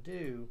do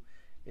undo,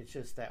 it's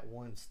just that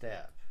one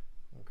step.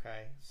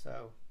 Okay,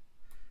 so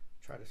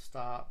try to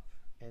stop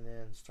and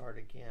then start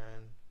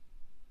again,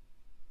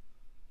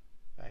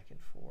 back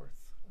and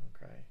forth.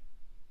 Okay.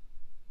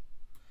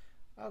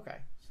 Okay,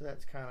 so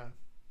that's kind of,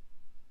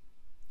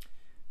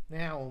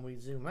 now when we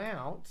zoom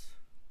out,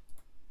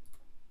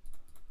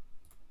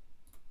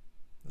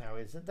 now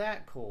isn't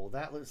that cool?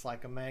 That looks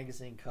like a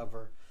magazine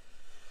cover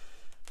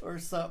or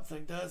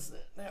something, doesn't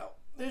it? Now,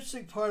 the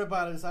interesting part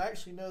about it is I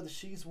actually know that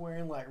she's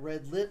wearing like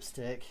red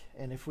lipstick,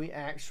 and if we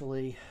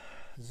actually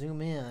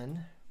zoom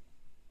in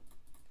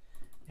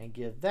and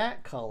give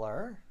that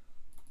color,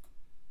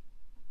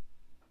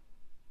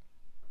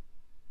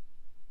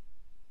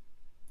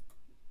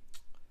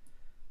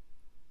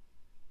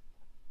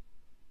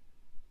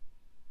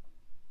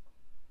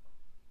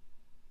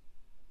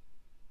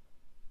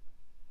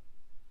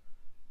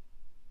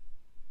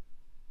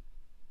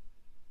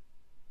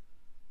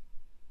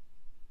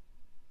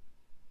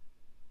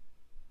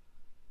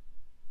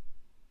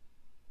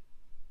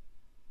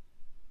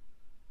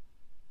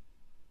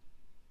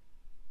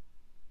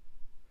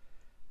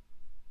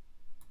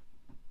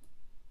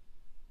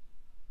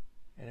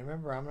 and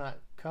remember, I'm not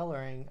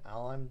coloring.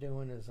 All I'm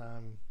doing is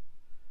I'm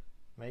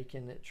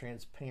making it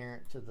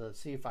transparent to the,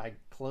 see if I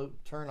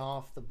turn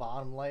off the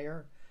bottom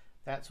layer,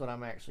 that's what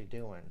I'm actually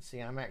doing.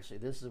 See,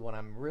 this is what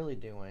I'm really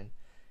doing,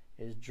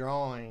 is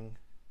drawing,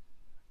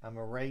 I'm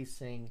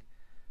erasing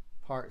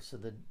parts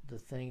of the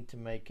thing to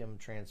make them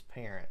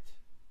transparent.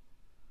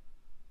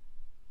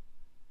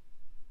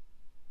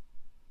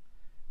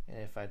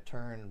 And if I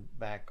turn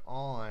back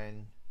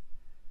on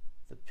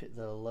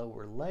the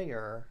lower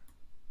layer,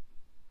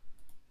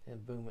 then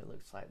boom, it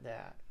looks like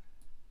that.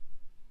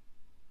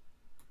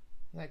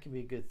 And that can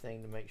be a good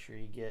thing to make sure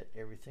you get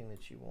everything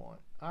that you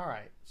want. All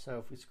right, so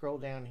if we scroll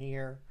down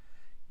here,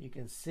 you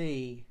can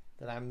see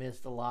that I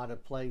missed a lot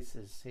of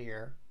places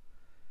here.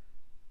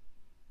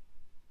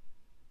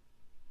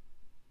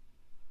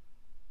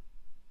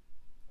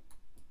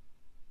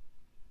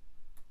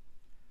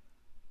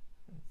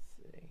 Let's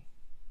see.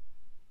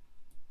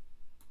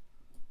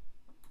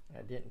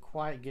 I didn't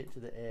quite get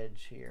to the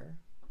edge here.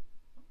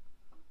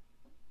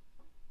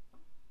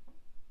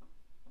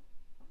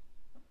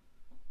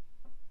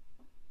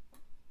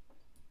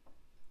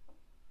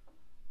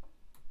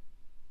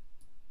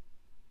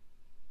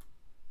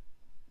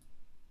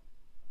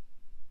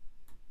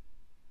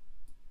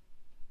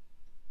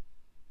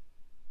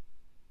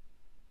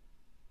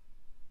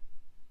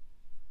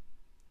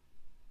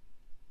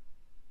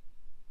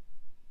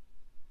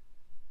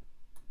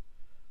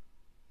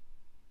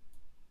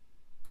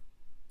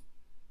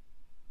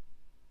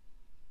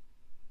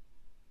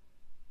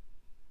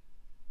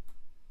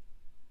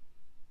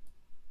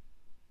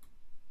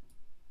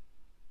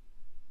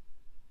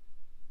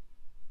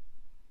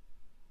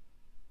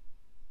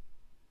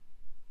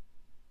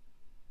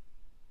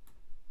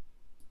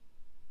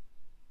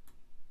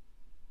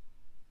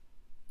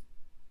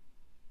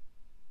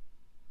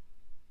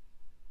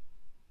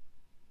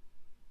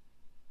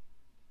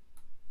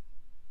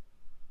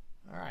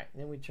 Alright,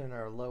 then we turn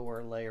our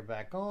lower layer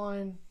back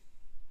on,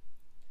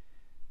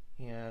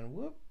 and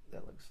whoop,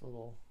 that looks a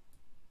little,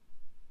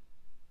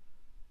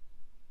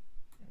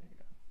 there you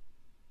go.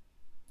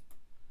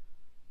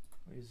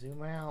 We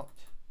zoom out,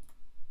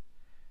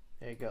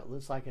 there you go, it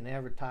looks like an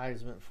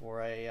advertisement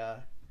for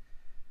a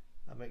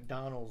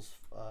McDonald's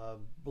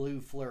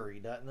blue flurry,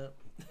 doesn't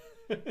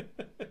it?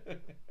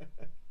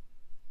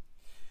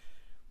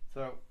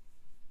 So,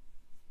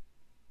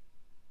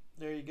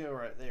 there you go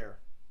right there.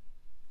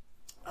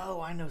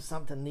 Oh, I know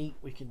something neat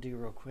we can do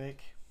real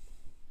quick.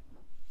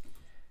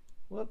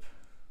 Whoop.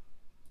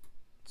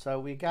 So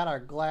we got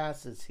our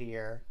glasses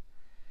here,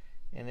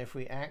 and if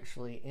we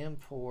actually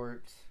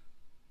import,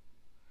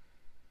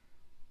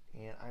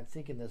 and I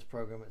think in this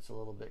program it's a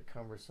little bit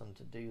cumbersome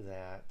to do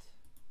that,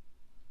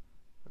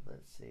 but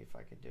let's see if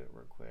I can do it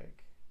real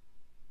quick.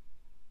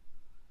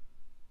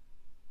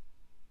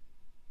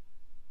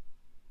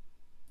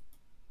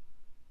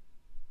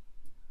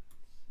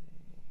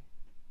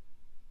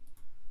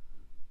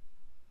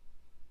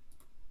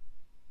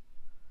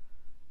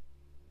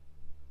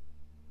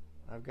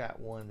 I've got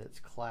one that's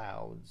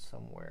clouds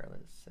somewhere.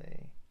 Let's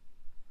see.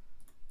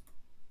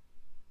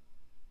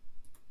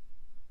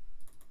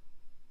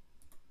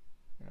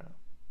 Yeah.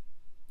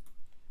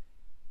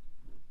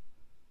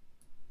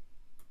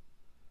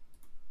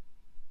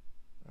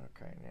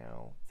 Okay,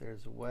 now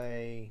there's a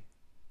way.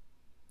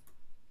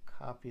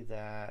 Copy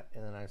that,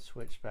 and then I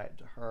switch back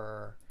to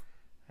her.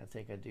 I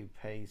think I do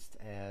paste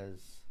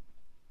as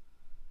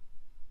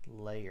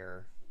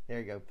layer. There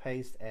you go,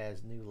 paste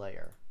as new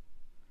layer.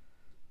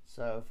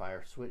 So if I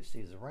switch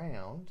these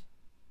around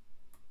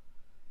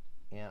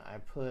and I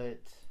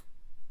put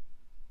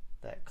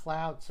that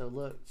cloud, so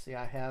look, see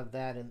I have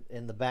that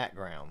in the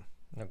background,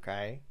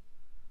 okay?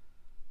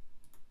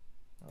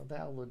 Oh,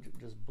 that will look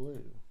just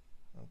blue,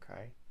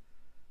 okay?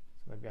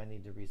 So maybe I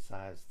need to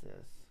resize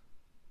this.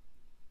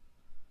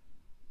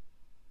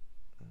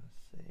 Let's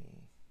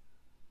see.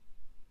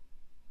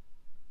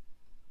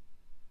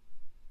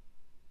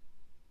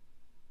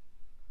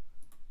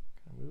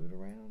 Can I move it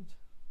around?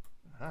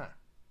 Aha.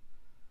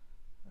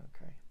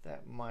 Okay,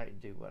 that might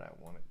do what I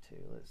want it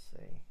to. Let's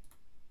see.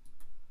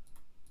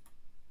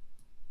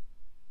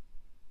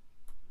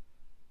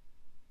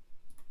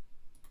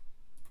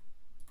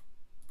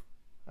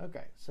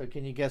 Okay, so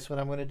can you guess what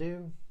I'm going to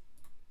do?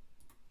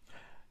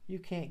 You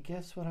can't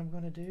guess what I'm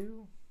going to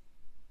do?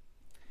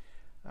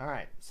 All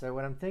right, so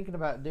what I'm thinking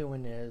about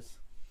doing is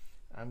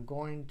I'm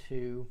going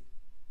to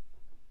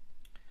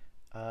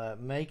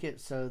make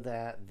it so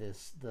that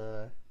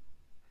the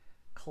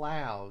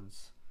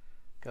clouds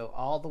go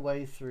all the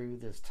way through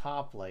this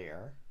top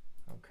layer,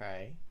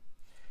 okay,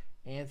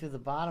 and through the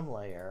bottom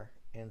layer,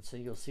 and so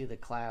you'll see the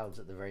clouds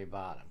at the very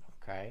bottom,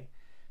 okay?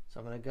 So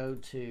I'm going to go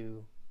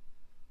to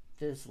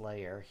this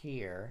layer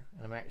here,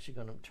 and I'm actually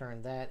going to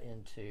turn that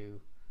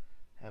into,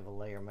 have a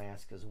layer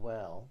mask as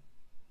well,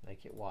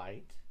 make it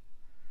white,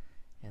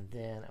 and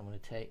then I'm going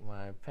to take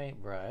my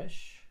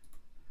paintbrush,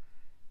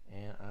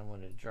 and I'm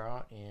going to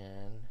draw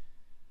in,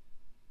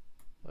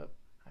 whoop,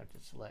 I have to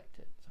select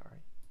it, sorry.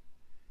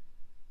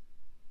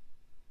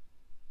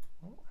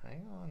 Oh,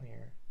 hang on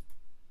here.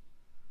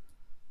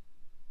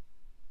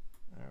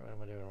 All right, what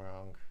am I doing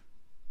wrong?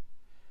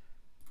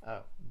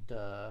 Oh,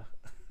 duh.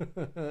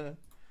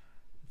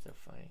 It's so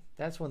funny.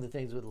 That's one of the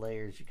things with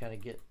layers. You kind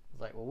of get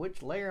like, well,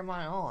 which layer am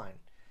I on?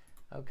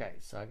 Okay,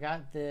 so I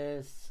got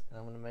this. And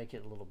I'm going to make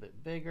it a little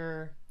bit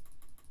bigger.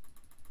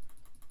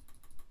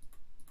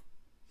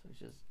 So it's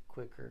just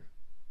quicker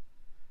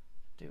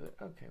to do it.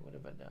 Okay, what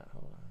have I done?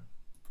 Hold on.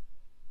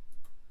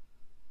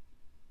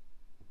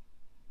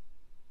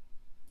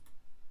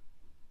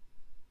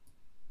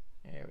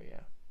 There we go.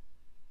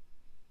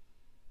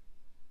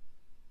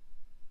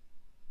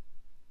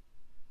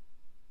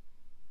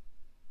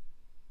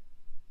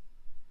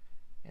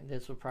 And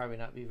this will probably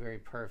not be very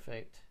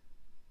perfect.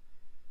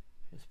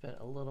 If you spent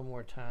a little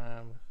more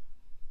time.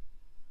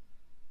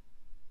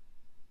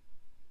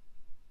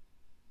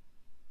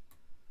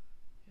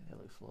 Yeah, that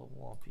looks a little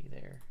wonky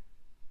there.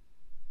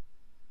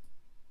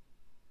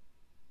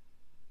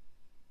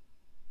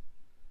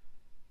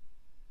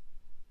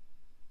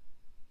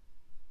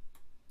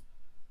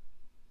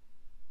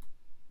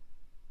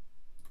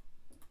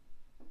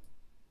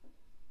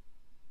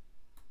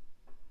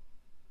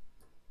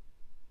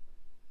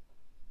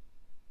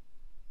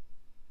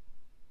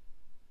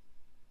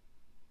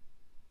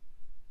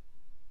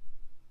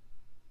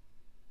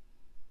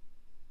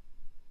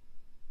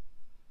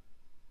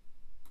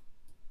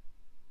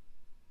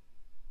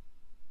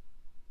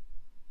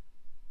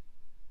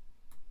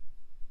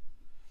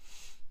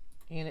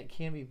 And it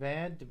can be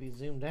bad to be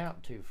zoomed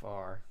out too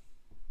far,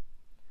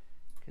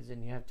 because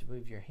then you have to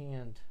move your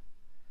hand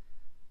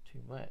too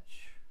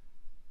much.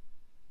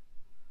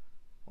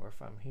 Or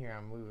if I'm here,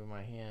 I'm moving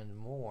my hand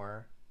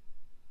more,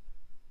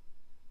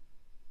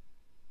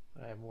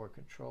 but I have more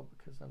control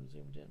because I'm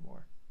zoomed in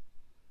more.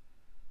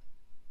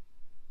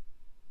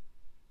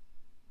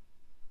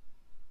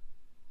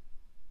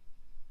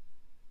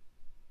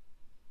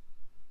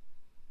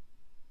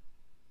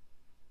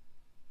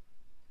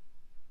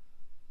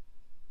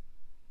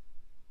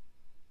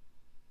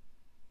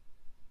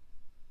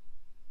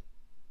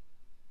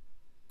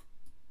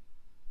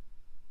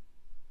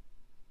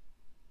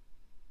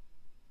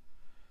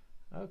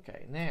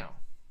 Okay, now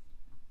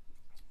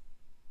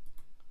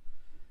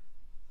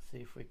see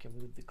if we can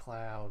move the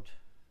cloud.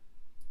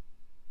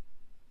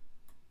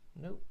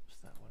 Nope, it's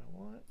not what I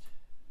want.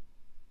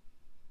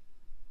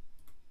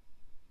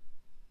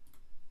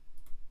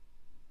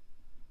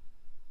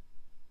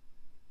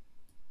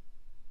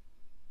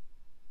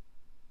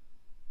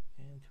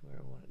 And to where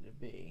I want it to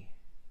be.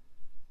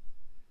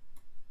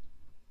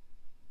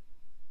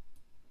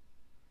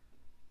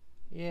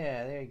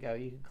 Yeah, there you go.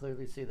 You can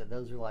clearly see that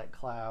those are like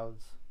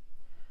clouds.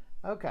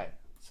 Okay,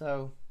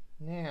 so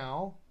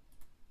now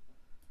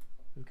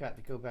we've got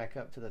to go back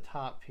up to the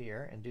top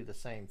here and do the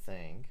same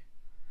thing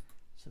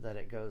so that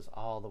it goes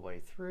all the way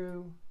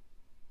through.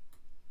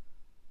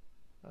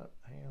 Oh,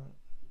 hang on.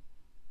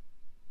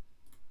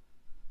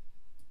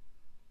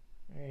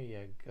 There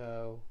you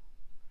go.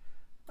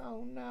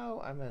 Oh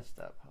no, I messed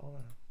up. Hold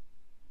on.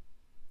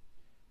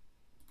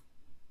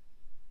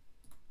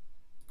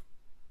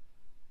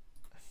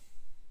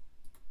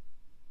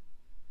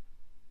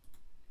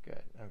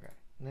 Good, okay.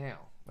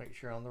 Now, make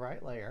sure you're on the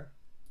right layer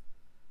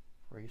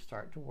before you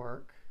start to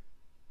work.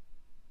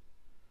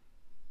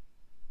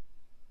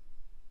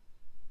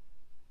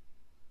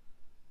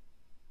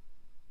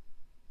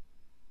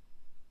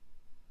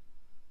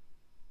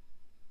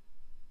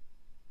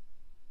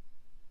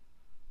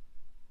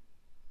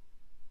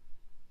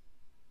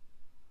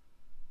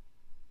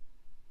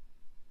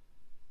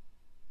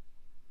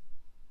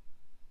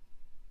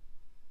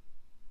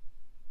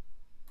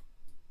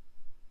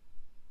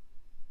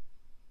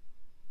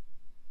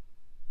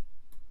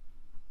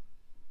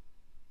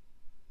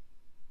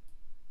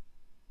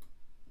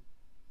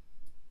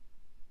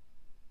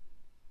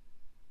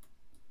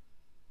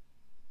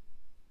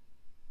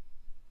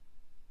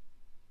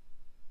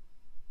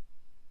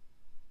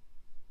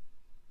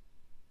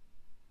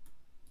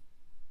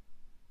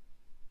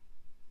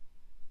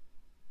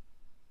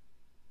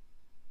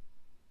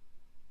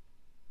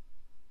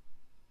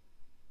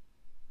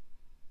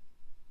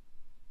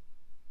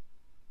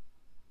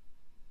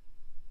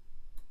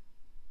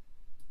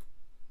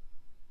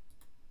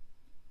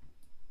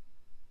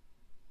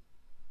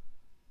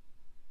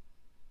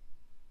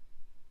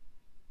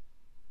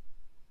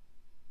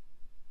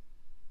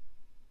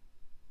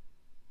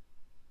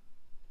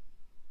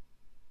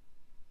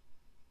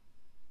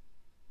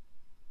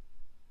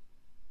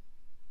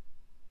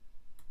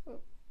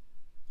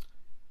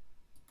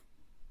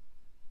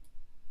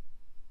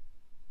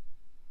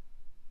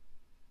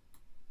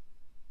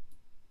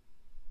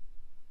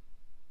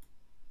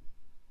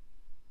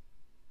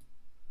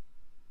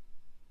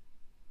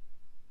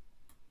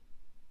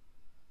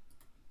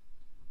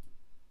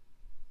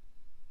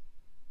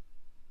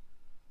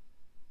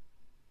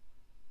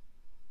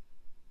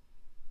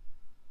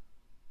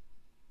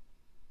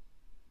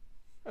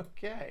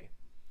 Okay.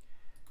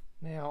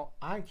 Now,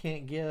 I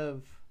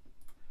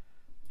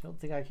don't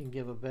think I can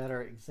give a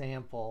better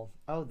example.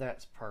 Oh,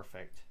 that's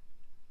perfect.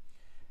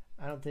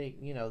 I don't think,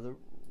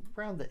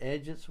 around the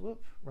edges,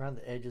 around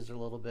the edges a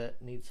little bit,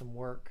 need some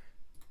work.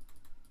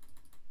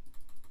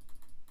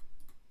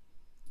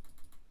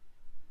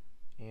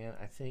 And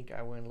I think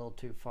I went a little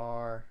too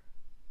far.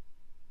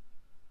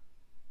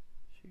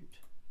 Shoot.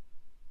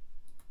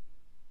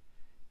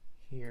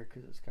 Here,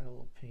 because it's got a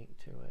little pink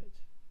to it.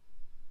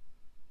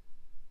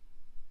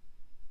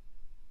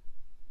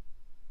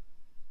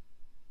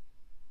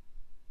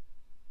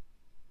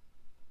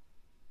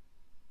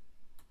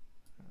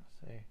 Let's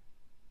see.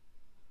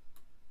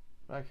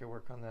 But I could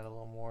work on that a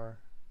little more.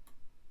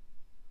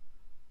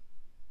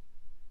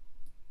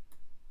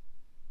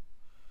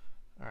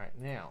 All right,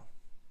 now.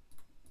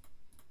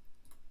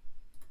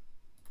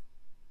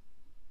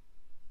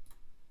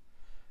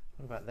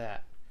 What about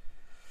that?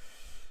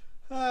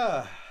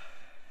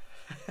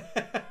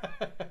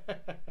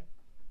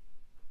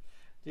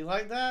 Do you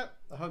like that?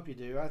 I hope you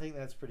do. I think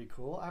that's pretty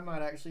cool. I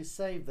might actually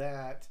save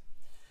that.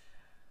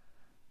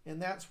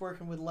 And that's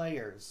working with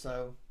layers.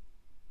 So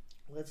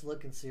let's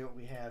look and see what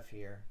we have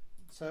here.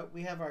 So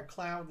we have our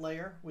cloud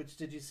layer, which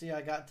did you see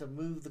I got to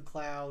move the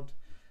cloud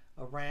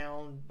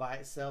around by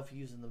itself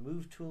using the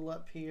move tool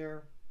up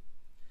here.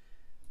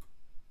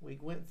 We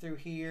went through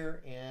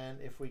here, and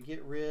if we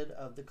get rid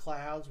of the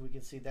clouds, we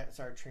can see that's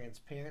our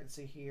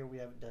transparency here. We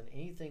haven't done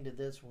anything to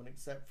this one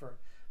except for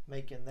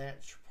making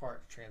that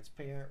part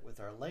transparent with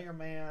our layer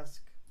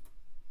mask.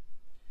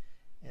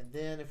 And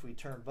then if we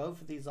turn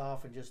both of these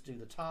off and just do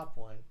the top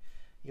one,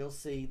 you'll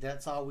see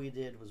that's all we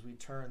did was we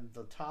turned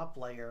the top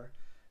layer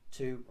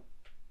to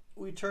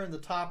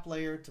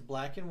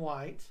black and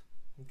white,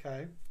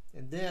 okay?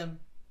 And then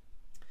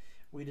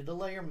we did a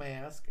layer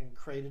mask and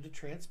created a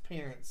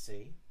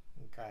transparency.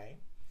 Okay,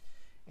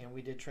 and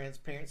we did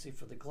transparency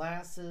for the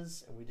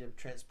glasses, and we did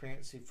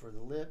transparency for the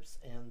lips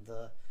and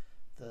the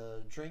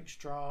drink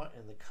straw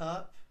and the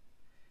cup.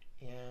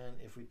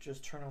 And if we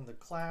just turn on the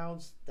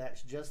clouds,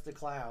 that's just the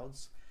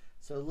clouds.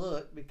 So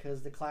look,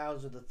 because the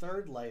clouds are the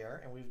third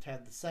layer and we've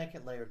had the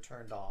second layer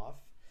turned off,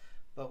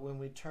 but when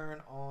we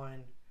turn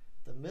on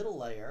the middle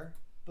layer,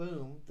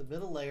 boom, the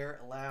middle layer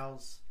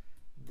allows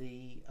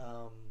the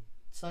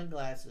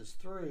sunglasses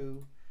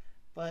through,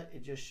 but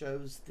it just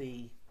shows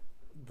the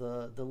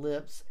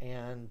lips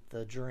and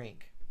the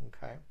drink.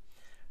 Okay,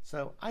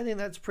 so I think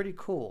that's pretty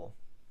cool.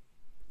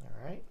 All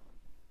right,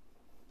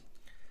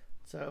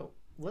 so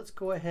let's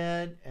go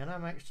ahead and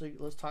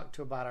let's talk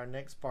about our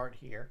next part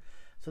here.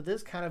 So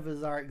this kind of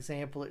is our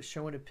example. It's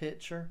showing a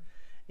picture,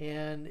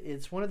 and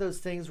it's one of those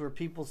things where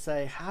people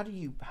say, how do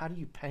you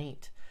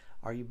paint?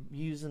 Are you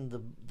using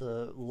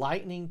the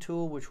lightning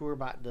tool, which we're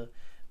about to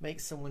make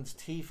someone's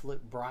teeth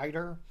look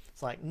brighter.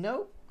 It's like,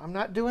 nope, I'm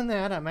not doing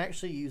that. I'm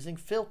actually using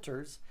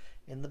filters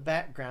in the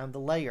background, the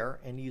layer,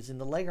 and using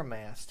the layer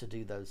mask to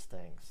do those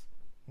things.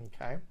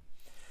 Okay.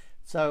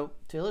 So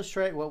to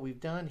illustrate what we've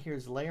done,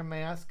 here's layer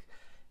mask.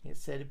 It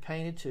said it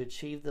painted to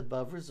achieve the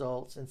above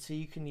results, and so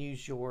you can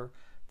use the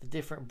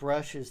different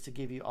brushes to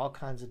give you all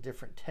kinds of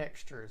different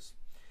textures.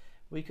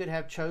 We could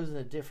have chosen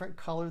a different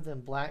color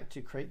than black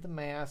to create the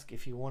mask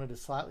if you wanted a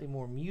slightly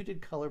more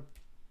muted color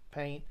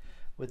paint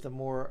with a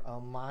more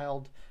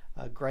mild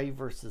gray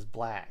versus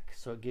black.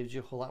 So it gives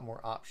you a whole lot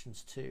more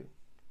options too.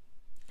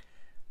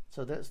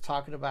 So that's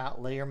talking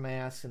about layer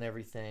masks and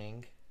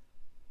everything.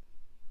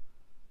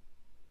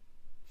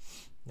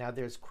 Now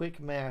there's quick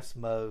mask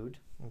mode,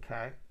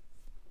 okay?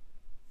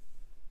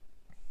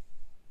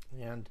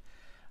 And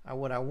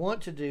what I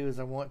want to do is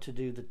I want to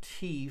do the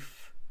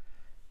teeth,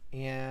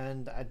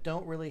 and I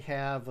don't really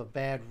have a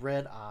bad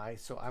red eye,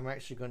 so I'm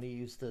actually going to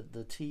use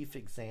the teeth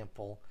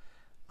example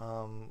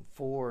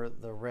for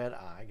the red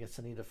eye. I guess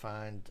I need to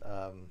find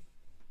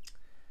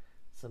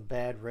some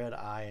bad red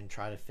eye and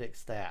try to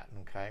fix that,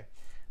 okay?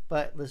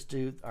 But let's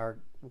do our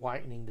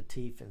whitening the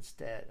teeth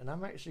instead. And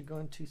I'm actually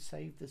going to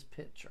save this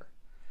picture,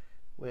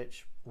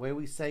 which way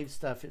we save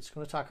stuff, it's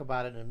going to talk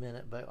about it in a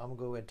minute, but I'm going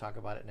to go ahead and talk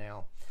about it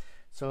now.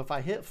 So if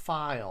I hit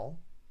File,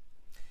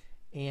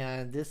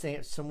 and this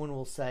someone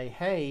will say,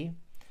 hey,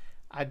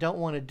 I don't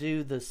want to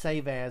do the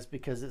save as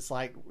because it's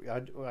like,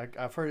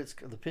 I've heard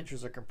the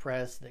pictures are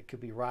compressed and it could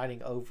be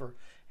writing over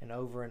and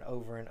over and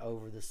over and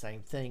over the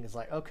same thing. It's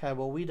like, okay,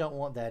 well, we don't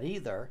want that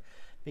either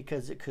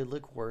because it could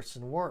look worse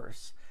and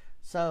worse.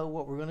 So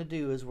what we're going to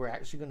do is we're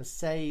actually going to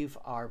save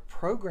our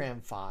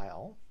program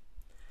file,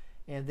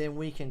 and then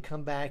we can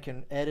come back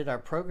and edit our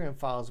program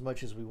file as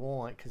much as we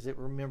want because it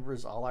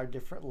remembers all our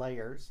different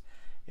layers.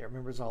 It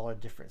remembers all our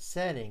different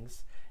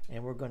settings,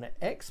 and we're going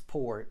to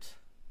export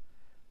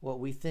what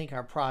we think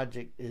our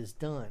project is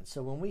done.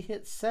 So when we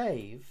hit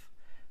save,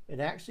 it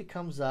actually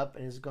comes up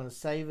and is going to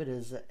save it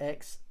as an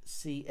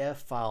XCF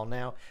file.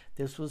 Now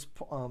this was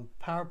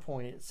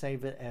PowerPoint, it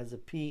saved it as a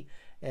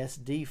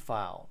PSD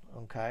file,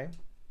 okay?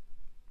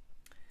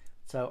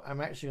 So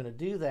I'm actually going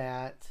to do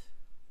that,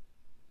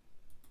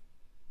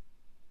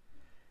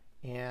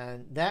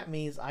 and that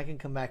means I can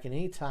come back at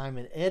any time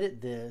and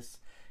edit this.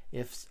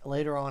 If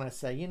later on I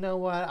say, you know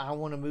what, I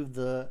want to move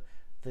the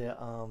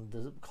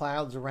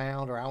clouds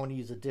around, or I want to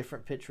use a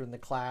different picture in the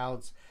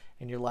clouds,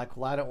 and you're like,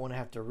 well, I don't want to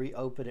have to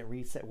reopen it,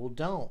 reset. Well,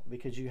 don't,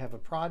 because you have a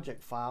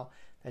project file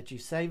that you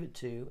save it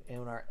to,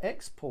 and our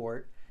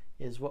export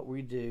is what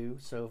we do.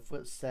 So if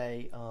let's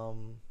say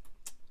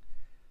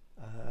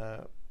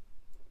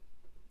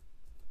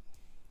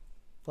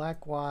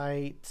black,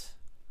 white,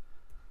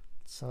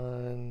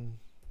 sun,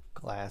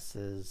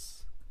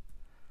 glasses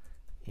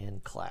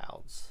in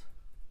clouds.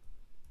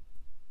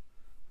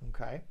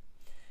 Okay,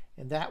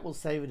 and that will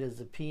save it as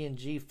a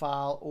PNG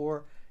file,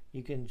 or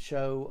you can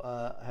show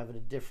having a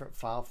different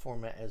file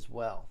format as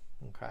well.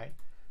 Okay,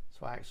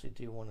 so I actually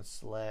do want to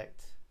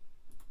select,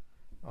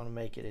 I want to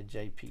make it a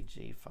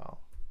JPG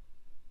file.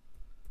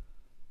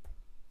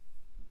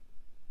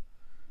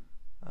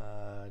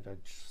 Do I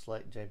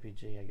select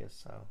JPG? I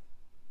guess so.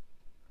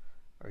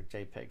 Or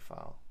JPEG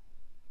file.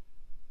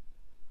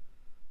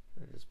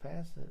 Did I just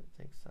pass it? I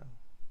think so.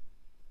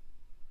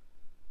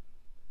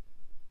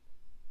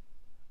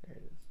 There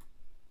it is.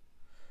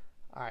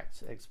 Alright,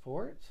 so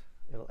export.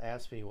 It'll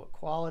ask me what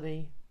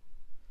quality,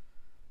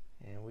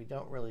 and we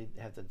don't really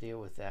have to deal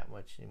with that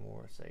much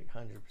anymore. Say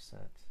 100%.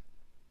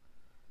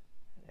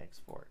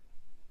 Export.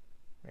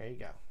 There you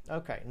go.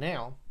 Okay,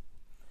 now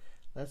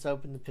let's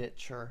open the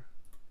picture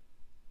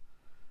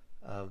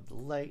of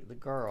the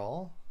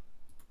girl.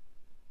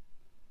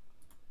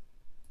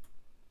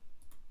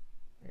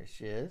 There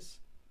she is.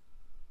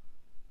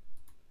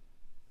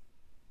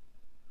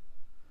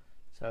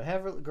 So I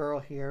have a girl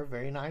here,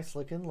 very nice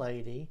looking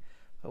lady,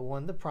 but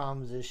one of the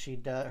problems is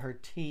her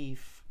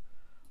teeth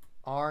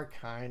are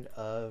kind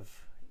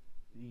of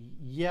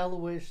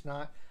yellowish,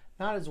 not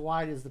as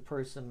white as the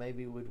person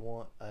maybe would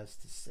want us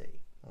to see.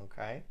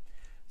 Okay,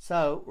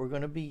 so we're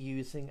going to be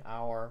using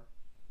our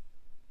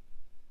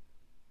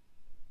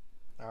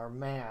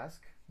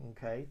mask,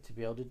 okay, to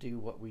be able to do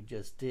what we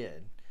just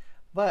did,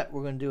 but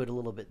we're going to do it a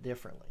little bit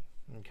differently.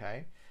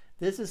 Okay,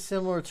 this is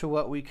similar to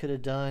what we could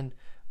have done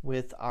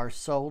with our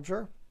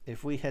soldier.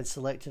 If we had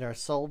selected our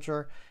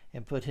soldier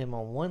and put him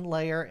on one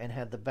layer and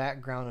had the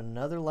background on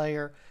another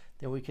layer,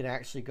 then we could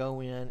actually go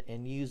in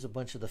and use a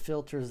bunch of the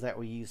filters that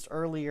we used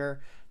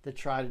earlier to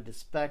try to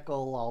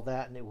despeckle all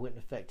that, and it wouldn't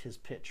affect his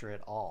picture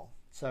at all.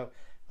 So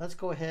let's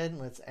go ahead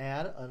and let's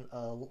add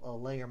a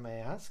layer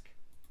mask.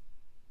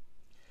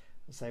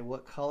 Let's say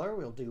what color.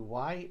 We'll do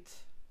white.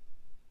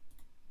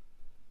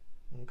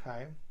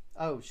 Okay.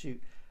 Oh shoot,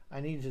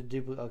 I need to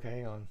duplicate. Okay,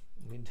 hang on.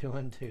 Let me do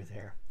undo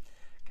there.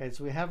 Okay,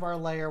 so we have our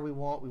layer we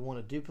want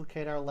to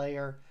duplicate our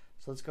layer.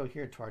 So let's go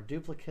here to our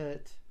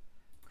duplicate,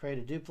 create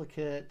a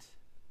duplicate.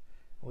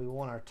 We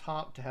want our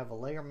top to have a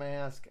layer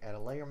mask, add a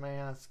layer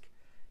mask,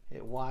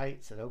 hit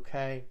white, said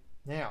okay.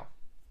 Now,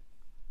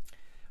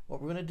 What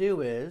we're going to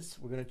do is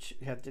we're going to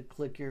have to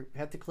click,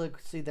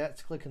 see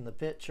that's clicking the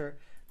picture,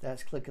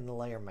 that's clicking the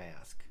layer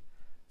mask.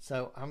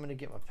 So I'm going to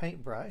get my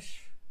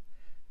paintbrush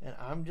and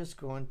I'm just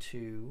going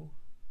to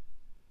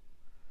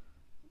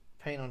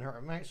paint on her.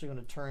 I'm actually going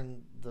to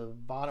turn the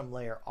bottom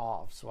layer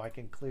off so I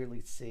can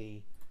clearly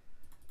see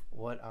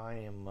what I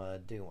am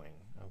doing.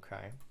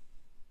 Okay.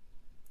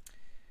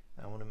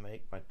 I want to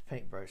make my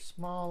paintbrush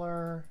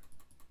smaller.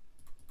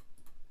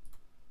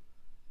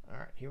 All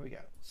right, here we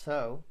go.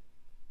 So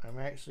I'm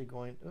actually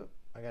going,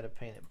 I got to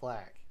paint it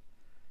black.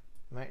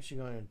 I'm actually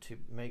going to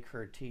make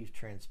her teeth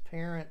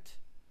transparent.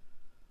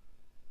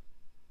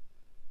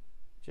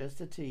 Just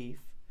the teeth.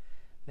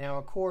 Now,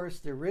 of course,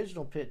 the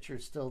original picture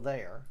is still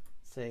there.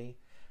 See?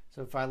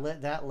 So if I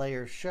let that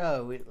layer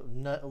show,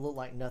 it'll look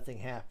like nothing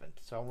happened.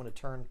 So I want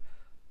to turn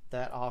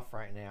that off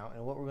right now.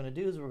 And what we're going to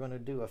do is we're going to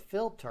do a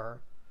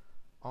filter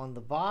on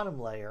the bottom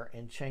layer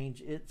and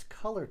change its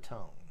color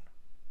tone.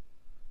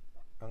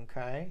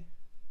 Okay?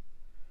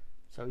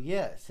 So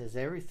yes, is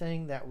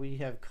everything that we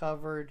have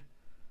covered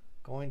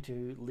going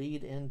to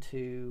lead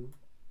into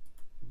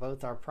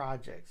both our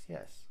projects?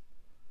 Yes.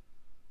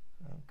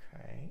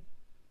 Okay.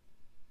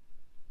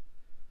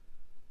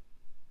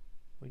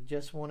 We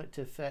just want it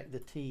to affect the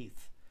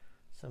teeth.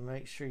 So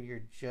make sure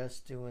you're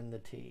just doing the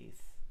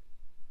teeth.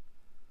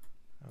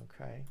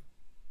 Okay.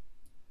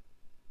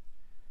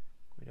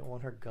 We don't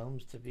want her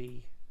gums to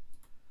be...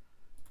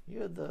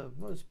 You have the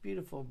most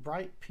beautiful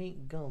bright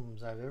pink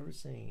gums I've ever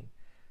seen.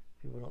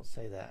 People don't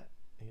say that.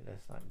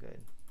 That's not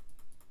good.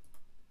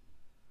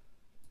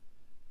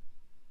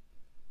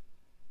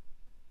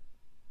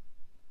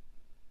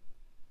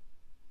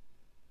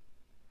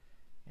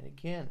 And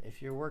again,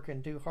 if you're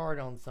working too hard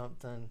on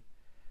something,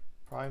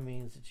 probably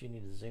means that you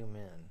need to zoom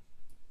in.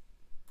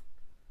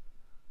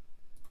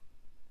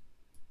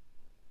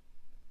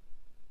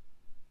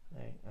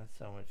 Hey, that's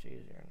so much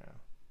easier now.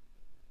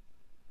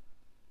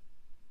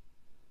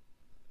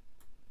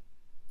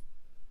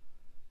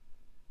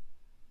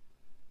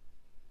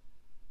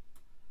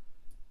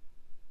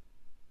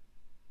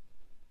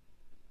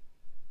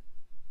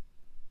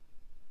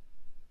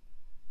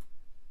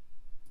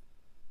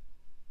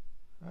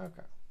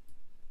 Okay.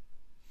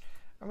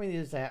 I mean,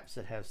 there's apps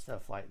that have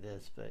stuff like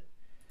this, but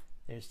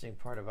the interesting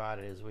part about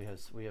it is we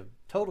have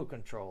total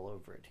control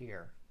over it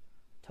here.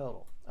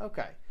 Total.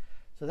 Okay.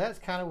 So that's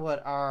kind of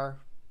what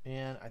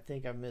and I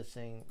think I'm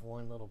missing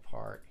one little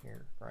part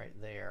here, right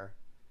there.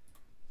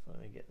 So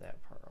let me get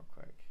that part real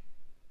quick.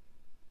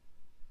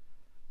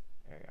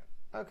 There you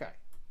go. Okay.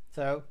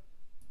 So,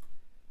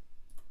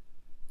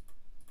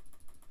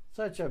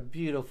 such a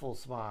beautiful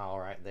smile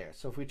right there.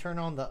 So if we turn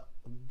on the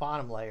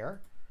bottom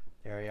layer,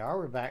 there you are,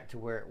 we're back to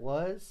where it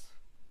was.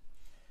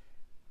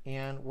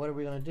 And what are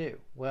we going to do?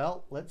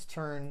 Well, let's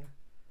unsee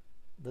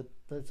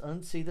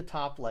the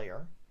top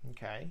layer.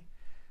 Okay.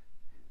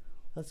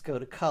 Let's go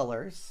to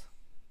colors.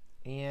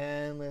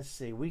 And let's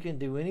see, we can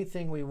do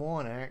anything we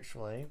want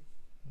actually.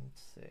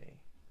 Let's see.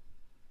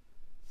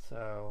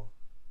 So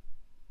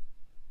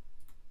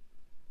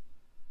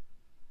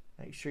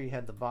make sure you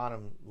have the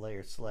bottom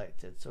layer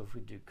selected. So if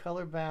we do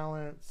color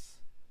balance,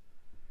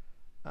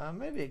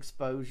 maybe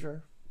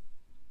exposure,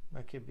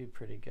 that could be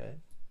pretty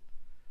good.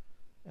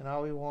 And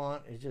all we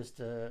want is just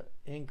to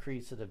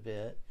increase it a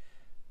bit.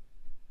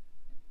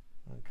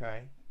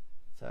 Okay,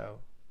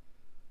 so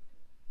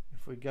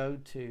if we go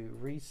to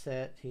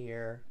reset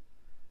here,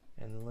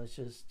 and let's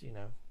just,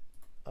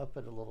 up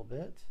it a little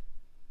bit.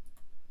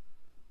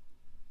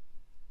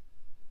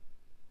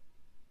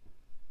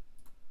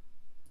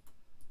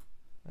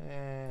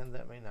 And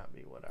that may not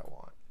be what I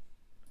want.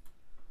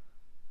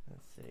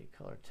 Let's see,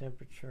 color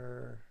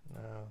temperature,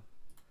 no.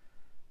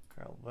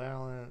 Color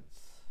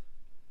balance,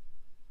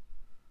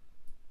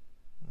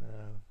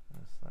 no,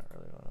 that's not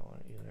really what I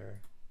want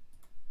either.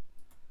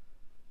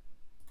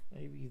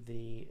 Maybe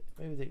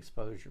the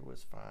exposure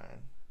was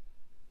fine.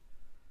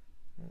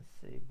 Let's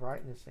see,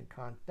 brightness and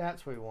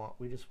that's what we want.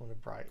 We just want to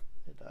brighten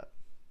it up.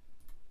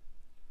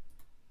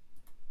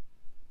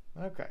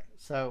 Okay,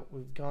 so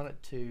we've gone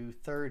it to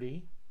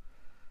 30.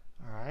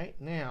 All right,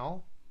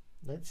 now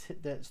let's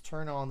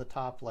turn on the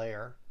top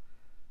layer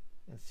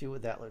and see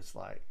what that looks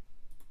like.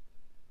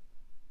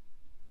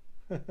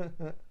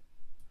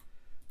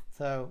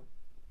 So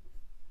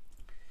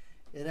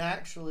it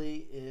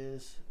actually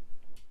is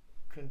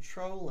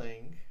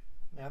controlling,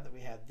 now that we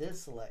have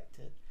this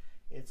selected,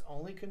 it's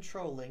only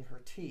controlling her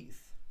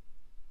teeth.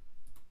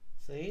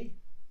 See?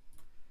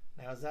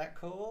 Now is that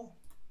cool?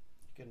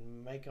 You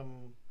can make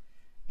them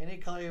any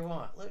color you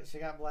want. Look, she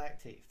got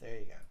black teeth. There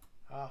you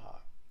go. Haha.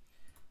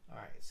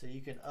 Alright, so you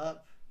can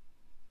up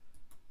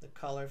the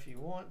color if you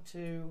want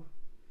to,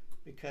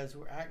 because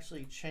we're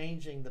actually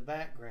changing the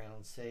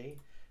background, see?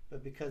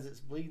 But because it's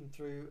bleeding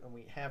through and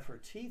we have her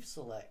teeth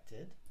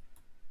selected,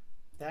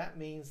 that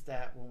means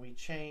that when we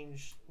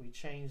change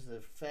the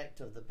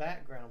effect of the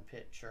background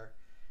picture,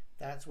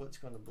 that's what's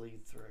going to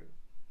bleed through.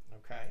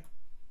 Okay?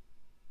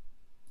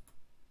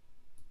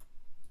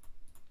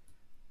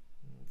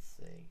 Let's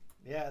see.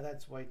 Yeah,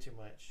 that's way too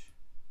much.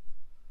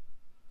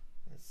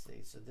 Let's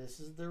see. So this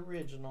is the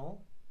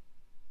original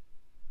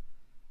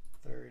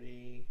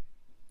 30.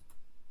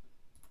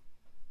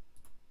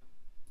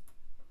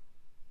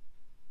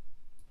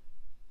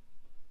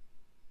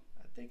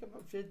 I think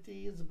about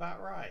 50 is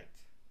about right.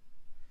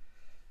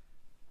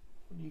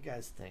 What do you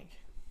guys think?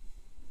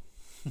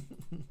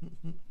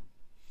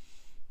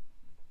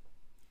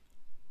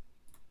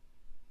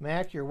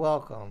 Mac, you're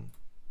welcome.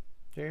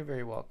 Very,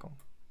 very welcome.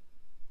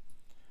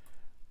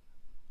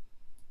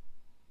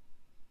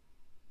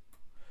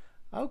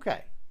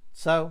 Okay,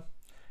 so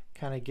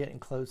kind of getting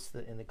close to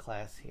the end of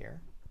class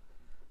here.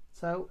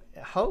 So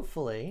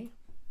hopefully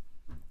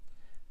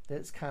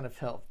that's kind of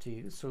helped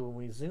you. So when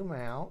we zoom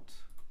out,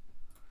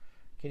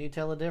 can you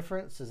tell a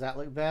difference? Does that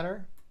look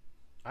better?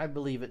 I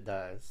believe it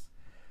does.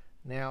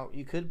 Now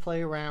you could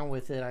play around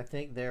with it. I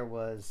think there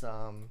was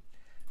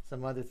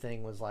some other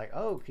thing was like,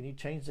 oh, can you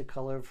change the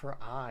color of her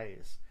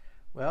eyes?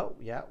 Well,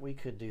 yeah, we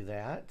could do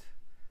that.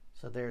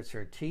 So there's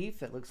her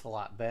teeth. It looks a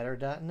lot better,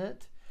 doesn't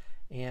it?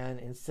 And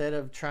instead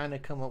of trying to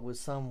come up with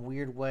some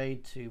weird way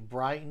to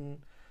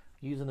brighten,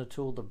 using a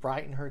tool to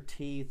brighten her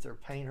teeth or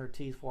paint her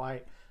teeth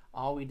white,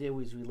 all we did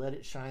was we let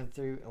it shine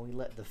through and we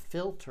let the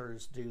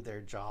filters do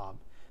their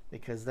job,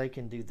 because they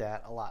can do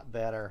that a lot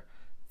better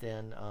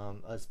than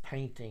us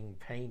painting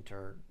paint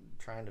or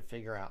trying to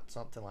figure out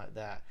something like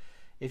that.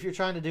 If you're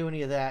trying to do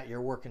any of that, you're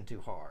working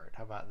too hard.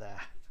 How about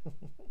that?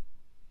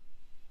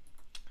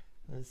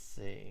 Let's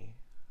see.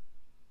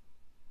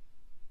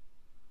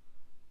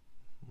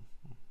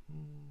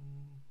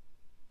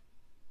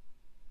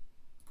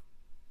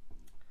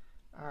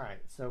 All right,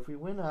 so if we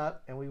went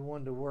up and we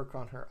wanted to work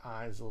on her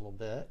eyes a little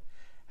bit,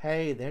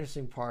 hey, the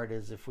interesting part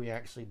is if we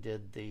actually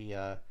did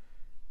the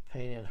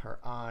painted her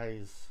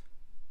eyes.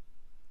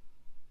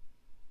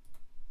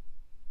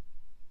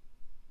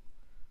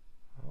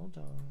 Hold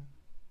on.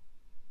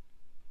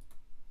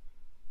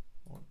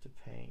 Want to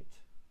paint.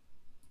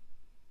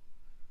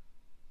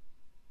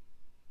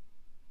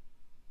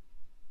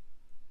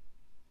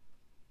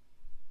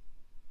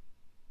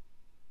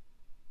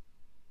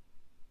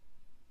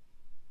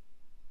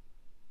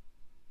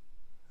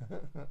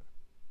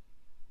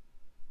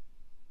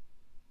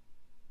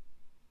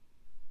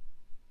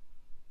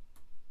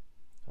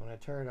 When I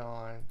turn it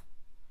on,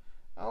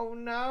 oh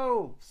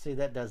no! See,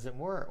 that doesn't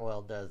work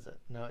well, does it?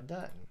 No, it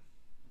doesn't.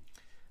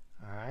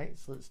 All right,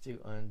 so let's do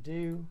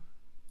undo.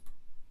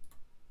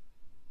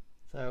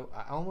 So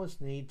I almost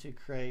need to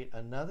create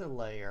another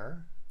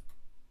layer.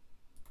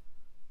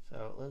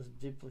 So let's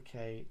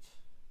duplicate.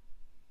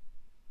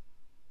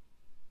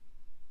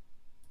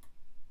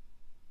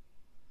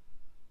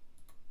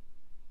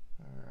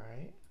 All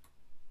right,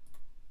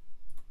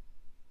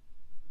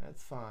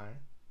 that's fine.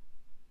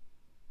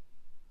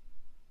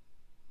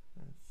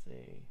 Let's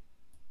see,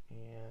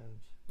 and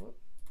whoop,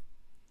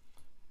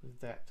 move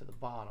that to the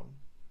bottom.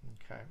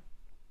 Okay.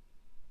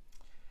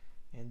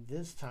 And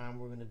this time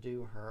we're going to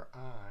do her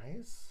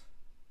eyes.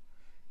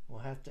 We'll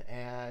have to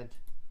add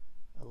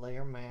a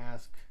layer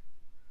mask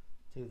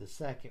to the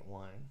second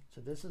one. So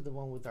this is the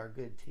one with our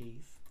good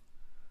teeth.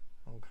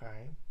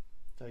 Okay.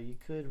 So you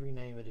could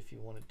rename it if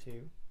you wanted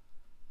to.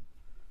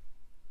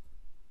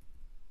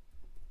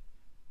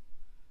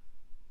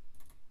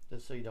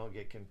 Just so you don't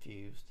get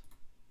confused.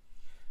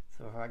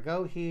 So if I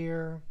go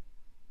here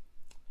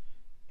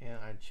and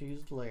I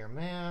choose the layer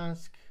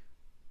mask,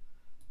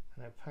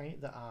 and I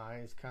paint the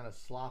eyes kind of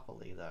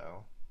sloppily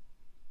though.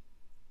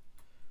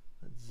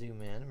 Let's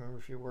zoom in. Remember,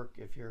 if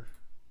you're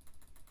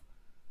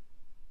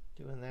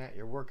doing that,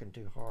 you're working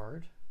too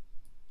hard.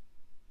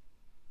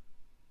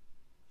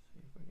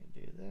 See if we can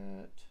do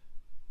that.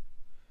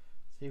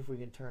 See if we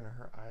can turn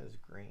her eyes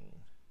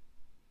green.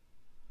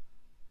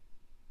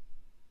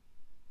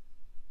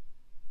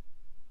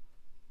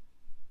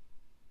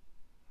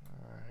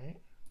 All right.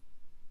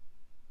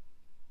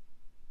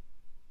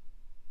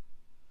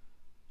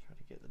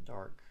 Get the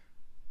dark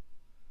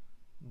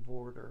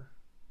border.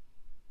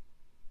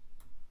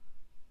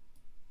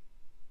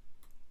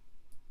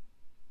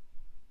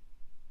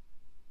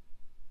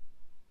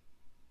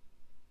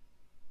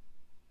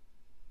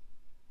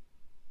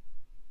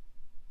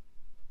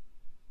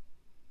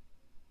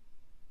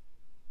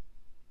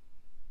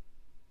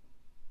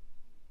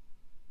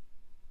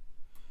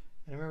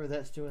 And remember,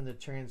 that's doing the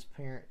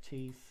transparent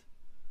teeth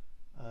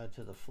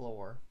to the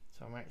floor.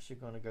 So I'm actually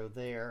going to go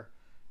there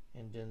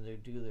and then they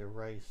do the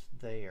erase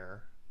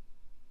there.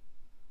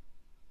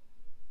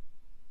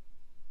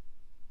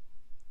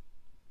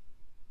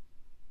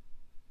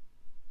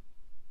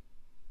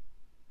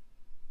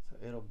 So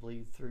it'll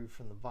bleed through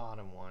from the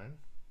bottom one.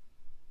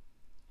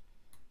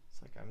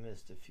 It's like I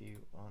missed a few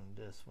on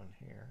this one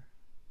here.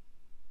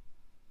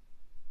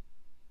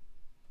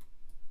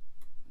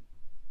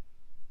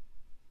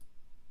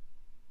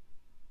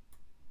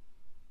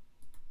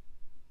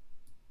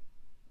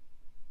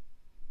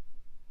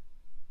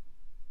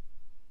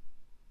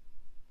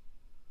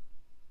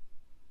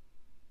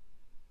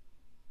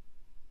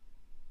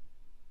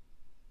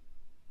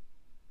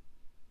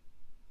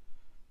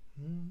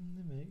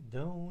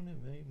 Don't it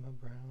make my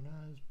brown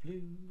eyes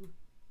blue?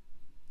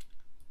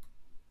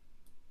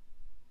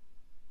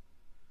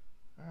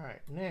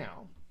 right,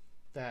 now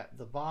that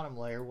the bottom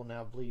layer will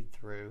now bleed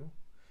through,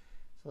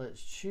 so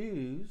let's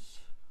choose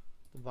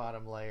the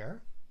bottom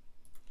layer.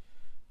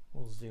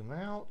 We'll zoom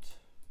out.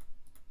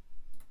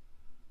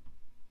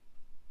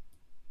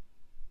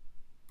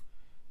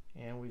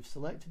 And we've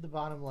selected the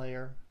bottom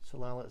layer, so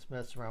now let's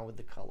mess around with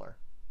the color.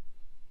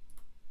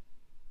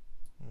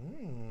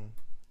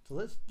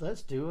 So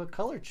let's do a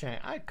color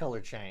change.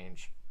 Color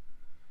change.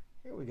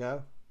 Here we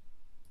go.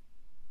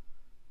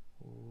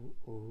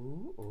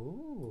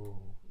 Ooh.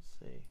 Let's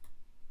see.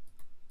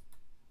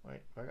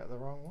 Wait, I got the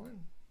wrong one.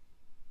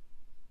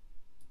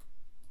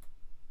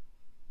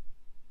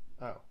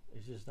 Oh,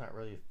 it's just not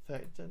really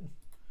affecting.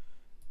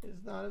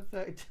 It's not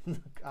affecting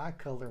the eye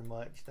color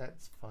much.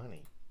 That's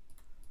funny.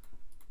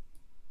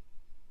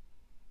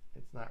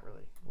 It's not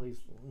really, at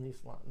least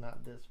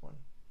not this one.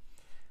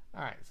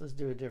 All right, so let's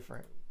do a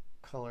different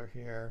color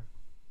here.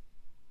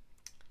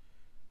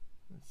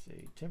 Let's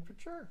see,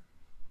 temperature.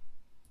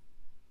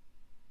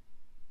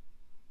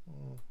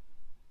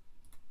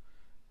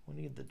 We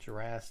need the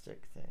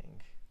drastic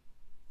thing.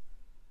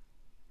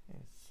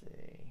 Let's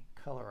see,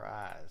 color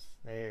eyes.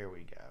 There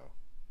we go.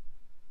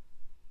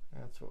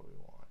 That's what we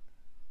want.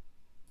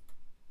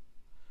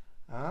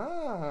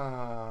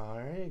 Ah,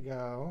 there you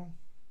go.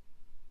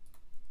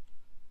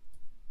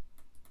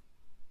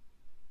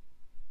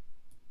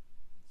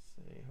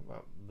 How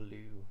about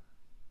blue?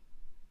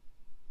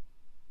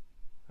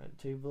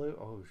 Too blue?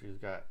 Oh, she's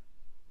got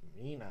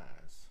mean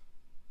eyes.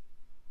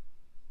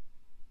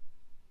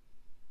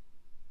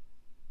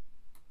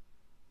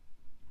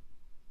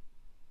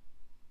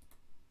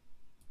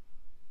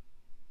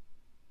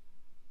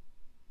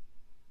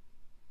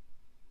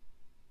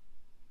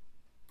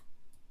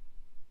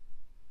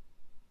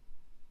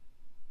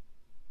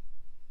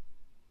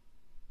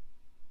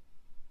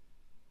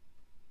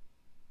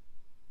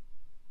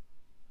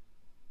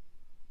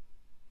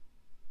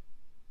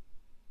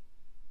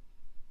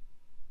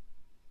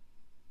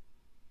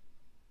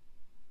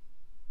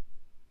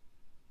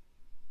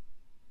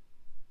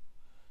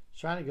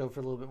 Trying to go for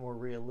a little bit more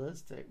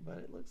realistic, but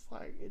it looks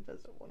like it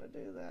doesn't want to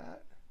do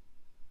that.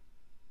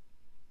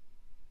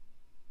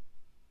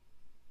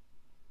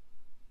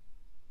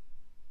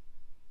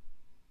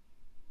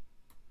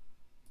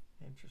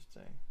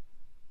 Interesting.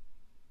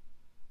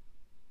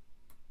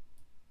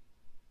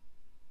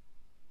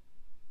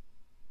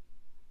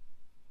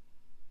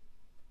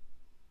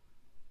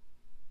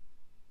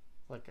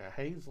 Like a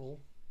hazel.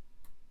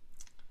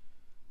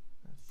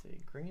 Let's see,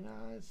 green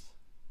eyes.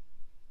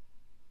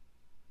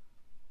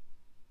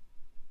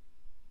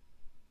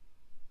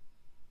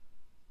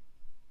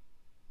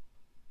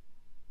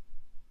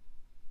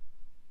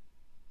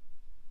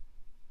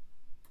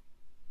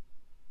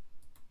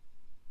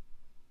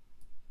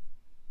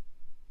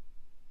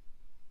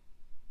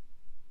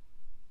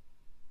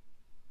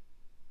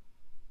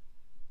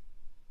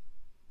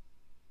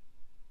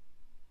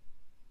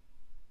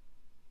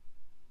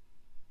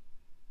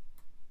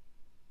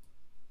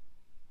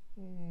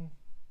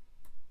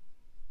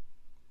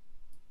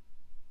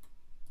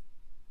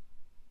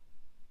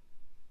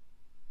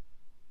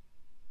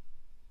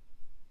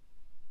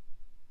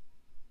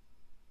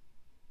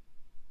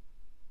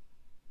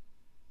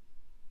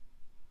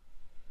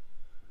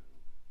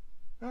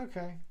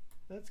 Okay,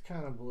 that's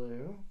kind of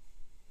blue.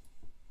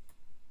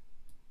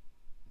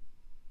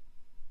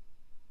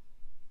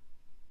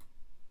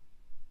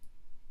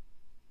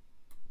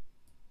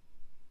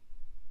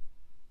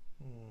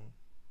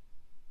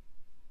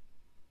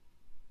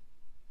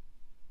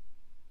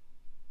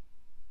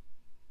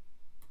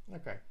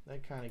 Okay,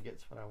 that kind of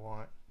gets what I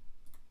want.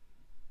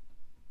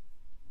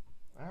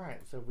 All right,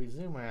 so if we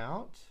zoom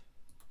out,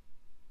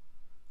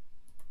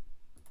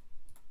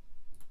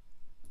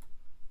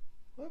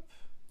 whoop,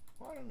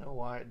 well, I don't know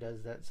why it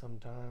does that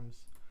sometimes.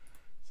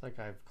 It's like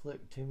I've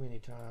clicked too many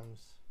times.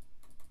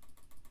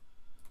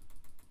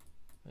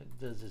 It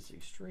does this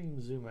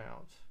extreme zoom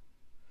out.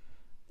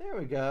 There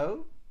we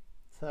go.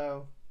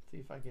 So, see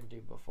if I can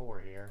do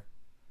before here.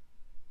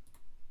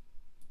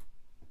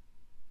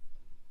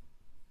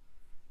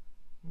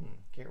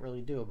 Can't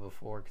really do it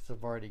before because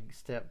I've already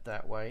stepped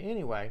that way.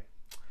 Anyway,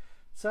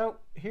 so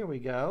here we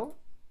go.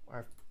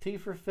 Our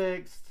teeth are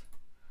fixed.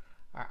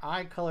 Our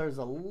eye color is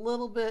a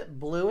little bit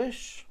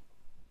bluish.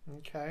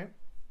 Okay,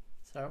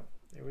 so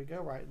there we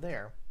go right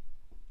there.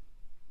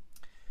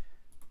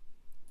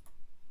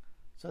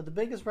 So the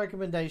biggest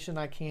recommendation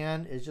I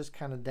can is just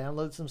kind of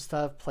download some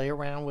stuff, play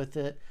around with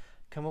it,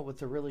 come up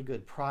with a really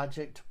good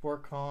project to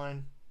work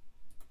on,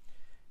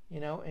 you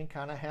know, and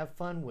kind of have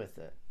fun with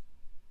it.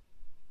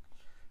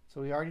 So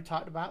we already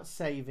talked about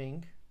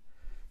saving.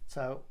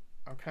 So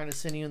I'm kind of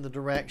sending you in the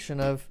direction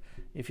of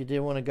if you did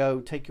want to go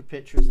take your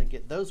pictures and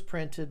get those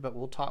printed, but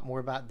we'll talk more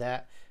about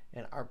that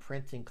in our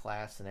printing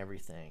class and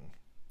everything.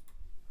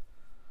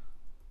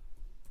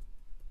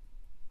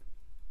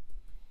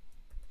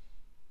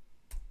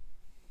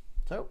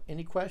 So,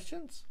 any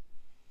questions?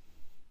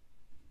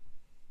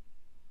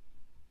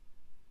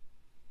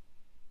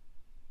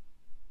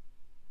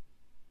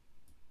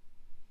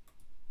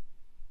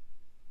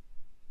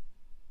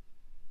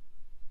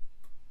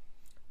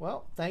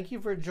 Well, thank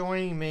you for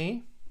joining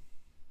me.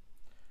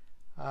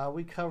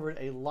 We covered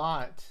a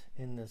lot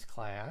in this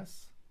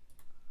class.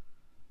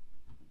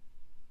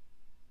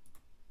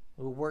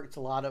 We worked a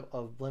lot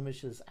of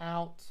blemishes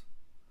out,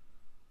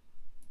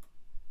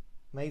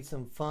 made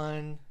some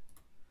fun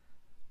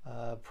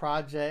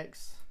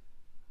projects,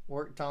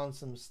 worked on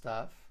some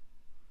stuff.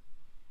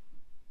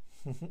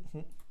 It's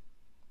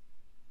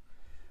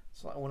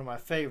like one of my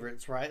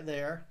favorites right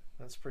there.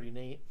 That's pretty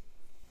neat.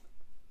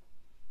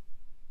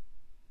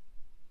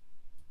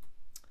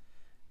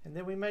 And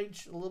then we made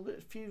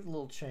a few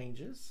little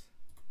changes.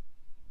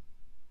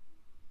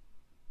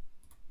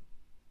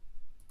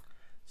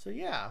 So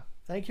yeah,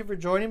 thank you for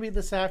joining me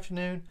this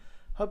afternoon.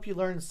 Hope you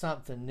learned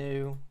something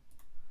new.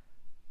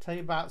 Tell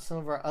you about some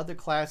of our other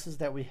classes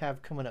that we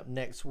have coming up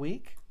next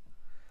week.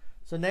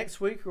 So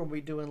next week we'll be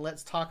doing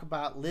Let's Talk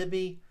About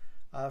Libby,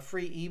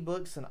 free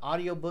ebooks and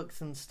audiobooks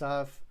and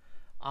stuff.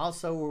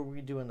 Also, we'll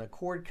be doing the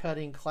cord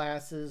cutting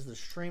classes, the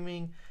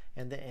streaming,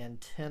 and the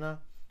antenna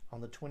on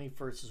the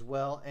 21st as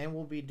well. And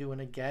we'll be doing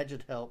a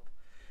gadget help.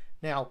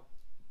 Now,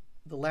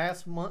 the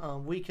last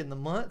week in the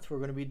month, we're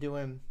going to be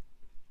doing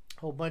a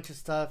whole bunch of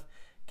stuff.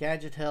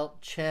 Gadget help,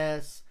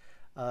 chess,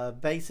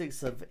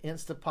 basics of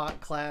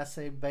Instapot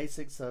classing,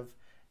 basics of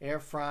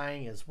air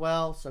frying as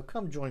well. So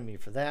come join me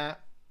for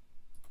that.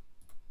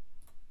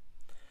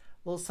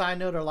 Little side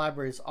note, our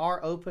libraries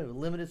are open with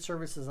limited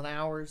services and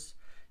hours.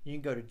 You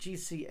can go to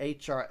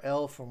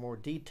GCHRL for more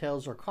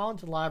details or call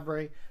into the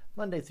library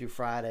Monday through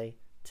Friday,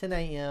 10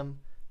 a.m.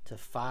 to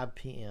 5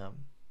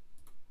 p.m.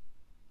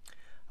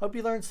 Hope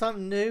you learned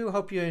something new.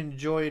 Hope you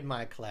enjoyed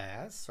my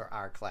class, or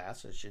our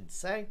class, I should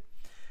say.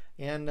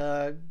 And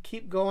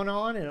keep going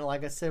on. And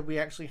like I said, we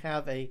actually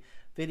have a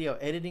video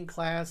editing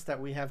class that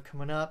we have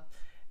coming up,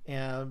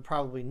 and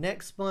probably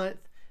next month,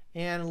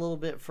 and a little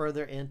bit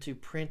further into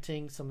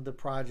printing some of the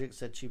projects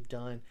that you've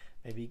done.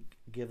 Maybe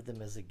give them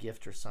as a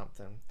gift or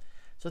something.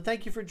 So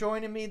thank you for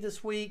joining me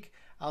this week.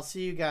 I'll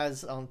see you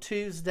guys on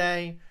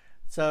Tuesday.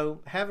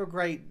 So have a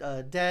great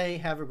day,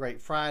 have a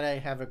great Friday,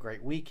 have a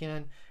great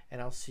weekend,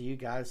 and I'll see you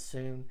guys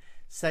soon.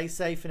 Stay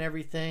safe and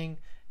everything,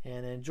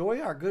 and enjoy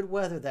our good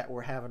weather that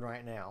we're having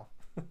right now.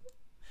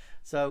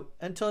 So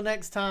until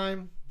next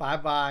time,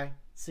 bye-bye.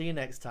 See you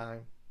next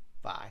time.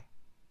 Bye.